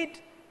said,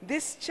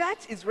 this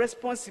church is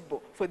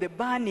responsible for the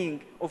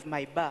burning of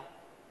my bar.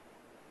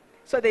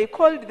 So they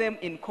called them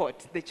in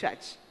court, the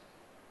church.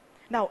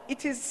 Now,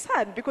 it is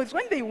sad, because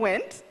when they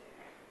went,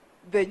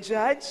 the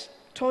judge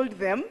told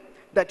them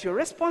that you're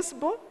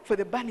responsible for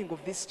the burning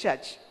of this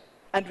church,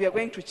 and we are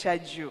going to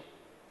charge you.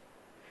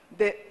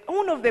 The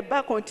owner of the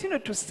bar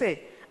continued to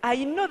say,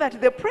 I know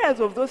that the prayers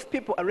of those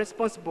people are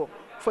responsible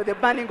for the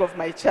burning of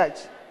my church,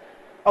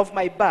 of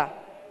my bar.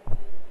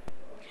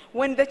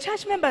 When the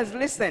church members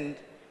listened,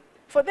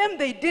 for them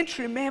they didn't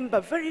remember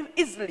very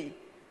easily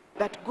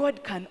that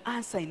God can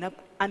answer in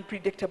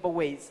unpredictable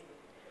ways.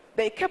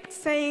 They kept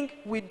saying,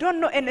 we don't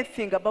know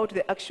anything about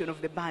the action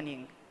of the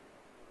burning.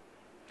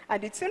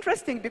 And it's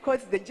interesting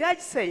because the judge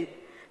said,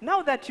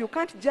 now that you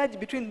can't judge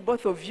between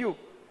both of you,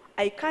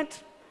 I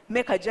can't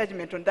make a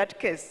judgment on that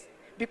case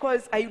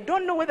because I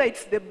don't know whether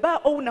it's the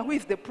bar owner who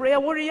is the prayer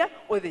warrior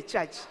or the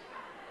church.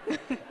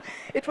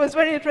 It was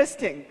very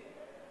interesting.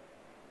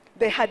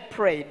 They had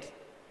prayed,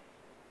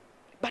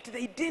 but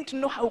they didn't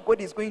know how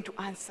God is going to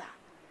answer.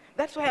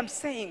 That's why I'm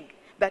saying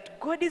that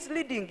God is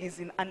leading is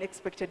in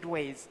unexpected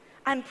ways,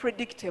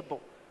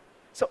 unpredictable.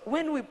 So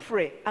when we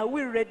pray, are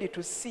we ready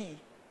to see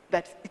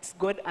that it's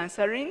God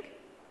answering?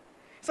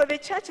 So the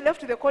church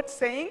left the court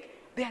saying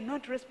they are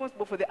not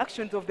responsible for the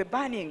actions of the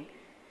burning.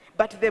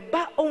 But the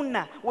bar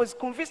owner was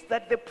convinced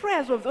that the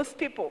prayers of those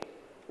people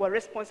were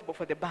responsible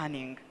for the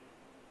burning.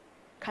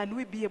 Can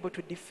we be able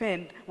to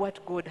defend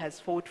what God has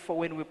fought for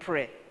when we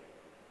pray?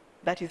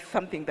 That is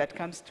something that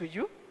comes to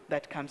you,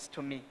 that comes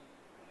to me.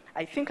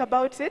 I think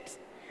about it,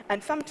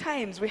 and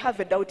sometimes we have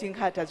a doubting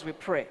heart as we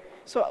pray.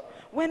 So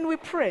when we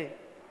pray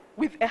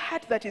with a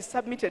heart that is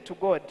submitted to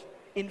God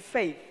in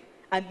faith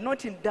and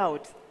not in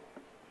doubt,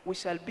 we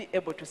shall be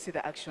able to see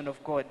the action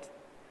of God.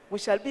 We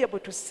shall be able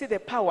to see the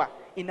power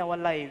in our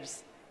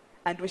lives,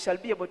 and we shall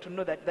be able to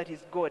know that that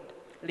is God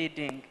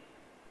leading.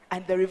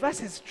 And the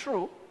reverse is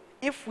true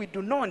if we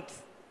do not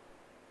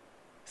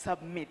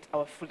submit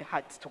our full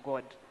hearts to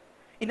God.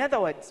 In other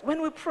words,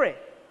 when we pray,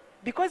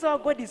 because our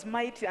God is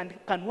mighty and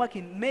can work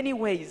in many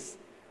ways,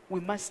 we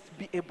must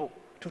be able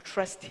to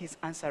trust his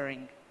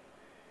answering.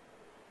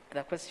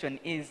 The question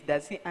is,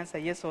 does he answer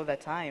yes all the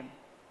time?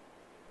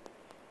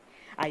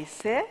 I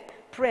say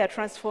prayer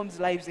transforms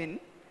lives in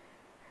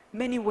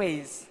many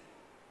ways.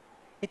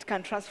 It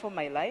can transform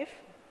my life.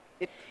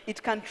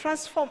 It can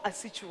transform a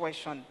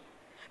situation.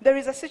 There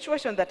is a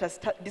situation that has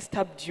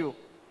disturbed you.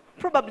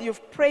 Probably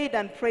you've prayed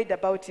and prayed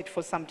about it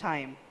for some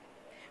time.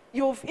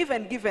 You've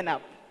even given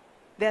up.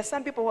 There are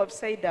some people who have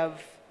said,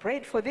 I've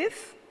prayed for this,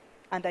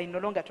 and I no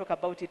longer talk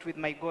about it with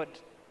my God.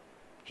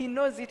 He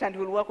knows it and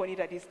will work on it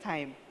at his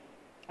time.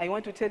 I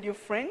want to tell you,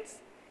 friends,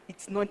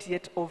 it's not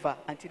yet over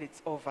until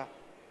it's over.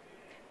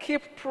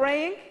 Keep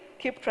praying,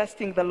 keep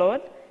trusting the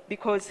Lord,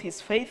 because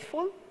he's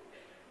faithful,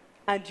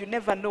 and you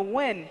never know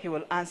when he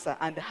will answer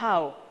and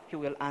how he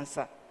will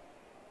answer.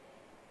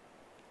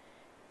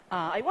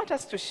 I want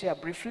us to share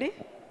briefly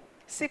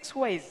 6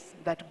 ways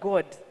that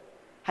God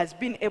has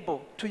been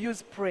able to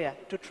use prayer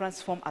to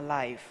transform a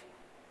life.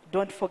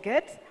 Don't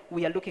forget,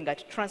 we are looking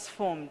at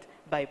transformed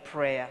by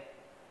prayer.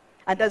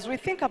 And as we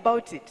think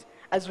about it,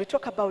 as we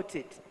talk about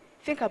it,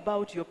 think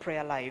about your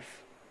prayer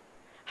life.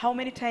 How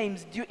many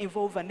times do you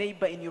involve a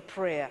neighbor in your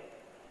prayer?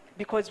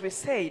 Because we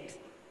said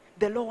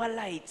the lower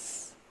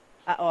lights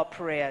are our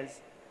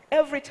prayers.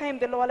 Every time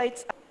the lower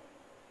lights are,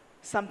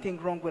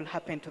 something wrong will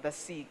happen to the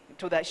sea,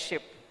 to the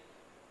ship.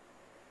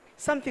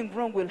 Something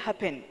wrong will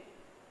happen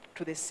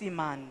to the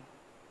seaman.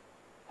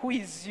 Who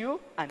is you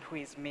and who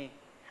is me?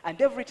 And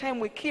every time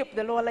we keep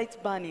the lower lights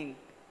burning,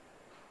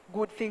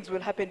 good things will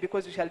happen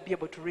because we shall be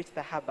able to reach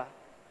the harbor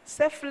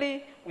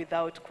safely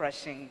without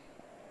crashing.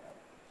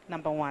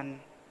 Number 1,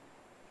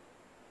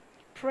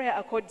 prayer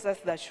accords us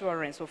the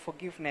assurance of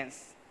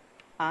forgiveness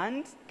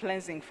and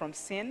cleansing from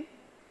sin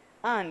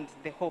and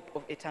the hope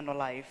of eternal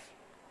life.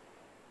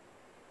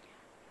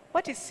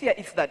 What is here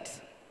is that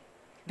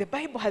the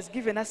Bible has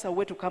given us a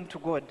way to come to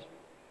God.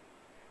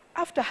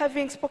 After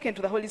having spoken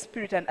to the Holy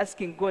Spirit and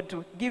asking God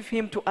to give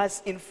him to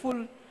us in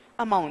full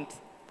amount,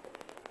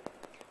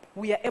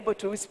 we are able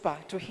to whisper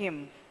to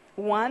him.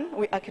 1,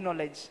 we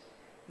acknowledge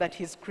that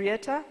he's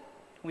creator,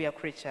 we are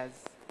creatures.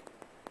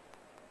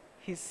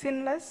 He's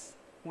sinless,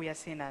 we are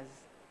sinners.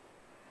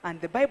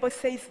 And the Bible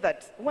says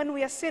that when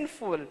we are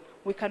sinful,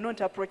 we cannot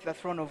approach the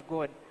throne of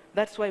God.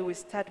 That's why we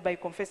start by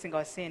confessing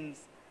our sins.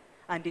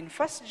 And in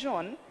 1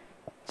 John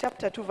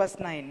chapter 2, verse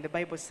 9, the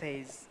Bible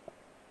says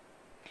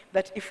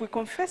that if we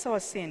confess our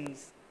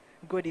sins,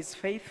 God is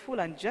faithful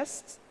and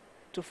just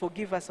to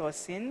forgive us our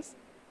sins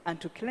and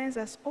to cleanse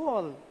us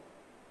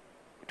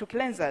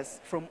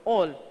from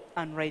all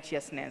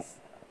unrighteousness.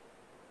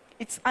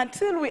 It's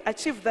until we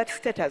achieve that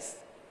status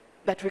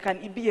that we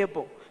can be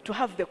able to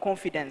have the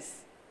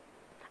confidence.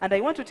 And I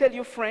want to tell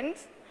you,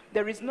 friends,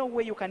 there is no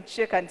way you can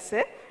check and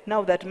say,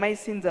 now that my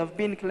sins have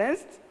been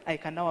cleansed, I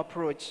can now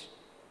approach.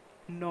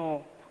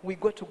 No, we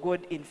go to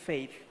God in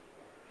faith.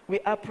 We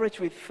approach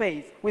with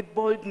faith, with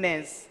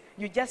boldness.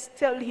 You just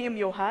tell him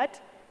your heart,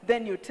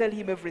 then you tell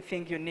him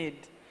everything you need.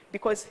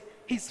 Because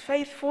he's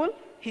faithful,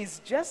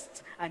 he's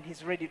just, and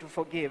he's ready to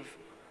forgive.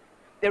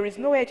 There is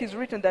nowhere it is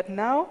written that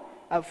now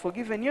I've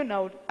forgiven you,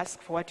 now ask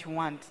for what you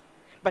want.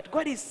 But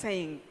God is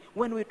saying,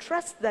 when we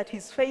trust that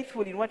he's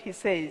faithful in what he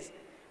says,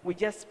 we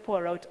just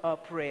pour out our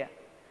prayer.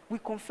 We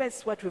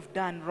confess what we've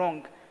done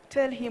wrong.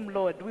 Tell him,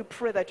 Lord, we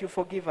pray that you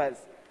forgive us.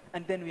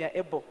 And then we are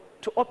able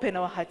to open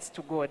our hearts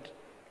to God.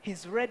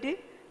 He's ready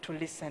to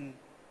listen.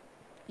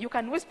 You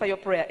can whisper your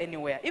prayer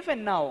anywhere,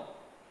 even now.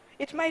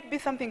 It might be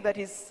something that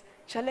is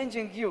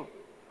challenging you,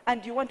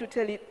 and you want to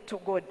tell it to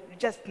God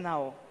just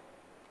now.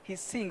 He's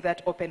seeing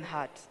that open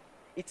heart.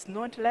 It's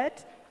not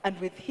late, and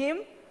with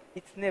him,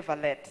 it's never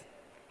late.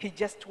 He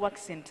just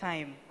works in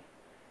time.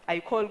 I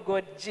call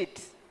God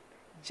JIT,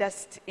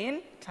 just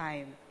in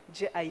time,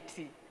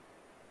 J-I-T.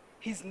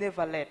 He's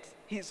never late.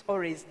 He's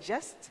always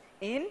just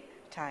in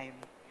time.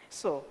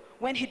 So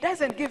when he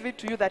doesn't give it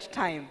to you that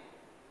time,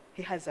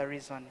 he has a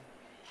reason.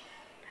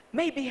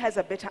 Maybe he has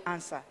a better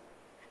answer.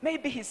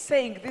 Maybe he's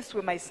saying, this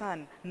way, my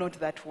son, not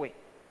that way.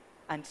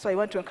 And so I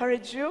want to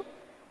encourage you,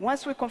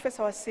 once we confess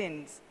our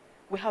sins,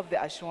 we have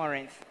the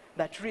assurance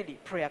that really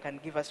prayer can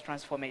give us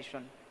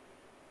transformation.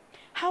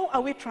 How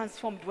are we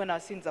transformed when our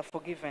sins are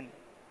forgiven?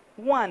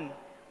 One,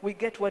 we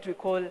get what we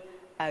call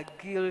a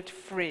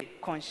guilt-free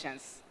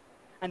conscience.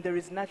 And there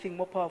is nothing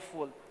more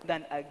powerful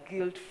than a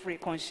guilt-free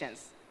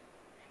conscience.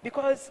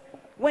 Because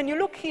when you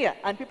look here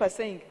and people are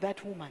saying,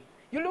 that woman,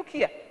 you look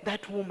here,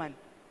 that woman,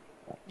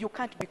 you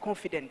can't be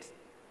confident.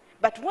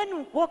 But when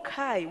you walk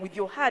high with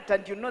your heart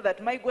and you know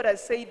that my God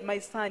has said, my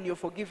son, you're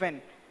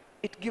forgiven,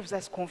 it gives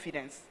us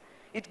confidence.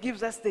 It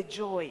gives us the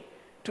joy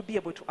to be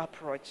able to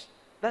approach.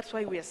 That's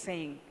why we are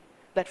saying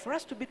that for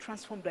us to be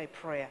transformed by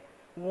prayer,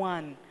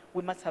 one,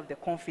 we must have the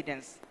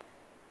confidence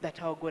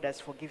that our God has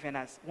forgiven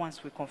us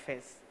once we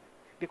confess.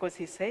 Because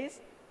he says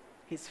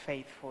he's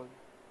faithful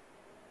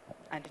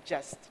and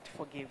just to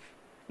forgive.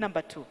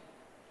 Number two,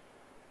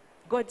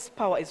 God's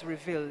power is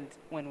revealed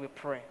when we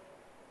pray.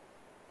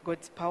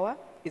 God's power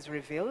is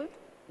revealed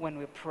when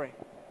we pray.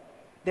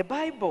 The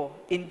Bible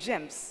in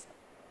James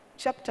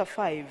chapter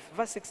 5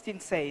 verse 16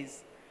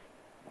 says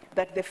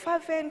that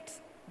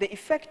the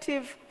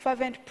effective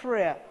fervent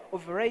prayer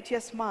of a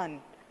righteous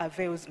man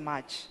avails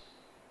much.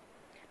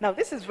 Now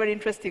this is very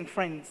interesting,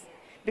 friends,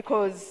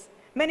 because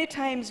many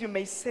times you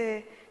may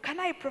say, can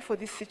I pray for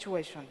this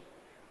situation?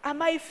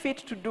 Am I fit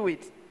to do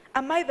it?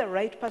 Am I the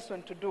right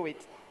person to do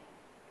it?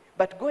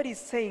 But God is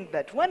saying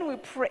that when we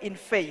pray in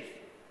faith,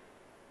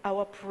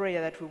 our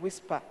prayer that we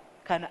whisper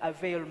can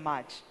avail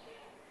much,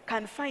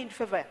 can find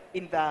favor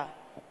in the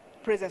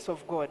presence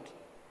of God.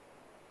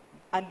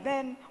 And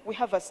then we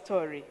have a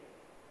story.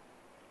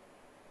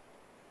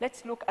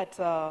 Let's look at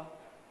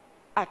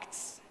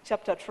Acts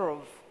chapter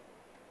 12.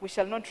 We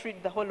shall not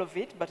read the whole of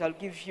it, but I'll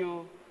give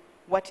you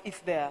what is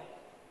there.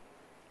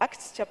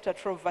 Acts chapter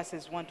 12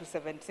 verses 1 to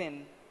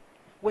 17.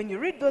 When you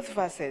read those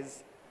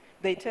verses,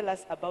 they tell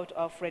us about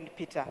our friend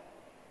Peter.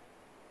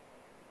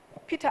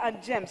 Peter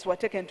and James were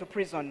taken to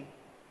prison,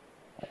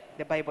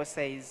 the Bible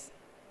says.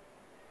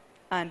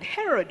 And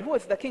Herod, who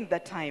was the king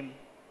that time,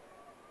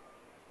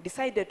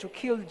 decided to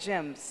kill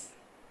James,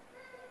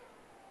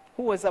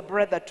 who was a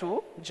brother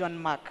to John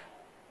Mark.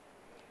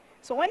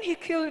 So when he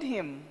killed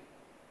him,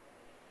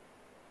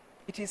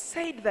 it is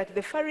said that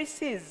the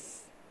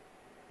Pharisees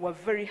were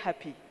very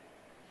happy.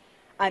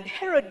 And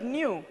Herod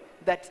knew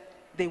that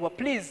they were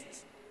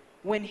pleased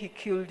when he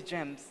killed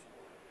James.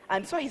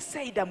 And so he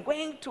said, I'm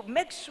going to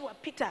make sure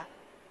Peter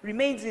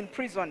remains in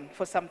prison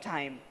for some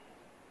time.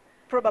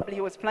 Probably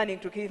he was planning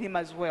to kill him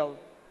as well.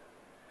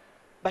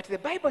 But the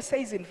Bible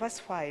says in verse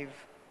 5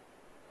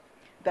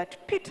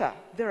 that Peter,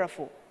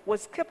 therefore,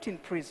 was kept in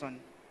prison,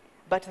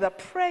 but the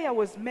prayer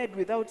was made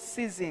without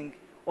ceasing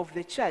of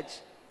the church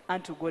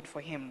unto God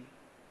for him.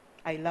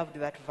 I loved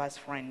that verse,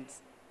 friends.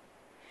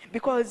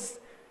 Because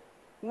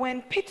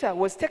when Peter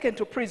was taken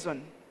to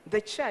prison,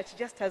 the church,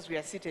 just as we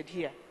are seated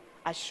here,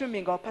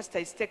 assuming our pastor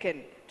is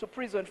taken to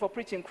prison for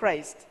preaching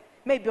Christ,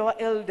 maybe our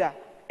elder,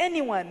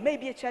 anyone,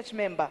 maybe a church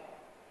member,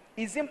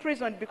 is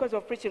imprisoned because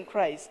of preaching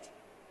Christ.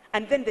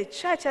 And then the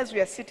church, as we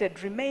are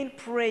seated, remain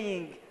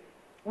praying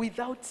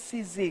without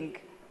ceasing.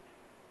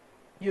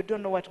 You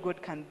don't know what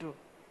God can do.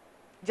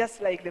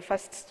 Just like the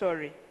first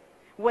story,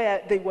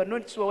 where they were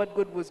not sure what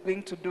God was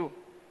going to do.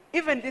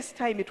 Even this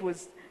time, it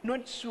was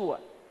not sure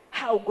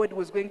how God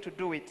was going to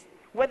do it.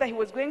 Whether he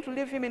was going to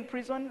leave him in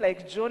prison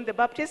like John the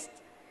Baptist,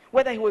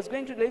 whether he was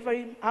going to deliver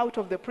him out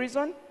of the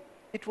prison,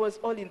 it was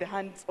all in the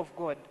hands of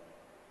God.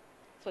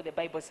 So the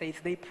Bible says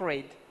they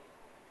prayed.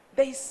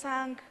 They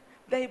sang,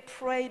 they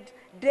prayed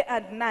day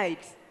and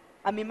night.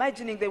 I'm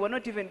imagining they were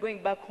not even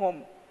going back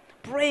home,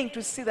 praying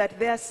to see that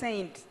their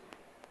saint,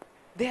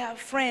 their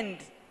friend,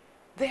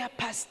 their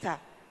pastor,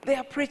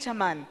 their preacher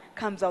man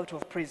comes out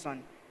of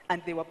prison.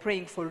 And they were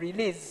praying for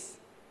release.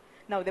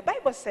 Now the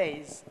Bible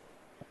says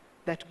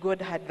that God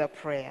heard the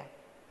prayer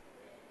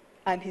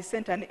and he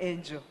sent an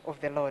angel of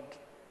the Lord.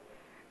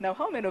 Now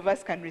how many of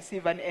us can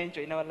receive an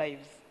angel in our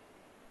lives?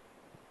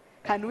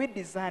 Can we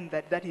discern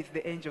that that is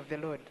the angel of the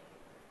Lord?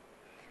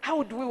 How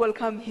would we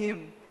welcome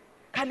him?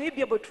 Can we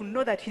be able to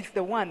know that he's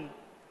the one?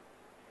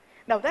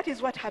 Now that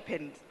is what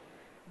happened.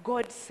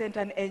 God sent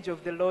an angel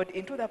of the Lord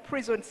into the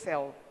prison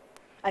cell.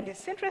 And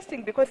it's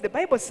interesting because the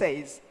Bible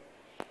says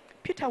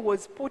Peter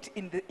was put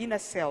in the inner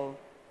cell,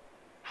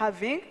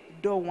 having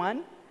door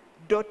 1,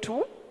 door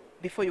 2,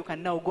 before you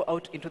can now go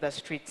out into the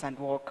streets and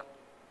walk.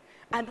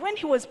 And when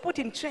he was put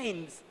in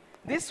chains,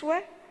 this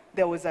way,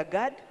 there was a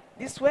guard,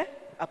 this way,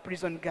 a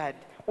prison guard.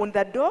 On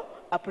the door,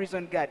 a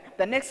prison guard.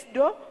 The next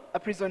door, a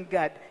prison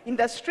guard. In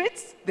the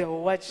streets, they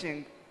were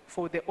watching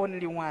for the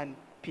only one,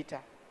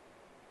 Peter.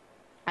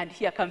 And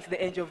here comes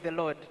the angel of the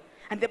Lord.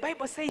 And the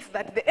Bible says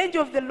that the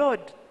angel of the Lord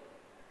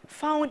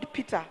found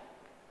Peter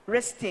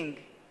resting.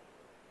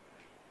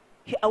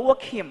 He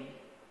awoke him.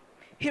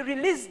 He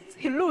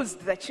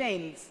loosed the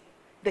chains.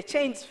 The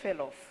chains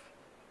fell off.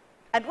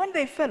 And when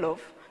they fell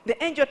off,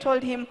 the angel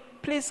told him,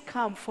 please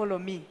come, follow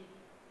me.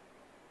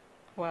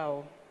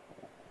 Wow.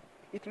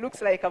 It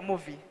looks like a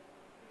movie,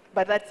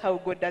 but that's how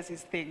God does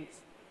his things.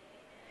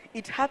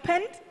 It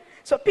happened,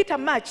 so Peter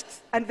marched,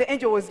 and the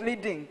angel was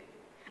leading.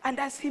 And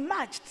as he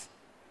marched,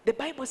 the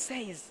Bible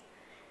says,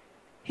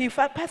 he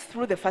passed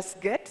through the first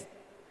gate,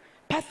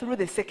 passed through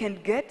the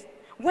second gate,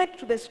 went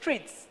to the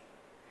streets.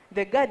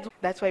 The guards,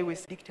 that's why we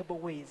see predictable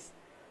ways,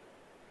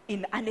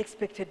 in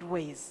unexpected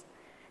ways.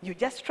 You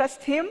just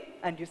trust him,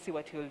 and you see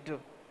what he will do.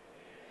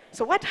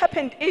 So what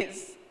happened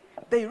is,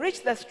 they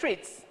reached the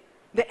streets.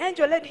 The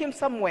angel led him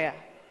somewhere.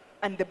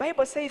 And the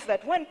Bible says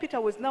that when Peter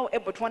was now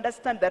able to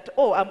understand that,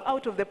 oh, I'm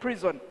out of the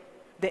prison,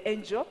 the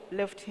angel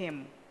left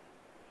him.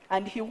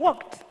 And he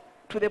walked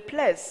to the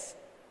place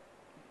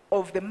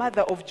of the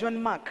mother of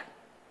John Mark,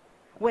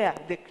 where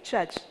the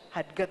church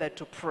had gathered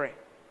to pray.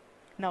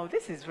 Now,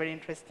 this is very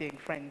interesting,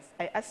 friends.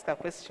 I asked a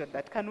question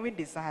that can we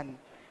discern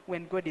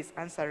when God is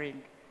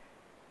answering?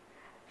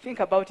 Think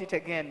about it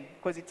again,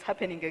 because it's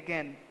happening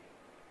again.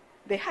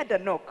 They had a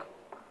knock.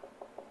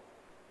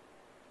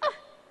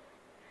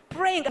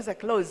 Praying as are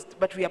closed,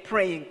 but we are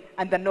praying,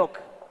 and the knock.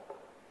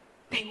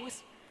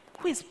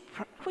 Who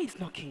is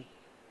knocking?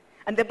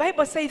 And the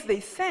Bible says they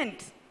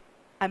sent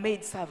a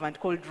maidservant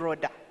called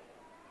Rhoda.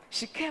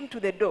 She came to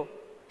the door.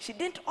 She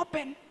didn't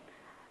open.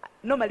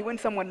 Normally when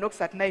someone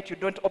knocks at night, you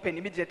don't open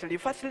immediately. You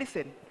first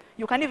listen.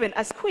 You can even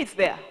ask, who is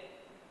there?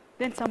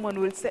 Then someone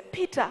will say,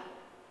 Peter.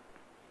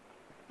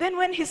 Then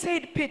when he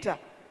said Peter,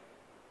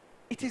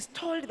 it is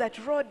told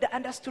that Rhoda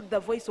understood the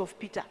voice of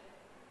Peter.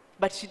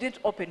 But she didn't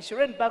open. She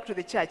ran back to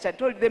the church and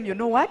told them, you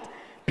know what?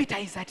 Peter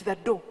is at the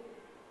door.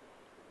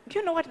 Do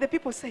you know what the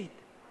people said?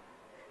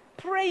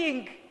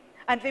 Praying.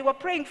 And they were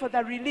praying for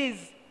the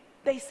release.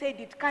 They said,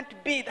 it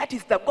can't be. That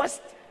is the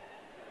ghost.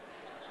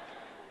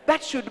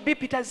 That should be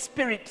Peter's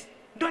spirit.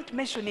 Don't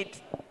mention it.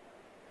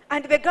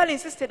 And the girl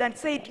insisted and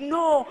said,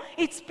 no,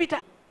 it's Peter.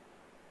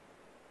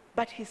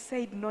 But he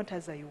said, not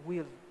as I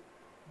will,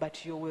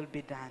 but your will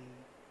be done.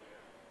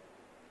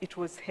 It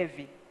was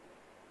heavy.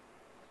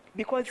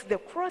 Because the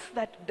cross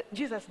that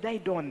Jesus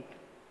died on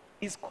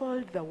is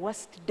called the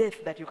worst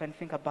death that you can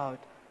think about.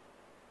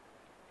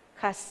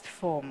 Cursed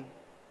form.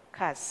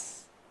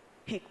 Curse.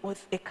 He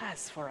was a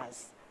curse for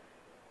us.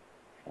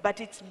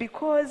 But it's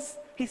because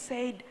he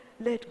said,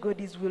 let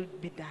God's will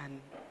be done.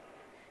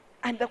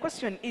 And the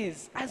question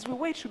is, as we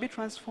wait to be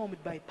transformed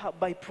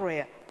by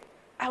prayer,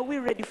 are we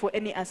ready for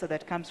any answer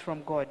that comes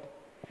from God?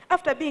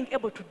 After being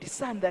able to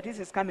discern that this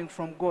is coming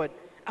from God,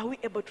 are we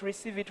able to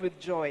receive it with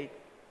joy?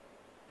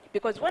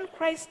 Because when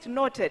Christ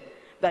noted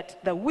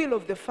that the will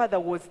of the Father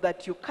was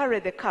that you carry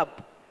the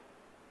cup,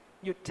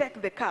 you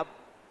take the cup,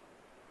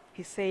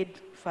 he said,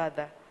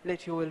 Father,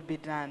 let your will be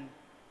done.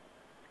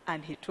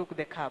 And he took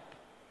the cup.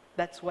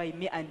 That's why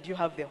me and you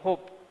have the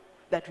hope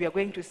that we are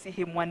going to see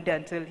him one day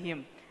and tell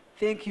him,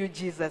 thank you,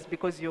 Jesus,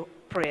 because your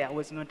prayer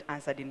was not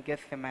answered in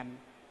Gethsemane.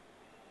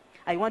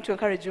 I want to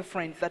encourage you,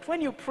 friends, that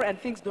when you pray and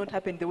things don't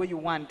happen the way you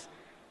want,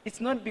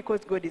 it's not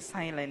because God is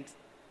silent.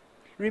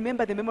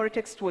 Remember, the memory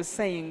text was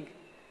saying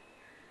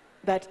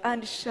that,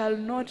 and shall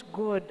not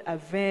God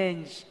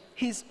avenge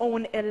his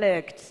own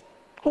elect,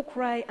 who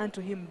cry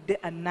unto him day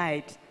and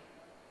night,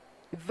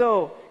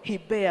 though he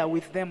bear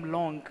with them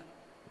long?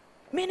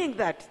 Meaning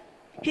that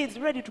he is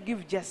ready to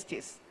give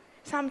justice.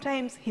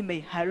 Sometimes he may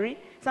hurry,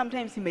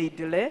 sometimes he may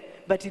delay,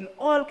 but in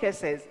all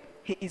cases,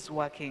 he is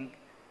working.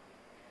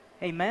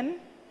 Amen?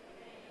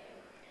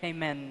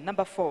 Amen.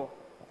 Number 4,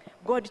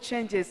 God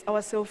changes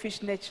our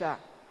selfish nature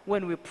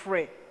when we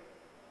pray,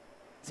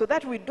 so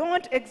that we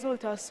don't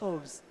exalt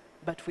ourselves,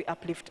 but we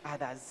uplift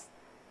others.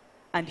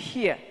 And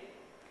here,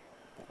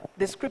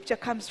 the scripture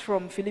comes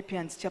from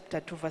Philippians chapter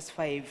 2, verse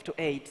 5 to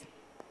 8.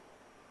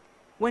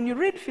 When you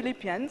read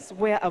Philippians,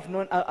 where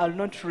I'll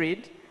not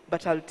read,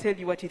 but I'll tell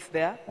you what is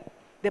there,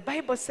 the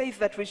Bible says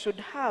that we should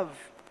have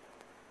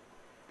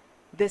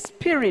the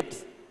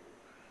spirit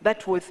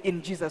that was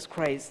in Jesus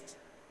Christ.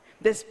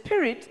 The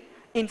spirit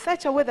in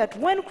such a way that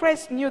when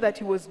Christ knew that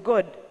he was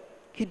God,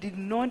 he did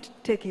not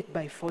take it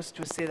by force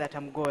to say that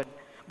I'm God,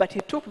 but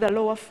he took the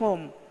lower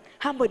form,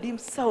 humbled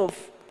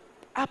himself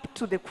up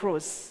to the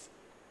cross,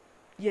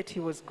 yet he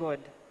was God.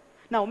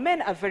 Now,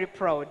 men are very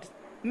proud,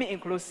 me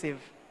inclusive.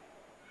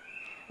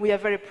 We are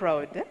very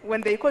proud.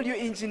 When they call you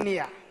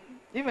engineer,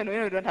 even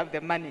when you don't have the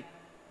money,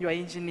 you are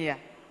engineer.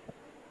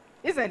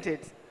 Isn't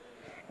it?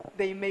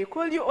 They may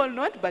call you or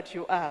not, but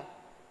you are.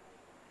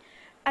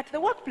 At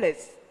the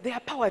workplace, there are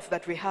powers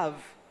that we have.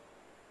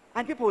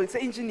 And people will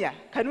say, engineer,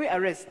 can we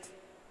arrest?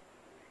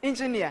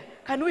 Engineer,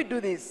 can we do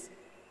this?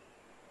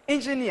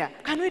 Engineer,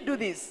 can we do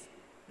this?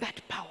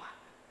 That power.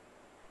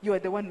 You are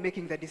the one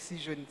making the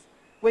decisions.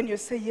 When you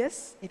say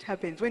yes, it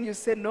happens. When you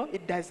say no,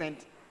 it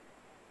doesn't.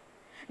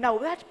 Now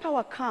that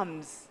power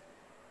comes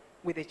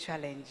with a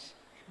challenge.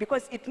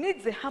 Because it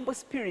needs a humble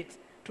spirit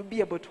to be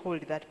able to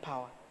hold that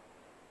power.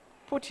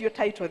 Put your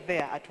title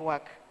there at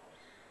work.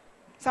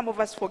 Some of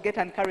us forget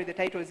and carry the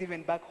titles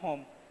even back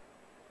home.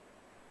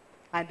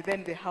 And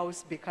then the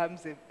house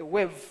becomes a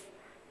wave,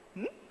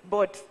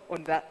 boat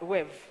on that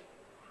wave.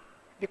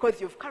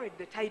 Because you've carried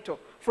the title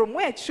from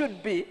where it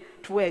should be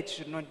to where it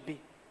should not be.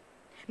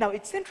 Now,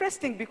 it's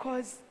interesting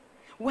because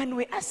when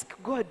we ask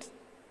God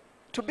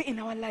to be in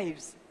our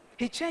lives,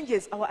 he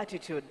changes our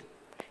attitude.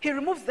 He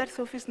removes that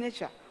selfish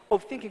nature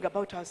of thinking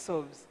about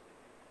ourselves,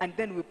 and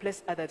then we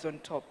place others on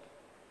top.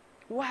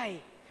 Why?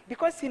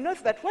 Because he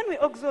knows that when we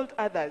exalt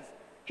others,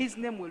 his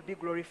name will be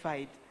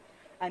glorified.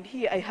 And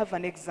here I have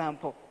an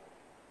example.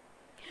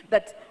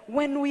 That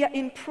when we are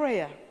in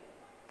prayer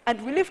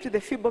and we lift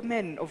the feeble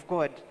men of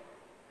God,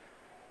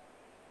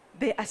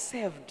 they are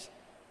saved.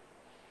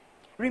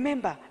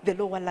 Remember the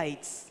lower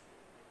lights.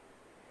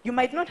 You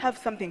might not have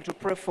something to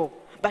pray for,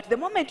 but the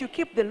moment you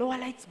keep the lower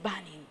lights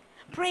burning,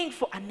 praying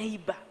for a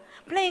neighbor,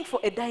 praying for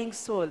a dying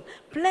soul,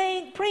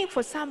 praying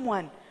for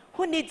someone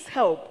who needs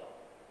help,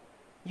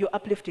 you're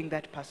uplifting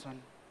that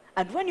person.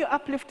 And when you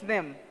uplift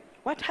them,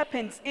 what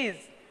happens is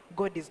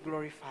God is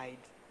glorified.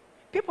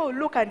 People will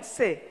look and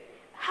say,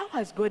 how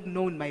has God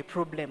known my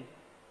problem?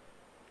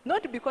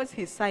 Not because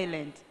he's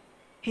silent,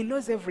 he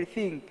knows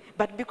everything,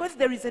 but because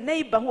there is a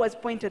neighbor who has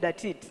pointed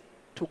at it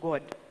to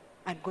God,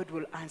 and God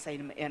will answer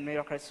in a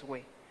miraculous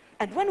way.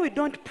 And when we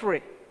don't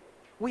pray,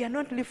 we are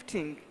not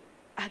lifting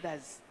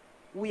others.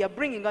 We are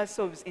bringing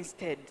ourselves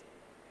instead.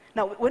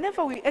 Now,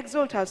 whenever we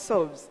exalt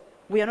ourselves,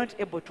 we are not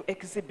able to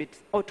exhibit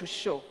or to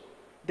show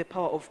the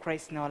power of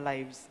Christ in our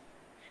lives.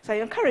 So I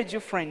encourage you,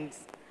 friends,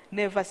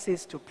 never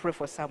cease to pray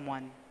for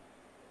someone.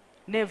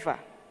 Never.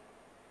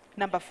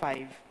 Number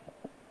 5,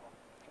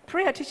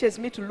 prayer teaches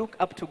me to look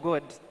up to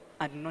God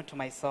and not to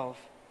myself.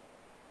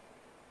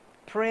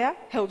 Prayer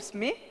helps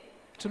me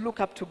to look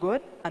up to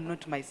God and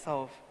not to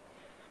myself.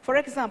 For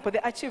example,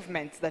 the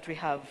achievements that we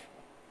have.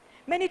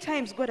 Many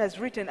times God has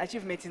written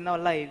achievements in our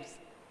lives.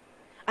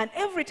 And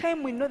every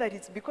time we know that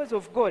it's because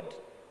of God,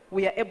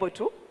 we are able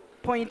to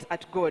point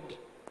at God.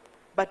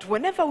 But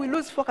whenever we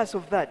lose focus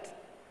of that,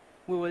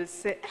 we will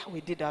say,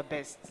 we did our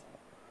best.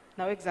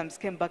 Now exams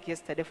came back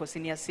yesterday for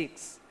senior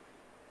 6.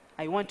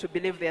 I want to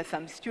believe there are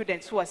some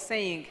students who are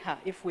saying,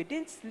 if we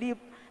didn't sleep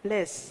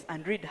less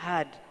and read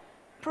hard,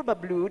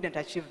 probably we wouldn't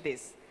achieve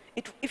this.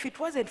 If it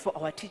wasn't for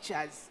our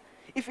teachers,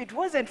 if it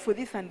wasn't for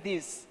this and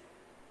this.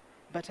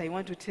 But I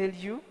want to tell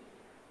you,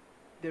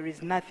 there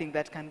is nothing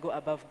that can go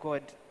above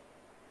God.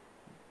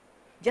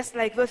 Just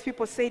like those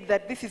people said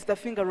that this is the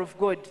finger of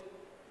God.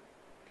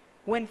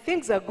 When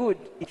things are good,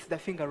 it's the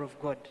finger of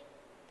God.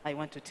 I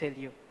want to tell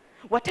you.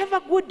 Whatever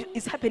good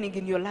is happening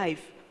in your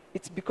life,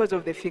 it's because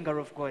of the finger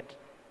of God.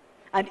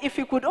 And if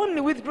you could only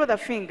withdraw the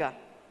finger,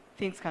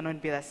 things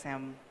cannot be the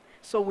same.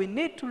 So we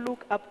need to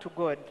look up to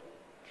God.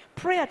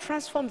 Prayer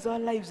transforms our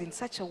lives in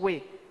such a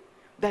way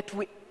that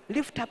we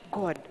lift up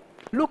God,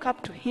 look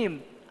up to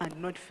him, and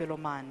not fellow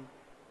man.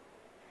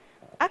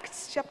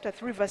 Acts chapter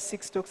 3 verse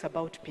 6 talks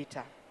about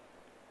Peter.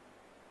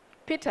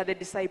 Peter, the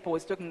disciple,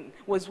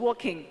 was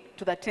walking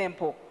to the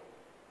temple.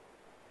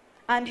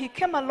 And he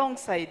came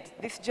alongside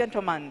this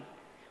gentleman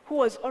who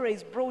was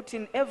always brought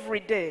in every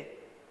day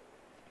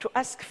to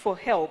ask for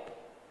help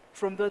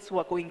from those who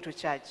are going to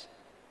church.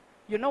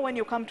 You know, when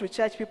you come to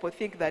church, people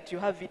think that you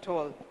have it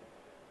all.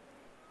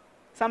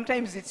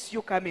 Sometimes it's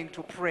you coming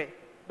to pray.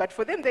 But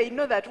for them, they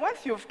know that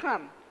once you've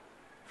come,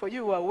 for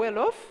you are well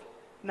off,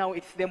 now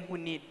it's them who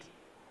need.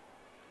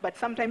 But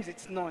sometimes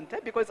it's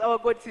not, because our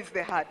God sees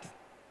the heart.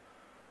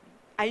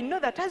 I know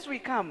that as we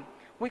come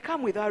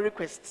with our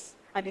requests,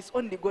 and it's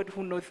only God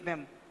who knows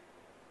them.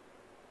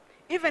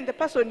 Even the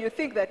person you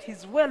think that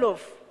he's well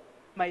off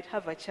might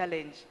have a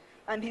challenge,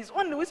 and he's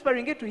only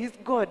whispering it to his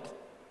God,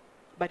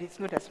 but it's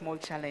not a small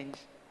challenge.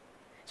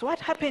 So what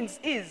happens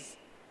is,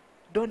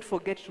 don't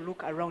forget to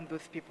look around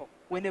those people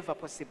whenever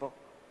possible.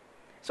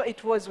 So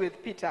it was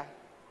with Peter.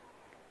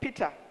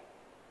 Peter,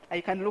 I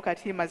can look at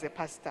him as a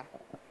pastor.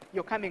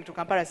 You're coming to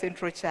Kampala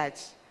Central Church.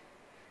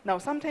 Now,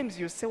 sometimes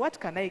you say, what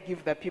can I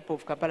give the people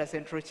of Kampala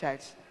Central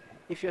Church?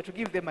 If you're to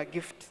give them a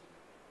gift,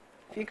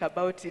 think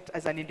about it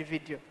as an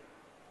individual.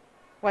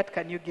 What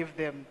can you give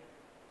them?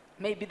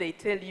 Maybe they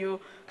tell you,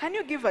 can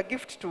you give a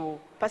gift to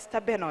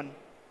Pastor Benon?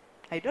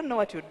 I don't know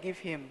what you'd give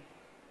him.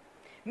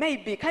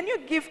 Maybe, can you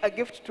give a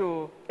gift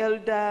to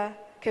Elder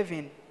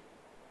Kevin?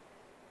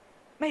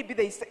 Maybe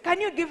they say, can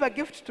you give a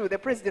gift to the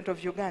President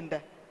of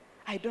Uganda?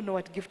 I don't know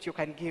what gift you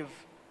can give.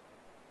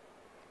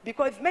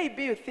 Because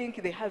maybe you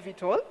think they have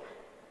it all.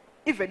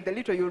 Even the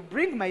little you'll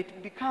bring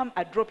might become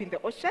a drop in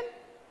the ocean,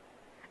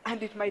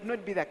 and it might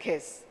not be the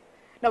case.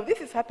 Now, this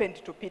has happened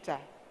to Peter.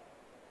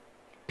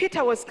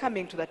 Peter was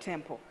coming to the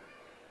temple,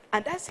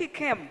 and as he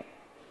came,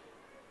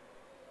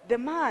 the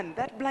man,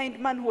 that blind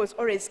man who was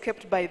always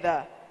kept by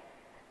the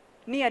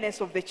nearness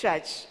of the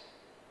church,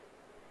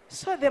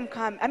 saw them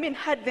come,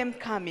 had them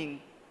coming.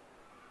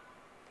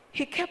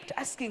 He kept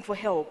asking for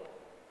help,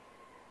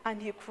 and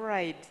he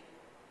cried.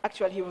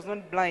 Actually, he was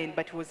not blind,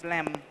 but he was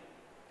lame,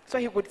 so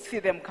he could see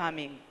them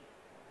coming.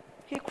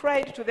 he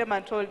cried to them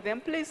and told them,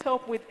 please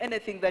help with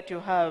anything that you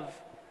have.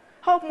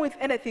 Help with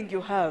anything you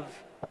have.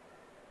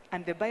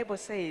 And the Bible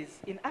says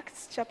in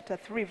Acts chapter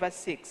 3 verse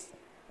 6,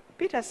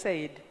 Peter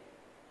said,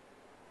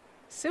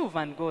 silver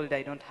and gold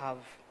I don't have,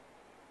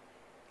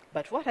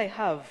 but what I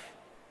have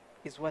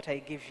is what I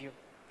give you.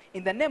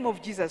 In the name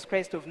of Jesus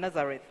Christ of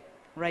Nazareth,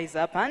 rise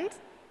up and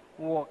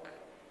walk.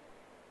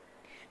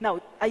 Now,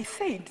 I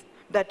said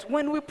that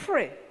when we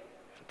pray,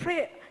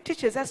 prayer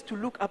teaches us to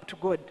look up to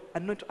God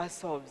and not to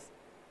ourselves.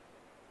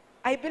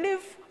 I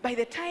believe by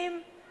the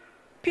time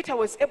Peter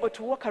was able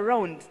to walk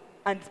around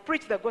and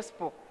preach the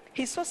gospel,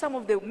 he saw some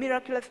of the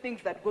miraculous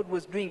things that God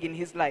was doing in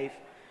his life.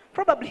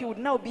 Probably he would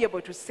now be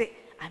able to say,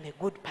 I'm a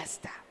good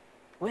pastor.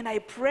 When I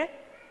pray,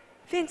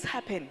 things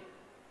happen.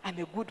 I'm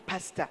a good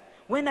pastor.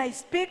 When I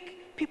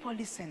speak, people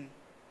listen.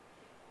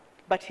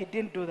 But he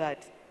didn't do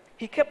that.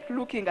 He kept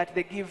looking at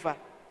the giver.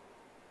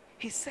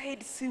 He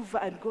said, silver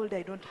and gold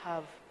I don't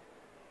have,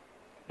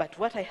 but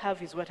what I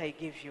have is what I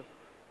give you.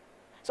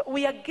 So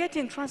we are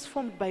getting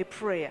transformed by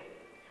prayer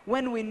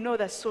when we know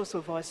the source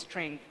of our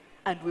strength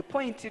and we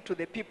point it to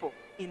the people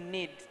in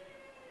need.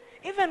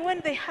 Even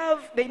when they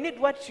need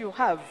what you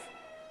have,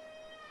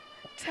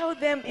 tell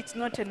them it's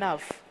not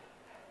enough.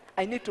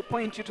 I need to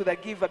point you to the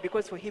giver,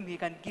 because for him he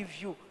can give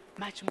you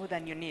much more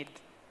than you need.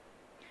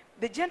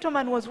 The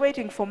gentleman was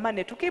waiting for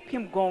money to keep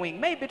him going,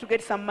 maybe to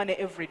get some money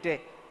every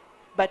day.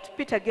 But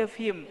Peter gave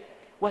him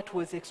what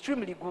was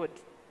extremely good.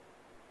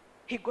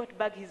 He got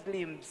back his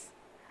limbs.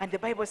 And the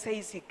Bible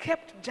says he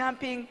kept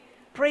jumping,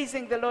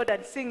 praising the Lord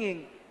and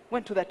singing,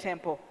 went to the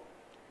temple.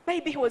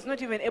 Maybe he was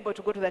not even able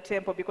to go to the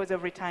temple because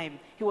every time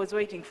he was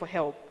waiting for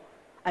help.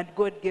 And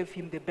God gave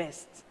him the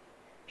best.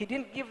 He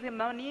didn't give him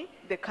money,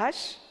 the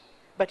cash,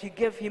 but he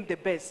gave him the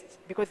best,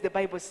 because the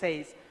Bible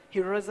says he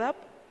rose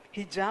up,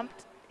 he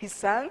jumped, he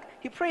sang,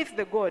 he praised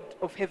the God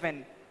of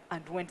heaven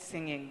and went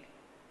singing.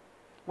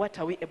 What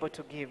are we able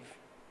to give?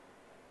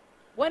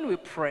 When we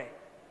pray,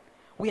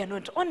 we are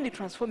not only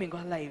transforming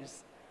our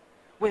lives,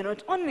 we are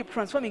not only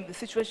transforming the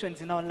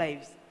situations in our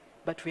lives,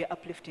 but we are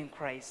uplifting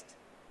Christ.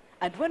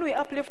 And when we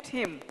uplift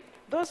him,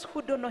 those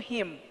who don't know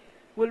him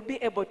will be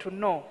able to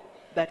know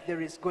that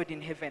there is God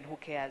in heaven who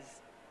cares.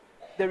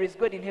 There is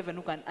God in heaven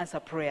who can answer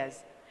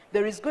prayers.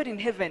 There is God in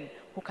heaven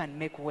who can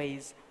make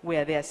ways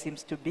where there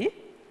seems to be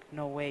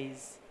no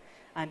ways.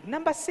 And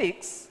number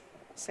 6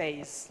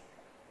 says,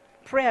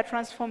 prayer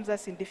transforms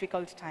us in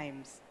difficult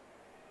times.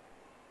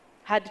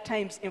 Hard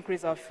times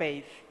increase our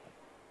faith.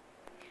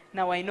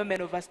 Now, I know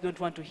many of us don't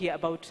want to hear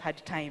about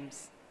hard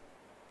times,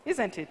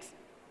 isn't it?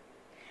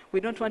 We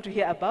don't want to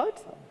hear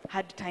about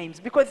hard times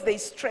because they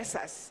stress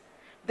us.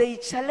 They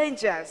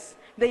challenge us.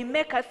 They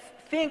make us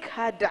think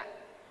harder.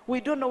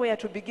 We don't know where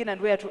to begin and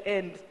where to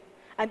end.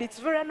 And it's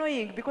very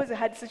annoying because a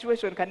hard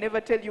situation can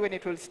never tell you when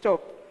it will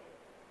stop.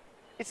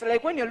 It's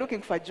like when you're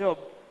looking for a job.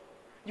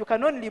 You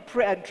can only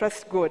pray and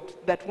trust God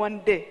that one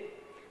day.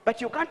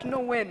 But you can't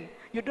know when.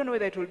 You don't know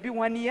whether it will be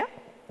 1 year,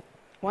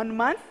 1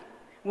 month,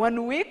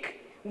 1 week,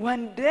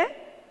 1 day,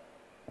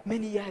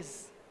 many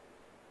years.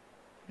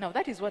 Now,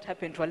 that is what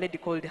happened to a lady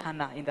called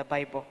Hannah in the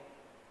Bible.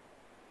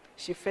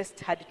 She faced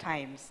hard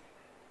times.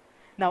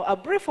 Now, a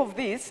brief of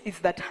this is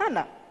that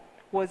Hannah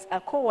was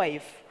a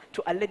co-wife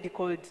to a lady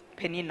called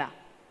Peninnah.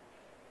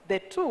 The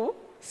two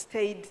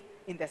stayed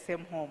in the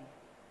same home.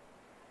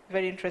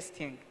 Very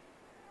interesting.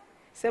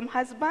 Same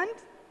husband,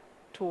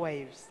 2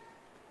 wives.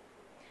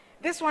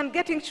 This one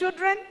getting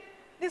children,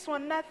 this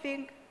one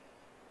nothing.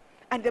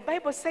 And the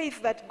Bible says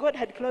that God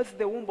had closed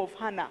the womb of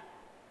Hannah.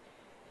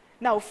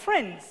 Now,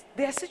 friends,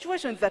 there are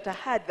situations that are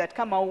hard that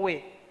come our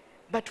way,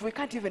 but we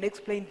can't even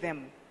explain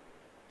them.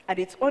 And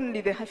it's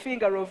only the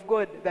finger of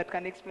God that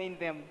can explain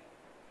them.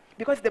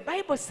 Because the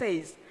Bible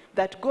says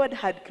that God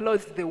had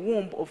closed the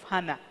womb of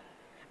Hannah.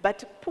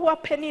 But poor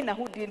Peninnah,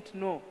 who didn't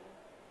know,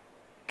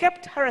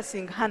 kept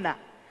harassing Hannah.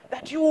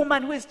 That you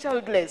woman who is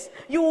childless,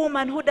 you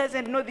woman who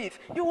doesn't know this,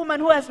 you woman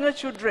who has no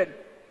children.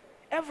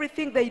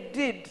 Everything they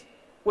did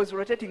was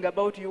rotating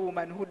about you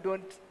woman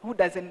who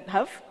doesn't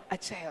have a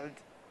child.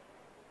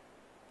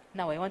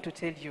 Now I want to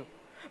tell you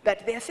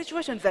that there are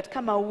situations that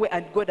come our way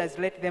and God has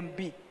let them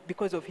be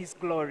because of his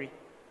glory.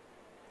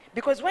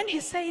 Because when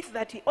he says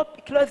that he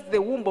closed the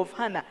womb of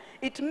Hannah,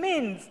 it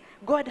means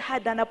God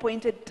had an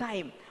appointed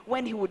time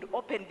when he would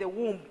open the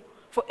womb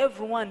for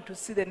everyone to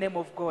see the name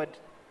of God.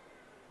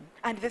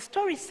 And the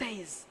story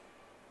says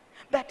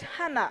that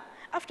Hannah,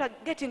 after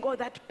getting all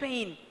that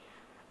pain,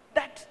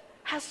 that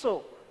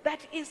hassle, that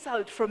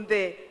insult from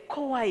the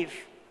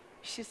co-wife,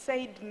 she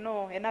said,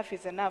 no, enough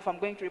is enough. I'm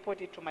going to report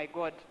it to my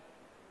God.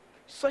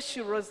 So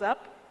she rose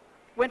up,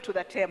 went to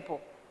the temple.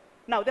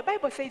 Now, the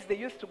Bible says they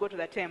used to go to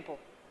the temple.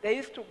 They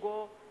used to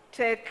go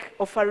take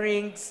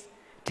offerings,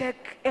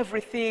 take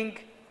everything.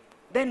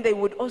 Then they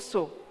would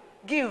also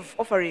give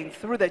offerings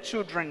through the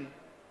children.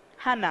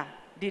 Hannah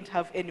didn't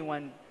have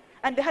anyone.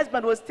 And the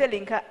husband was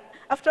telling her,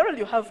 after all,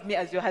 you have me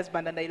as your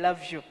husband and I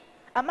love you.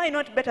 Am I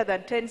not better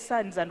than 10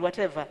 sons and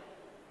whatever?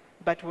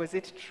 But was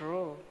it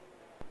true?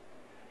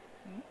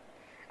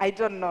 I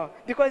don't know.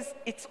 Because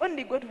it's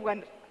only God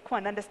who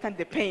can understand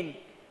the pain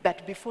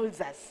that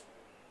befalls us.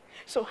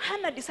 So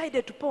Hannah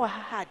decided to pour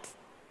her heart,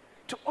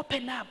 to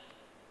open up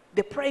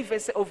the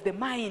privacy of the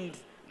mind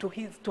to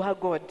her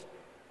God.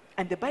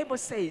 And the Bible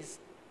says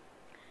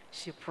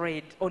she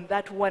prayed on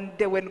that one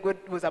day when God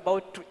was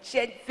about to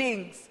change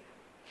things.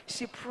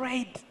 She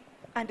prayed,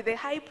 and the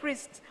high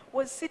priest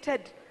was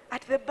seated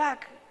at the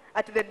back,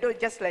 at the door,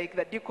 just like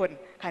the deacon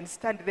can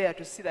stand there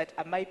to see that,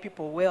 are my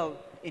people well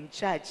in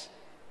church?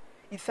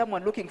 Is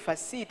someone looking for a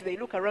seat? They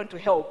look around to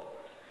help.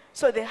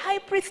 So the high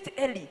priest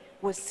Eli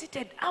was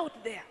seated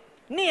out there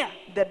near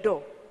the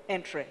door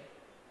entry.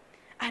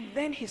 And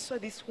then he saw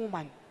this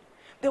woman.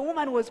 The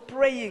woman was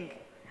praying,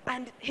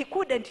 and he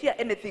couldn't hear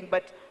anything,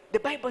 but the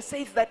Bible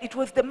says that it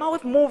was the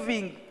mouth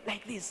moving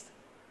like this.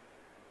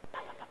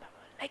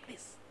 Like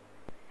this.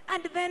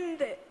 And then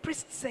the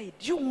priest said,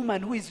 "You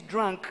woman who is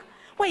drunk,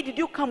 why did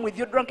you come with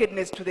your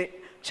drunkenness to the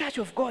church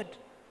of God?"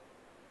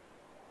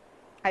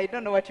 I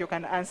don't know what you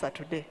can answer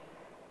today.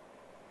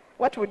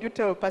 What would you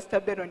tell Pastor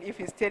Benon if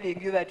he's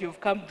telling you that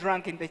you've come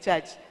drunk in the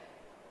church?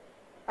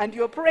 And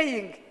you're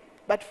praying,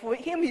 but for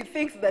him, he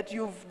thinks that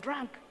you've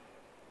drunk.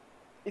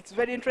 It's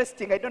very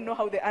interesting. I don't know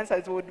how the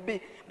answers would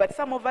be, but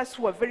some of us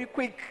who are very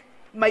quick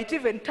might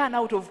even turn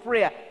out of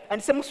prayer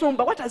and say,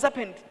 "Musumba, what has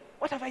happened?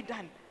 What have I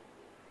done?"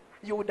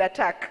 You would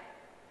attack.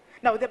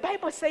 Now, the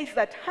Bible says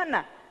that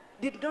Hannah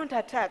did not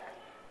attack,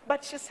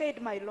 but she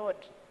said, "My Lord,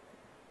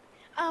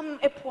 I'm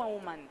a poor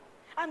woman.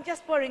 I'm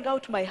just pouring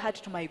out my heart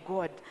to my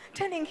God,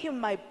 telling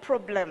him my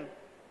problem."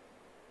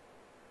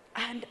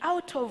 And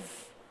out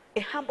of a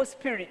humble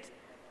spirit,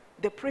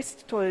 the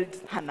priest told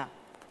Hannah,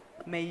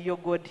 "May your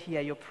God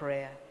hear your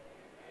prayer."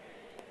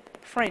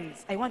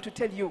 Friends, I want to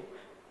tell you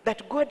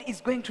that God is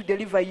going to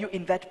deliver you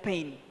in that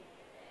pain.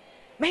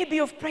 Maybe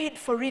you've prayed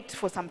for it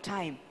for some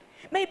time.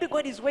 Maybe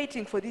God is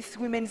waiting for this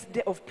Women's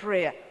Day of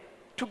Prayer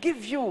to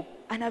give you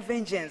an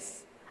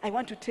vengeance. I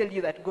want to tell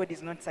you that God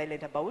is not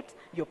silent about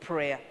your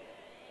prayer.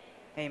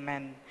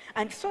 Amen.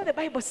 And so the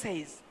Bible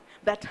says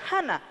that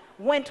Hannah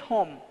went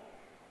home,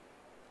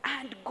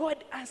 and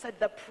God answered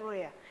the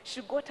prayer.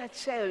 She got a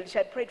child. She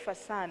had prayed for a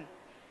son.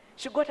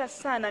 She got a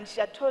son, and she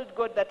had told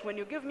God that when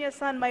you give me a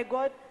son, my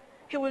God,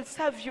 he will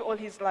serve you all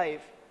his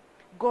life.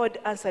 God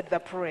answered the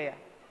prayer.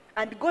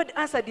 And God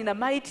answered in a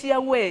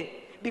mightier way,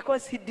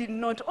 because he did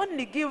not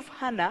only give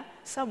Hannah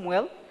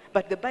Samuel,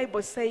 but the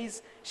Bible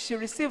says she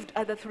received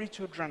other 3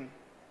 children.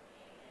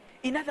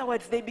 In other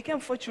words, they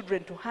became 4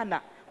 children to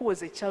Hannah, who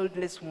was a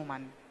childless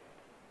woman.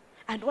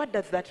 And what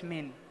does that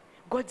mean?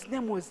 God's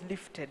name was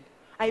lifted.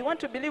 I want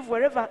to believe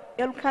wherever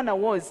Elkanah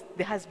was,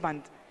 the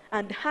husband,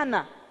 and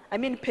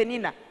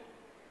Peninnah,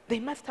 they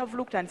must have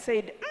looked and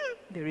said,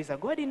 there is a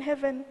God in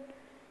heaven,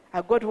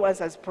 a God who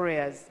answers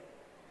prayers.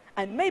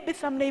 And maybe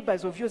some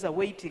neighbors of yours are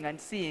waiting and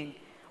seeing,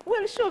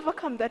 will she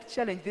overcome that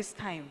challenge this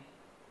time?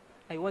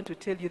 I want to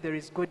tell you there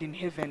is God in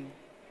heaven.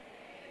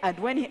 And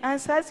when he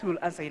answers, he will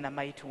answer in a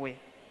mighty way.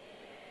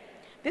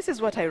 This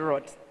is what I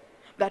wrote,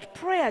 that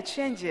prayer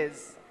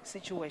changes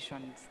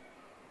situations.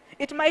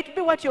 It might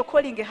be what you're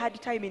calling a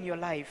hard time in your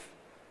life.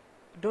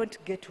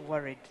 Don't get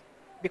worried,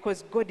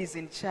 because God is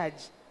in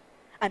charge.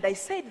 And I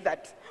said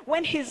that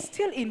when he's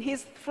still in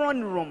his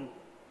throne room,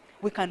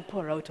 we can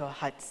pour out our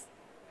hearts.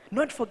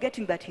 Not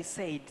forgetting that he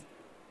said,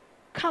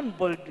 "Come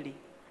boldly,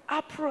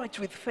 approach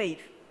with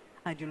faith,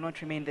 and you'll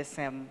not remain the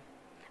same."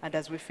 And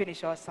as we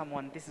finish our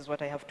sermon, this is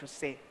what I have to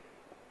say.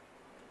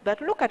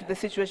 That look at the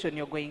situation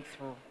you're going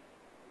through.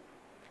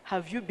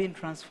 Have you been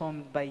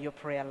transformed by your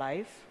prayer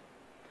life?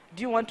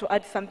 Do you want to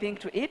add something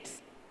to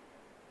it?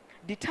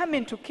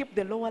 Determine to keep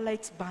the lower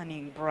lights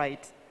burning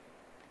bright,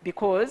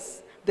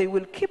 because they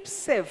will keep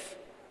safe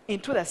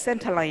into the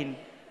center line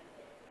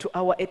to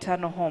our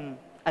eternal home,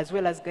 as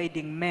well as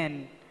guiding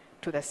men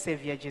to the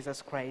Savior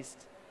Jesus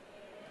Christ.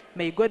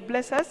 May God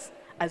bless us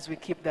as we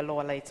keep the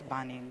lower lights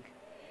burning.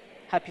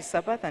 Happy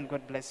Sabbath, and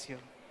God bless you.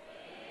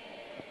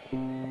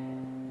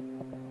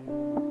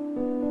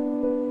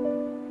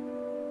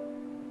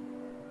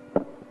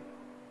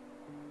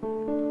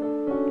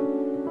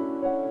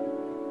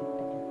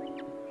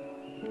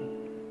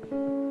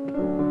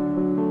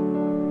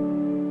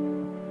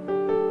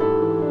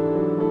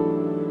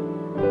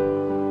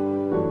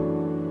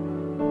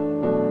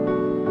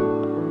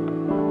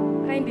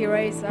 Kindly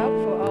rise up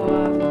for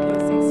our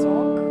closing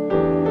song,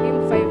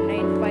 hymn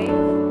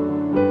 595.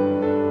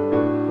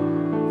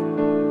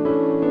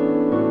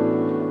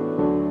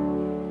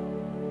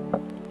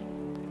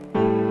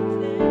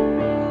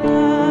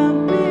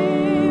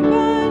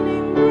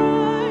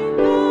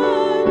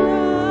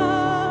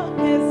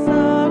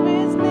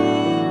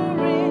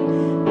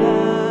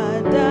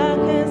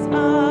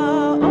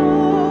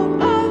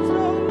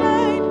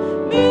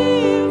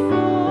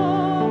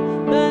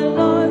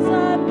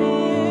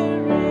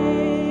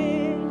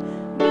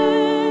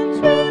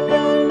 Tremble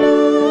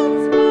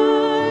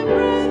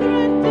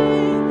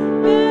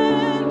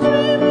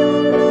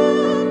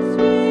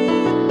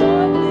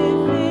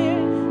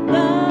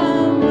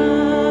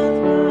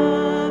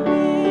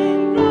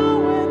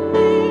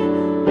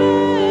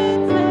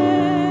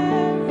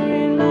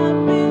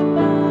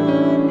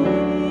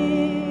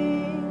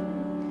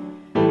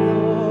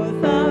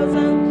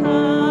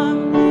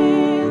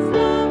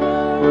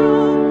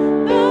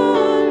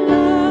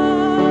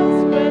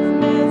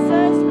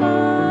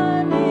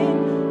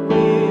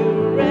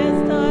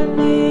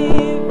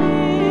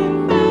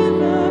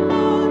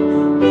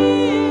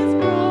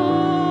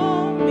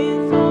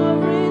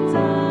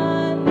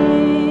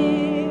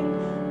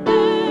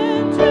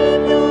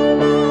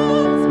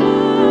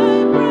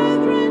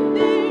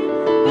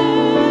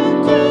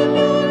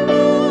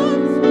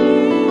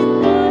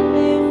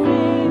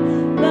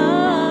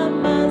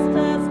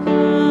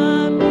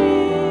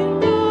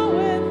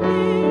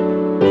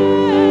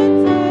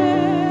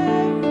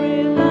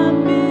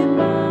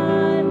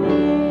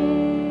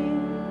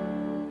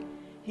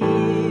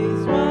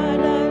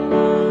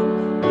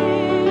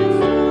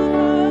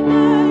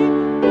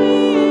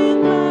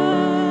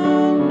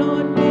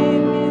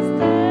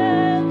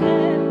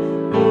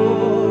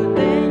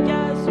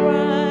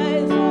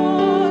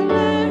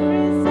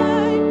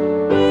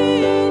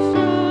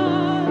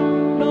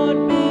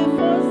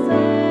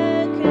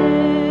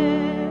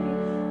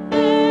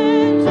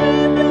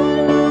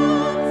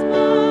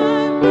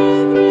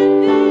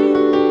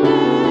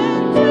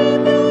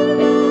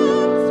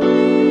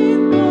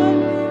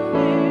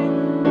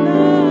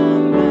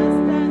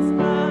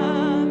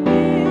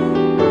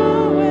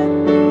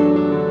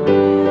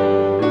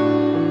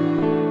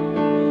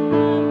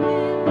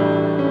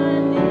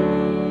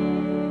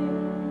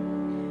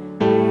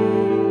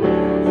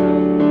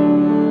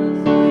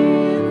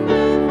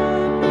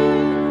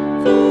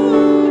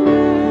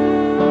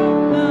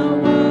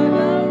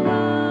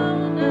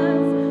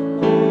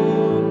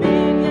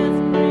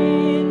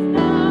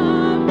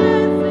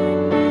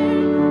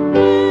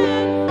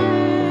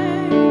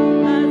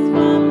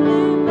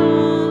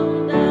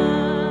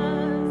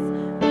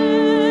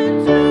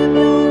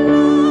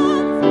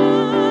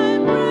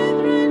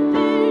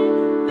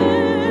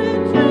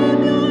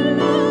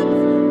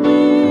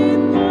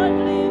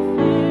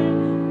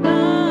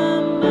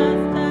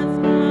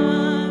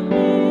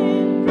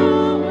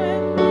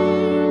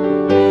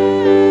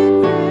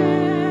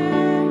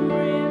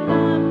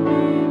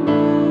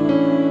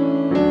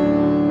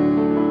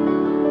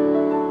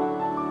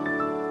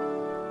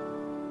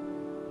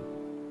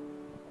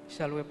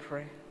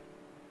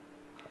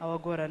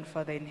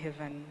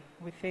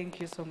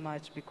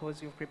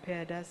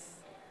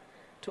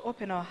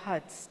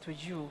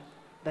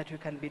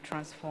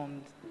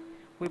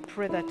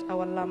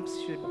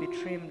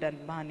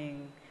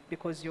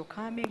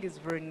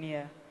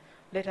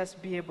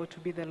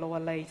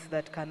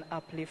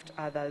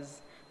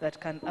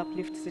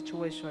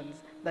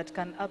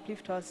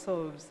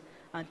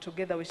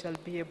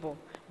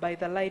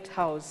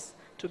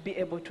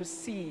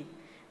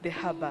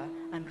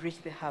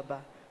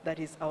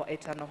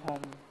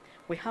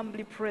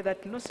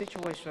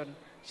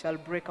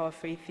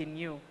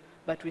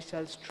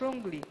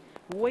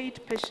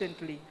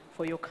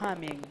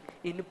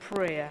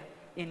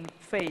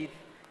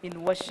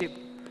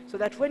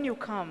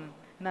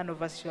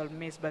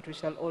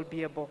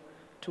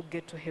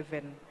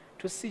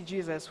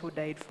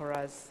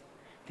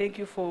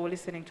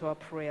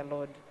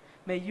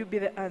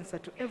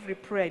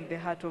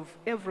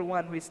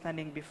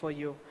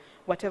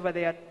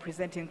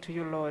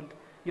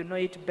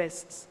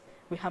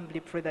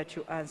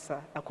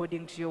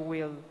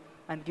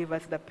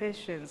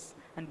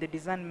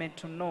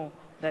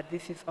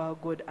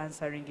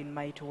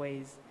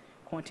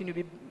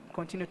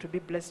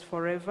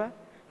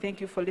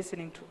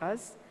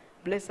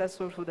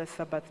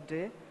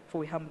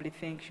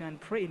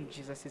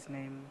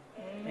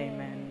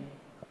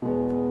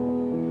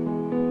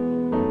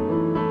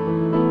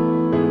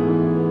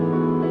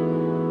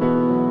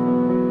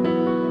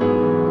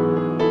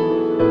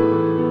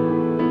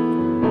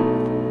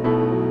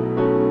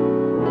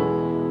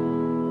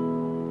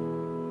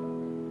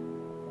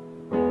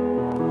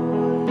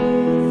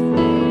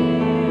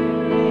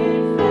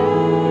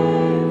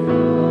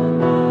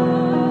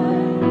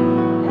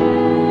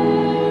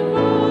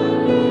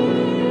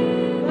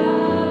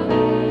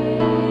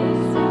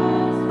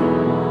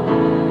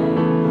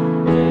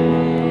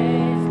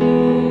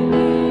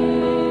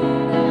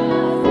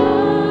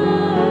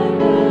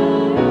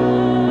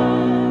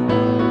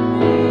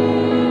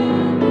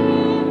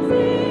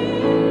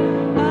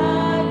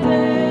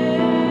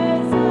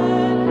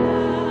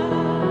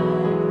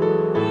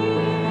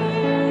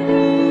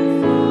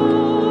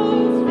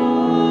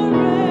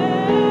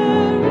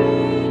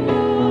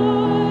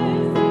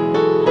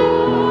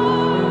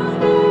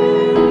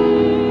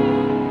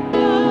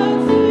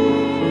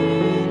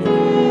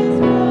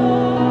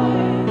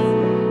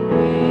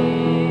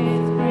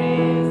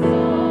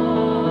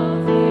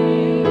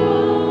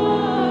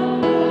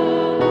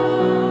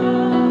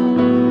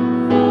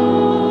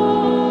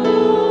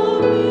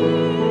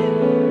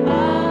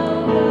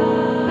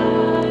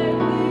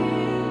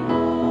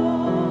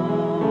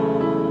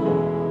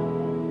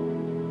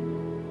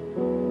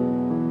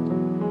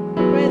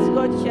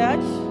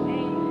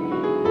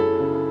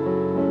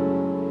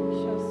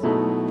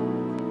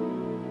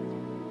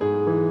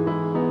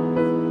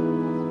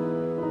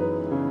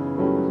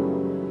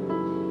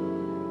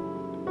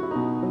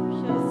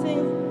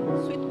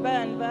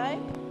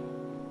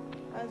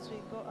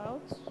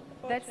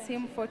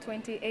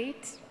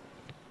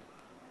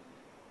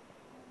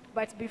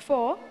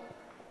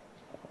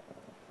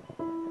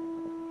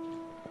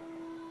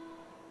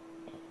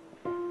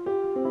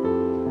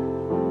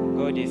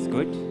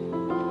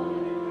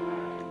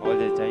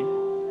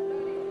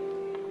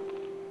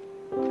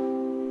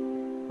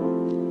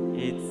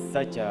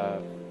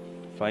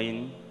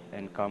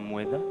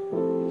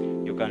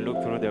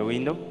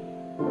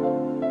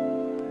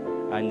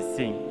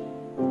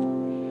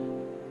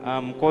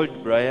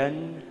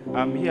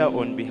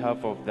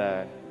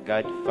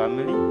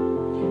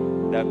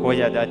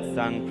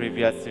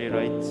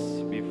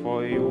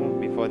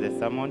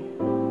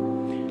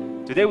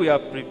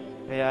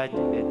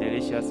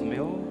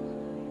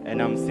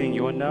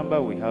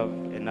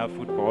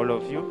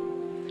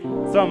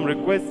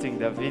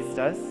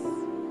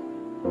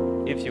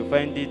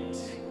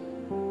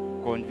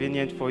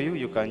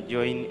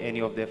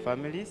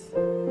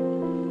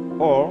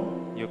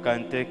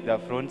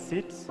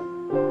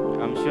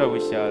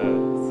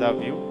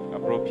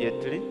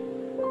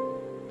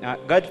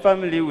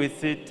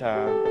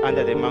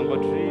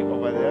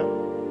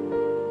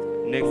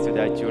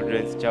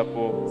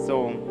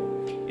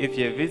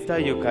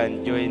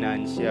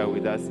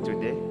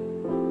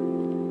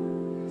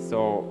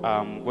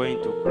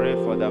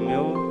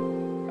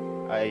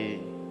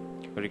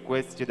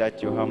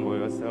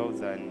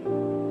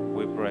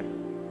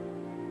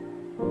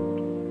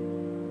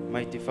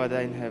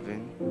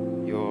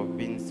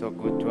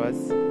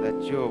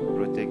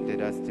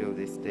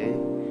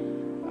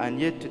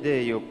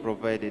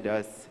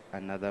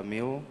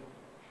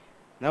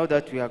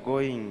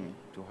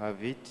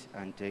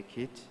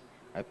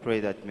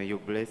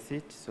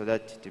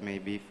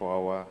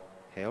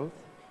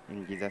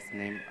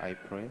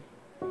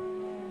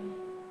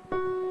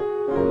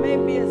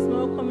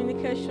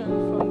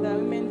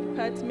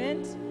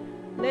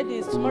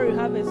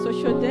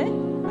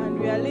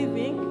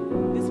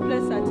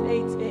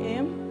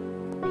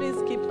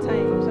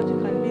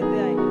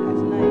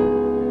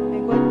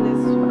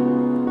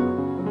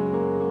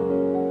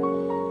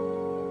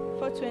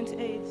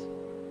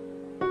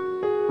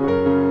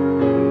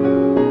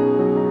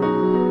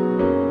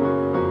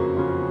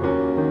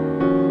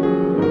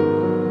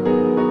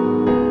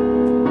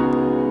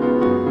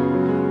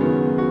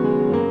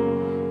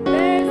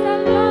There's a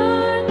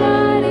Lord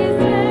that is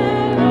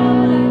there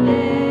all the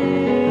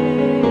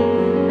day,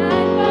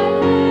 and by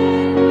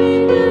faith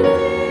we can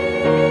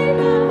see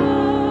the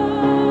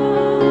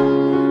hope.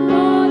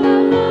 For the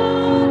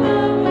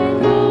Father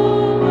went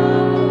over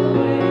the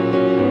way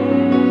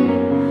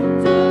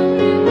to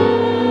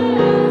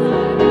prepare us a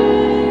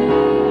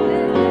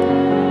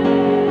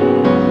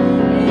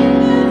in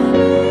the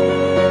sweet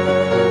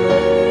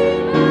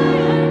by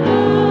and by.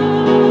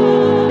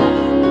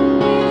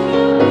 We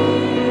shall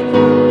meet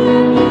on the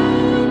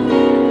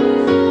beautiful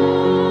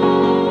shore.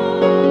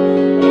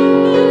 In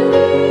the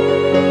sweet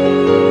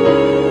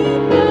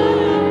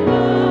by and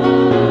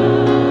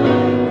by,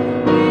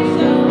 we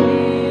shall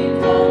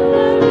meet on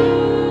the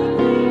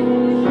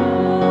beautiful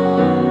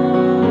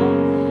shore.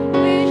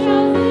 We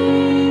shall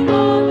sing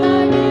on the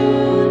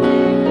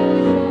beautiful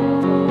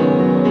shore.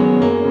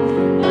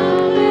 A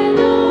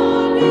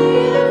melody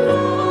of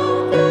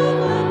songs of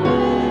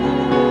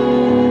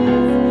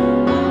praise,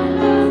 and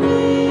the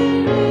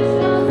Spirit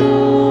shall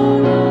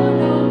sorrow no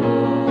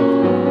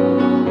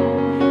more.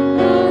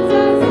 God's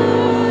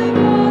aside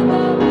for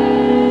the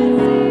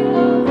blessing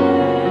of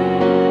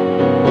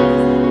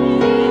grace.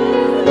 In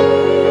the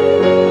sweet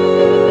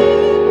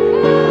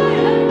by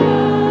and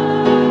by,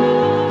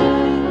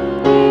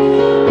 we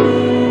shall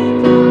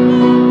meet on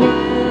the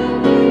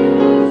beautiful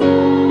shore.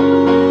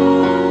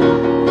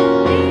 In the sweet by and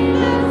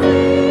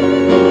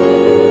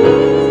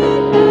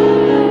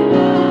by,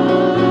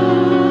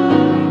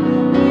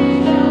 we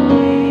shall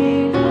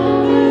meet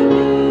on the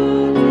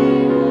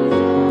beautiful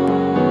shore.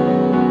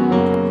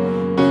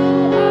 To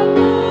a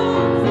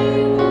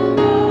bountiful corner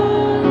above,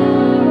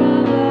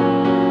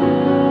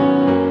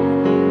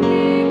 we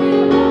will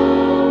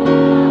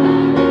over and lift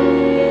our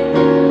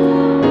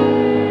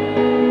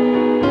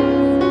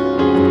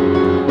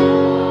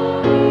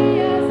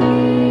glorious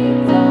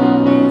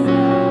kingdom is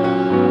love,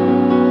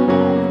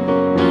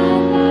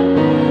 and the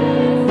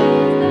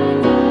blessings that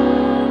follow our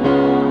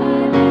days.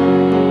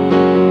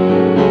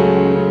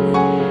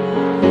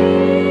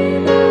 In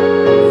the sweet by and by, we shall meet on the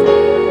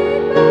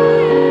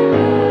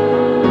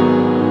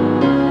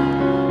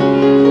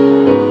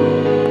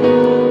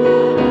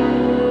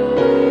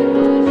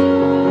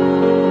beautiful shore.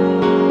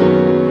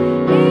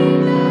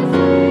 In the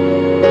sweet by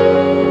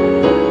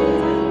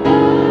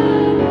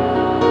and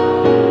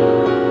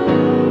by,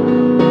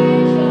 we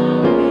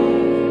shall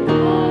meet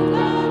on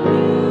the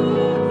beautiful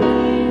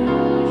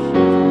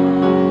shore.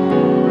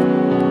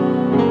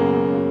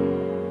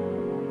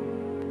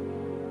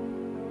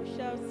 We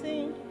shall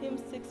sing hymn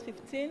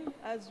 615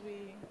 as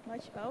we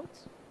march out.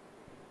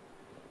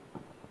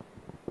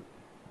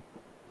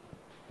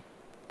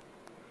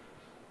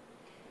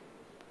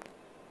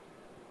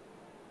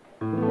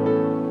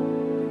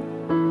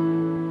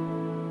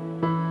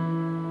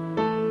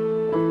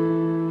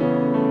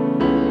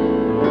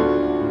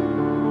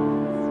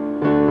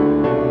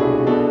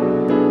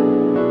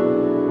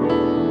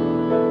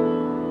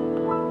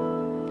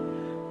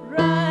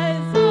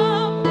 Rise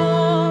up,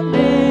 O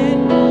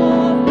men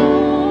of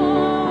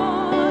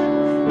God,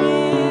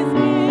 His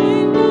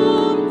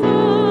kingdom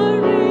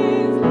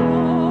tarries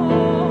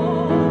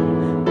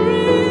long,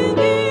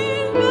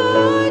 bringing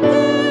the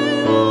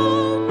day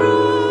of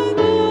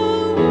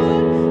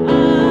brotherhood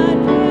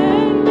and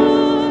end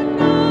the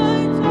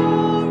night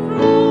of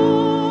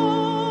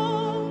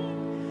wrong.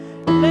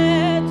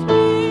 Let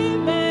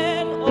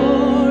women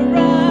all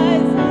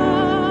rise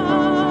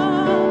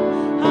up,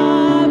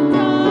 have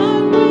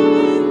done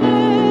with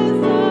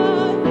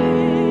lesser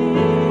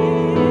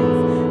things,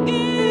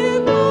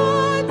 give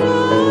heart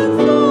and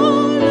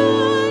soul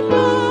and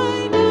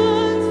mind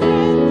and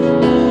strength to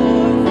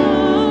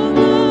serve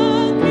the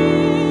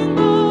King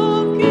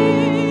of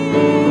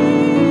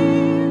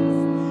Kings.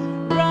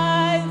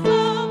 Rise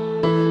up,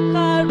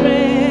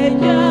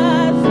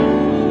 courageous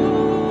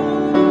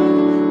youth,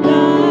 the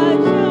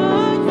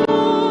church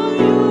for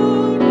you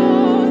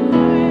doth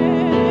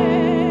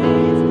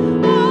praise.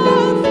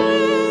 All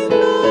strength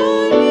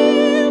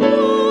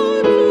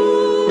unequal to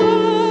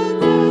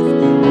others,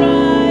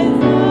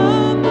 rise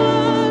up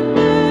and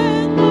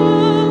make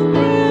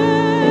progress.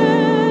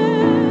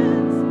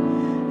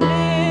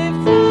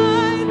 Lift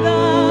high the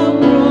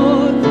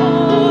growth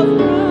of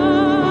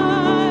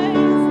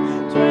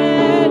Christ,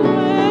 tread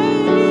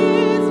where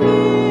His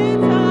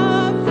feet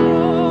have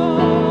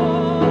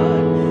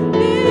trod.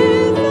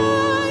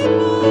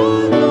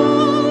 Disciples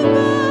of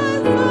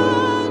the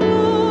Son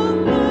of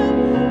Man,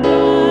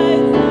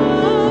 rise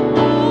up,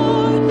 O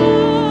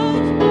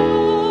Church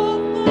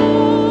of God.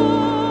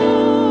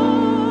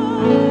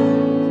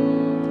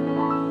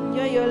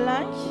 Enjoy your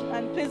lunch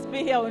and please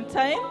be here on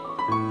time.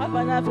 Have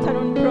an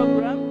afternoon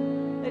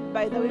program led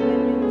by the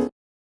women ministry.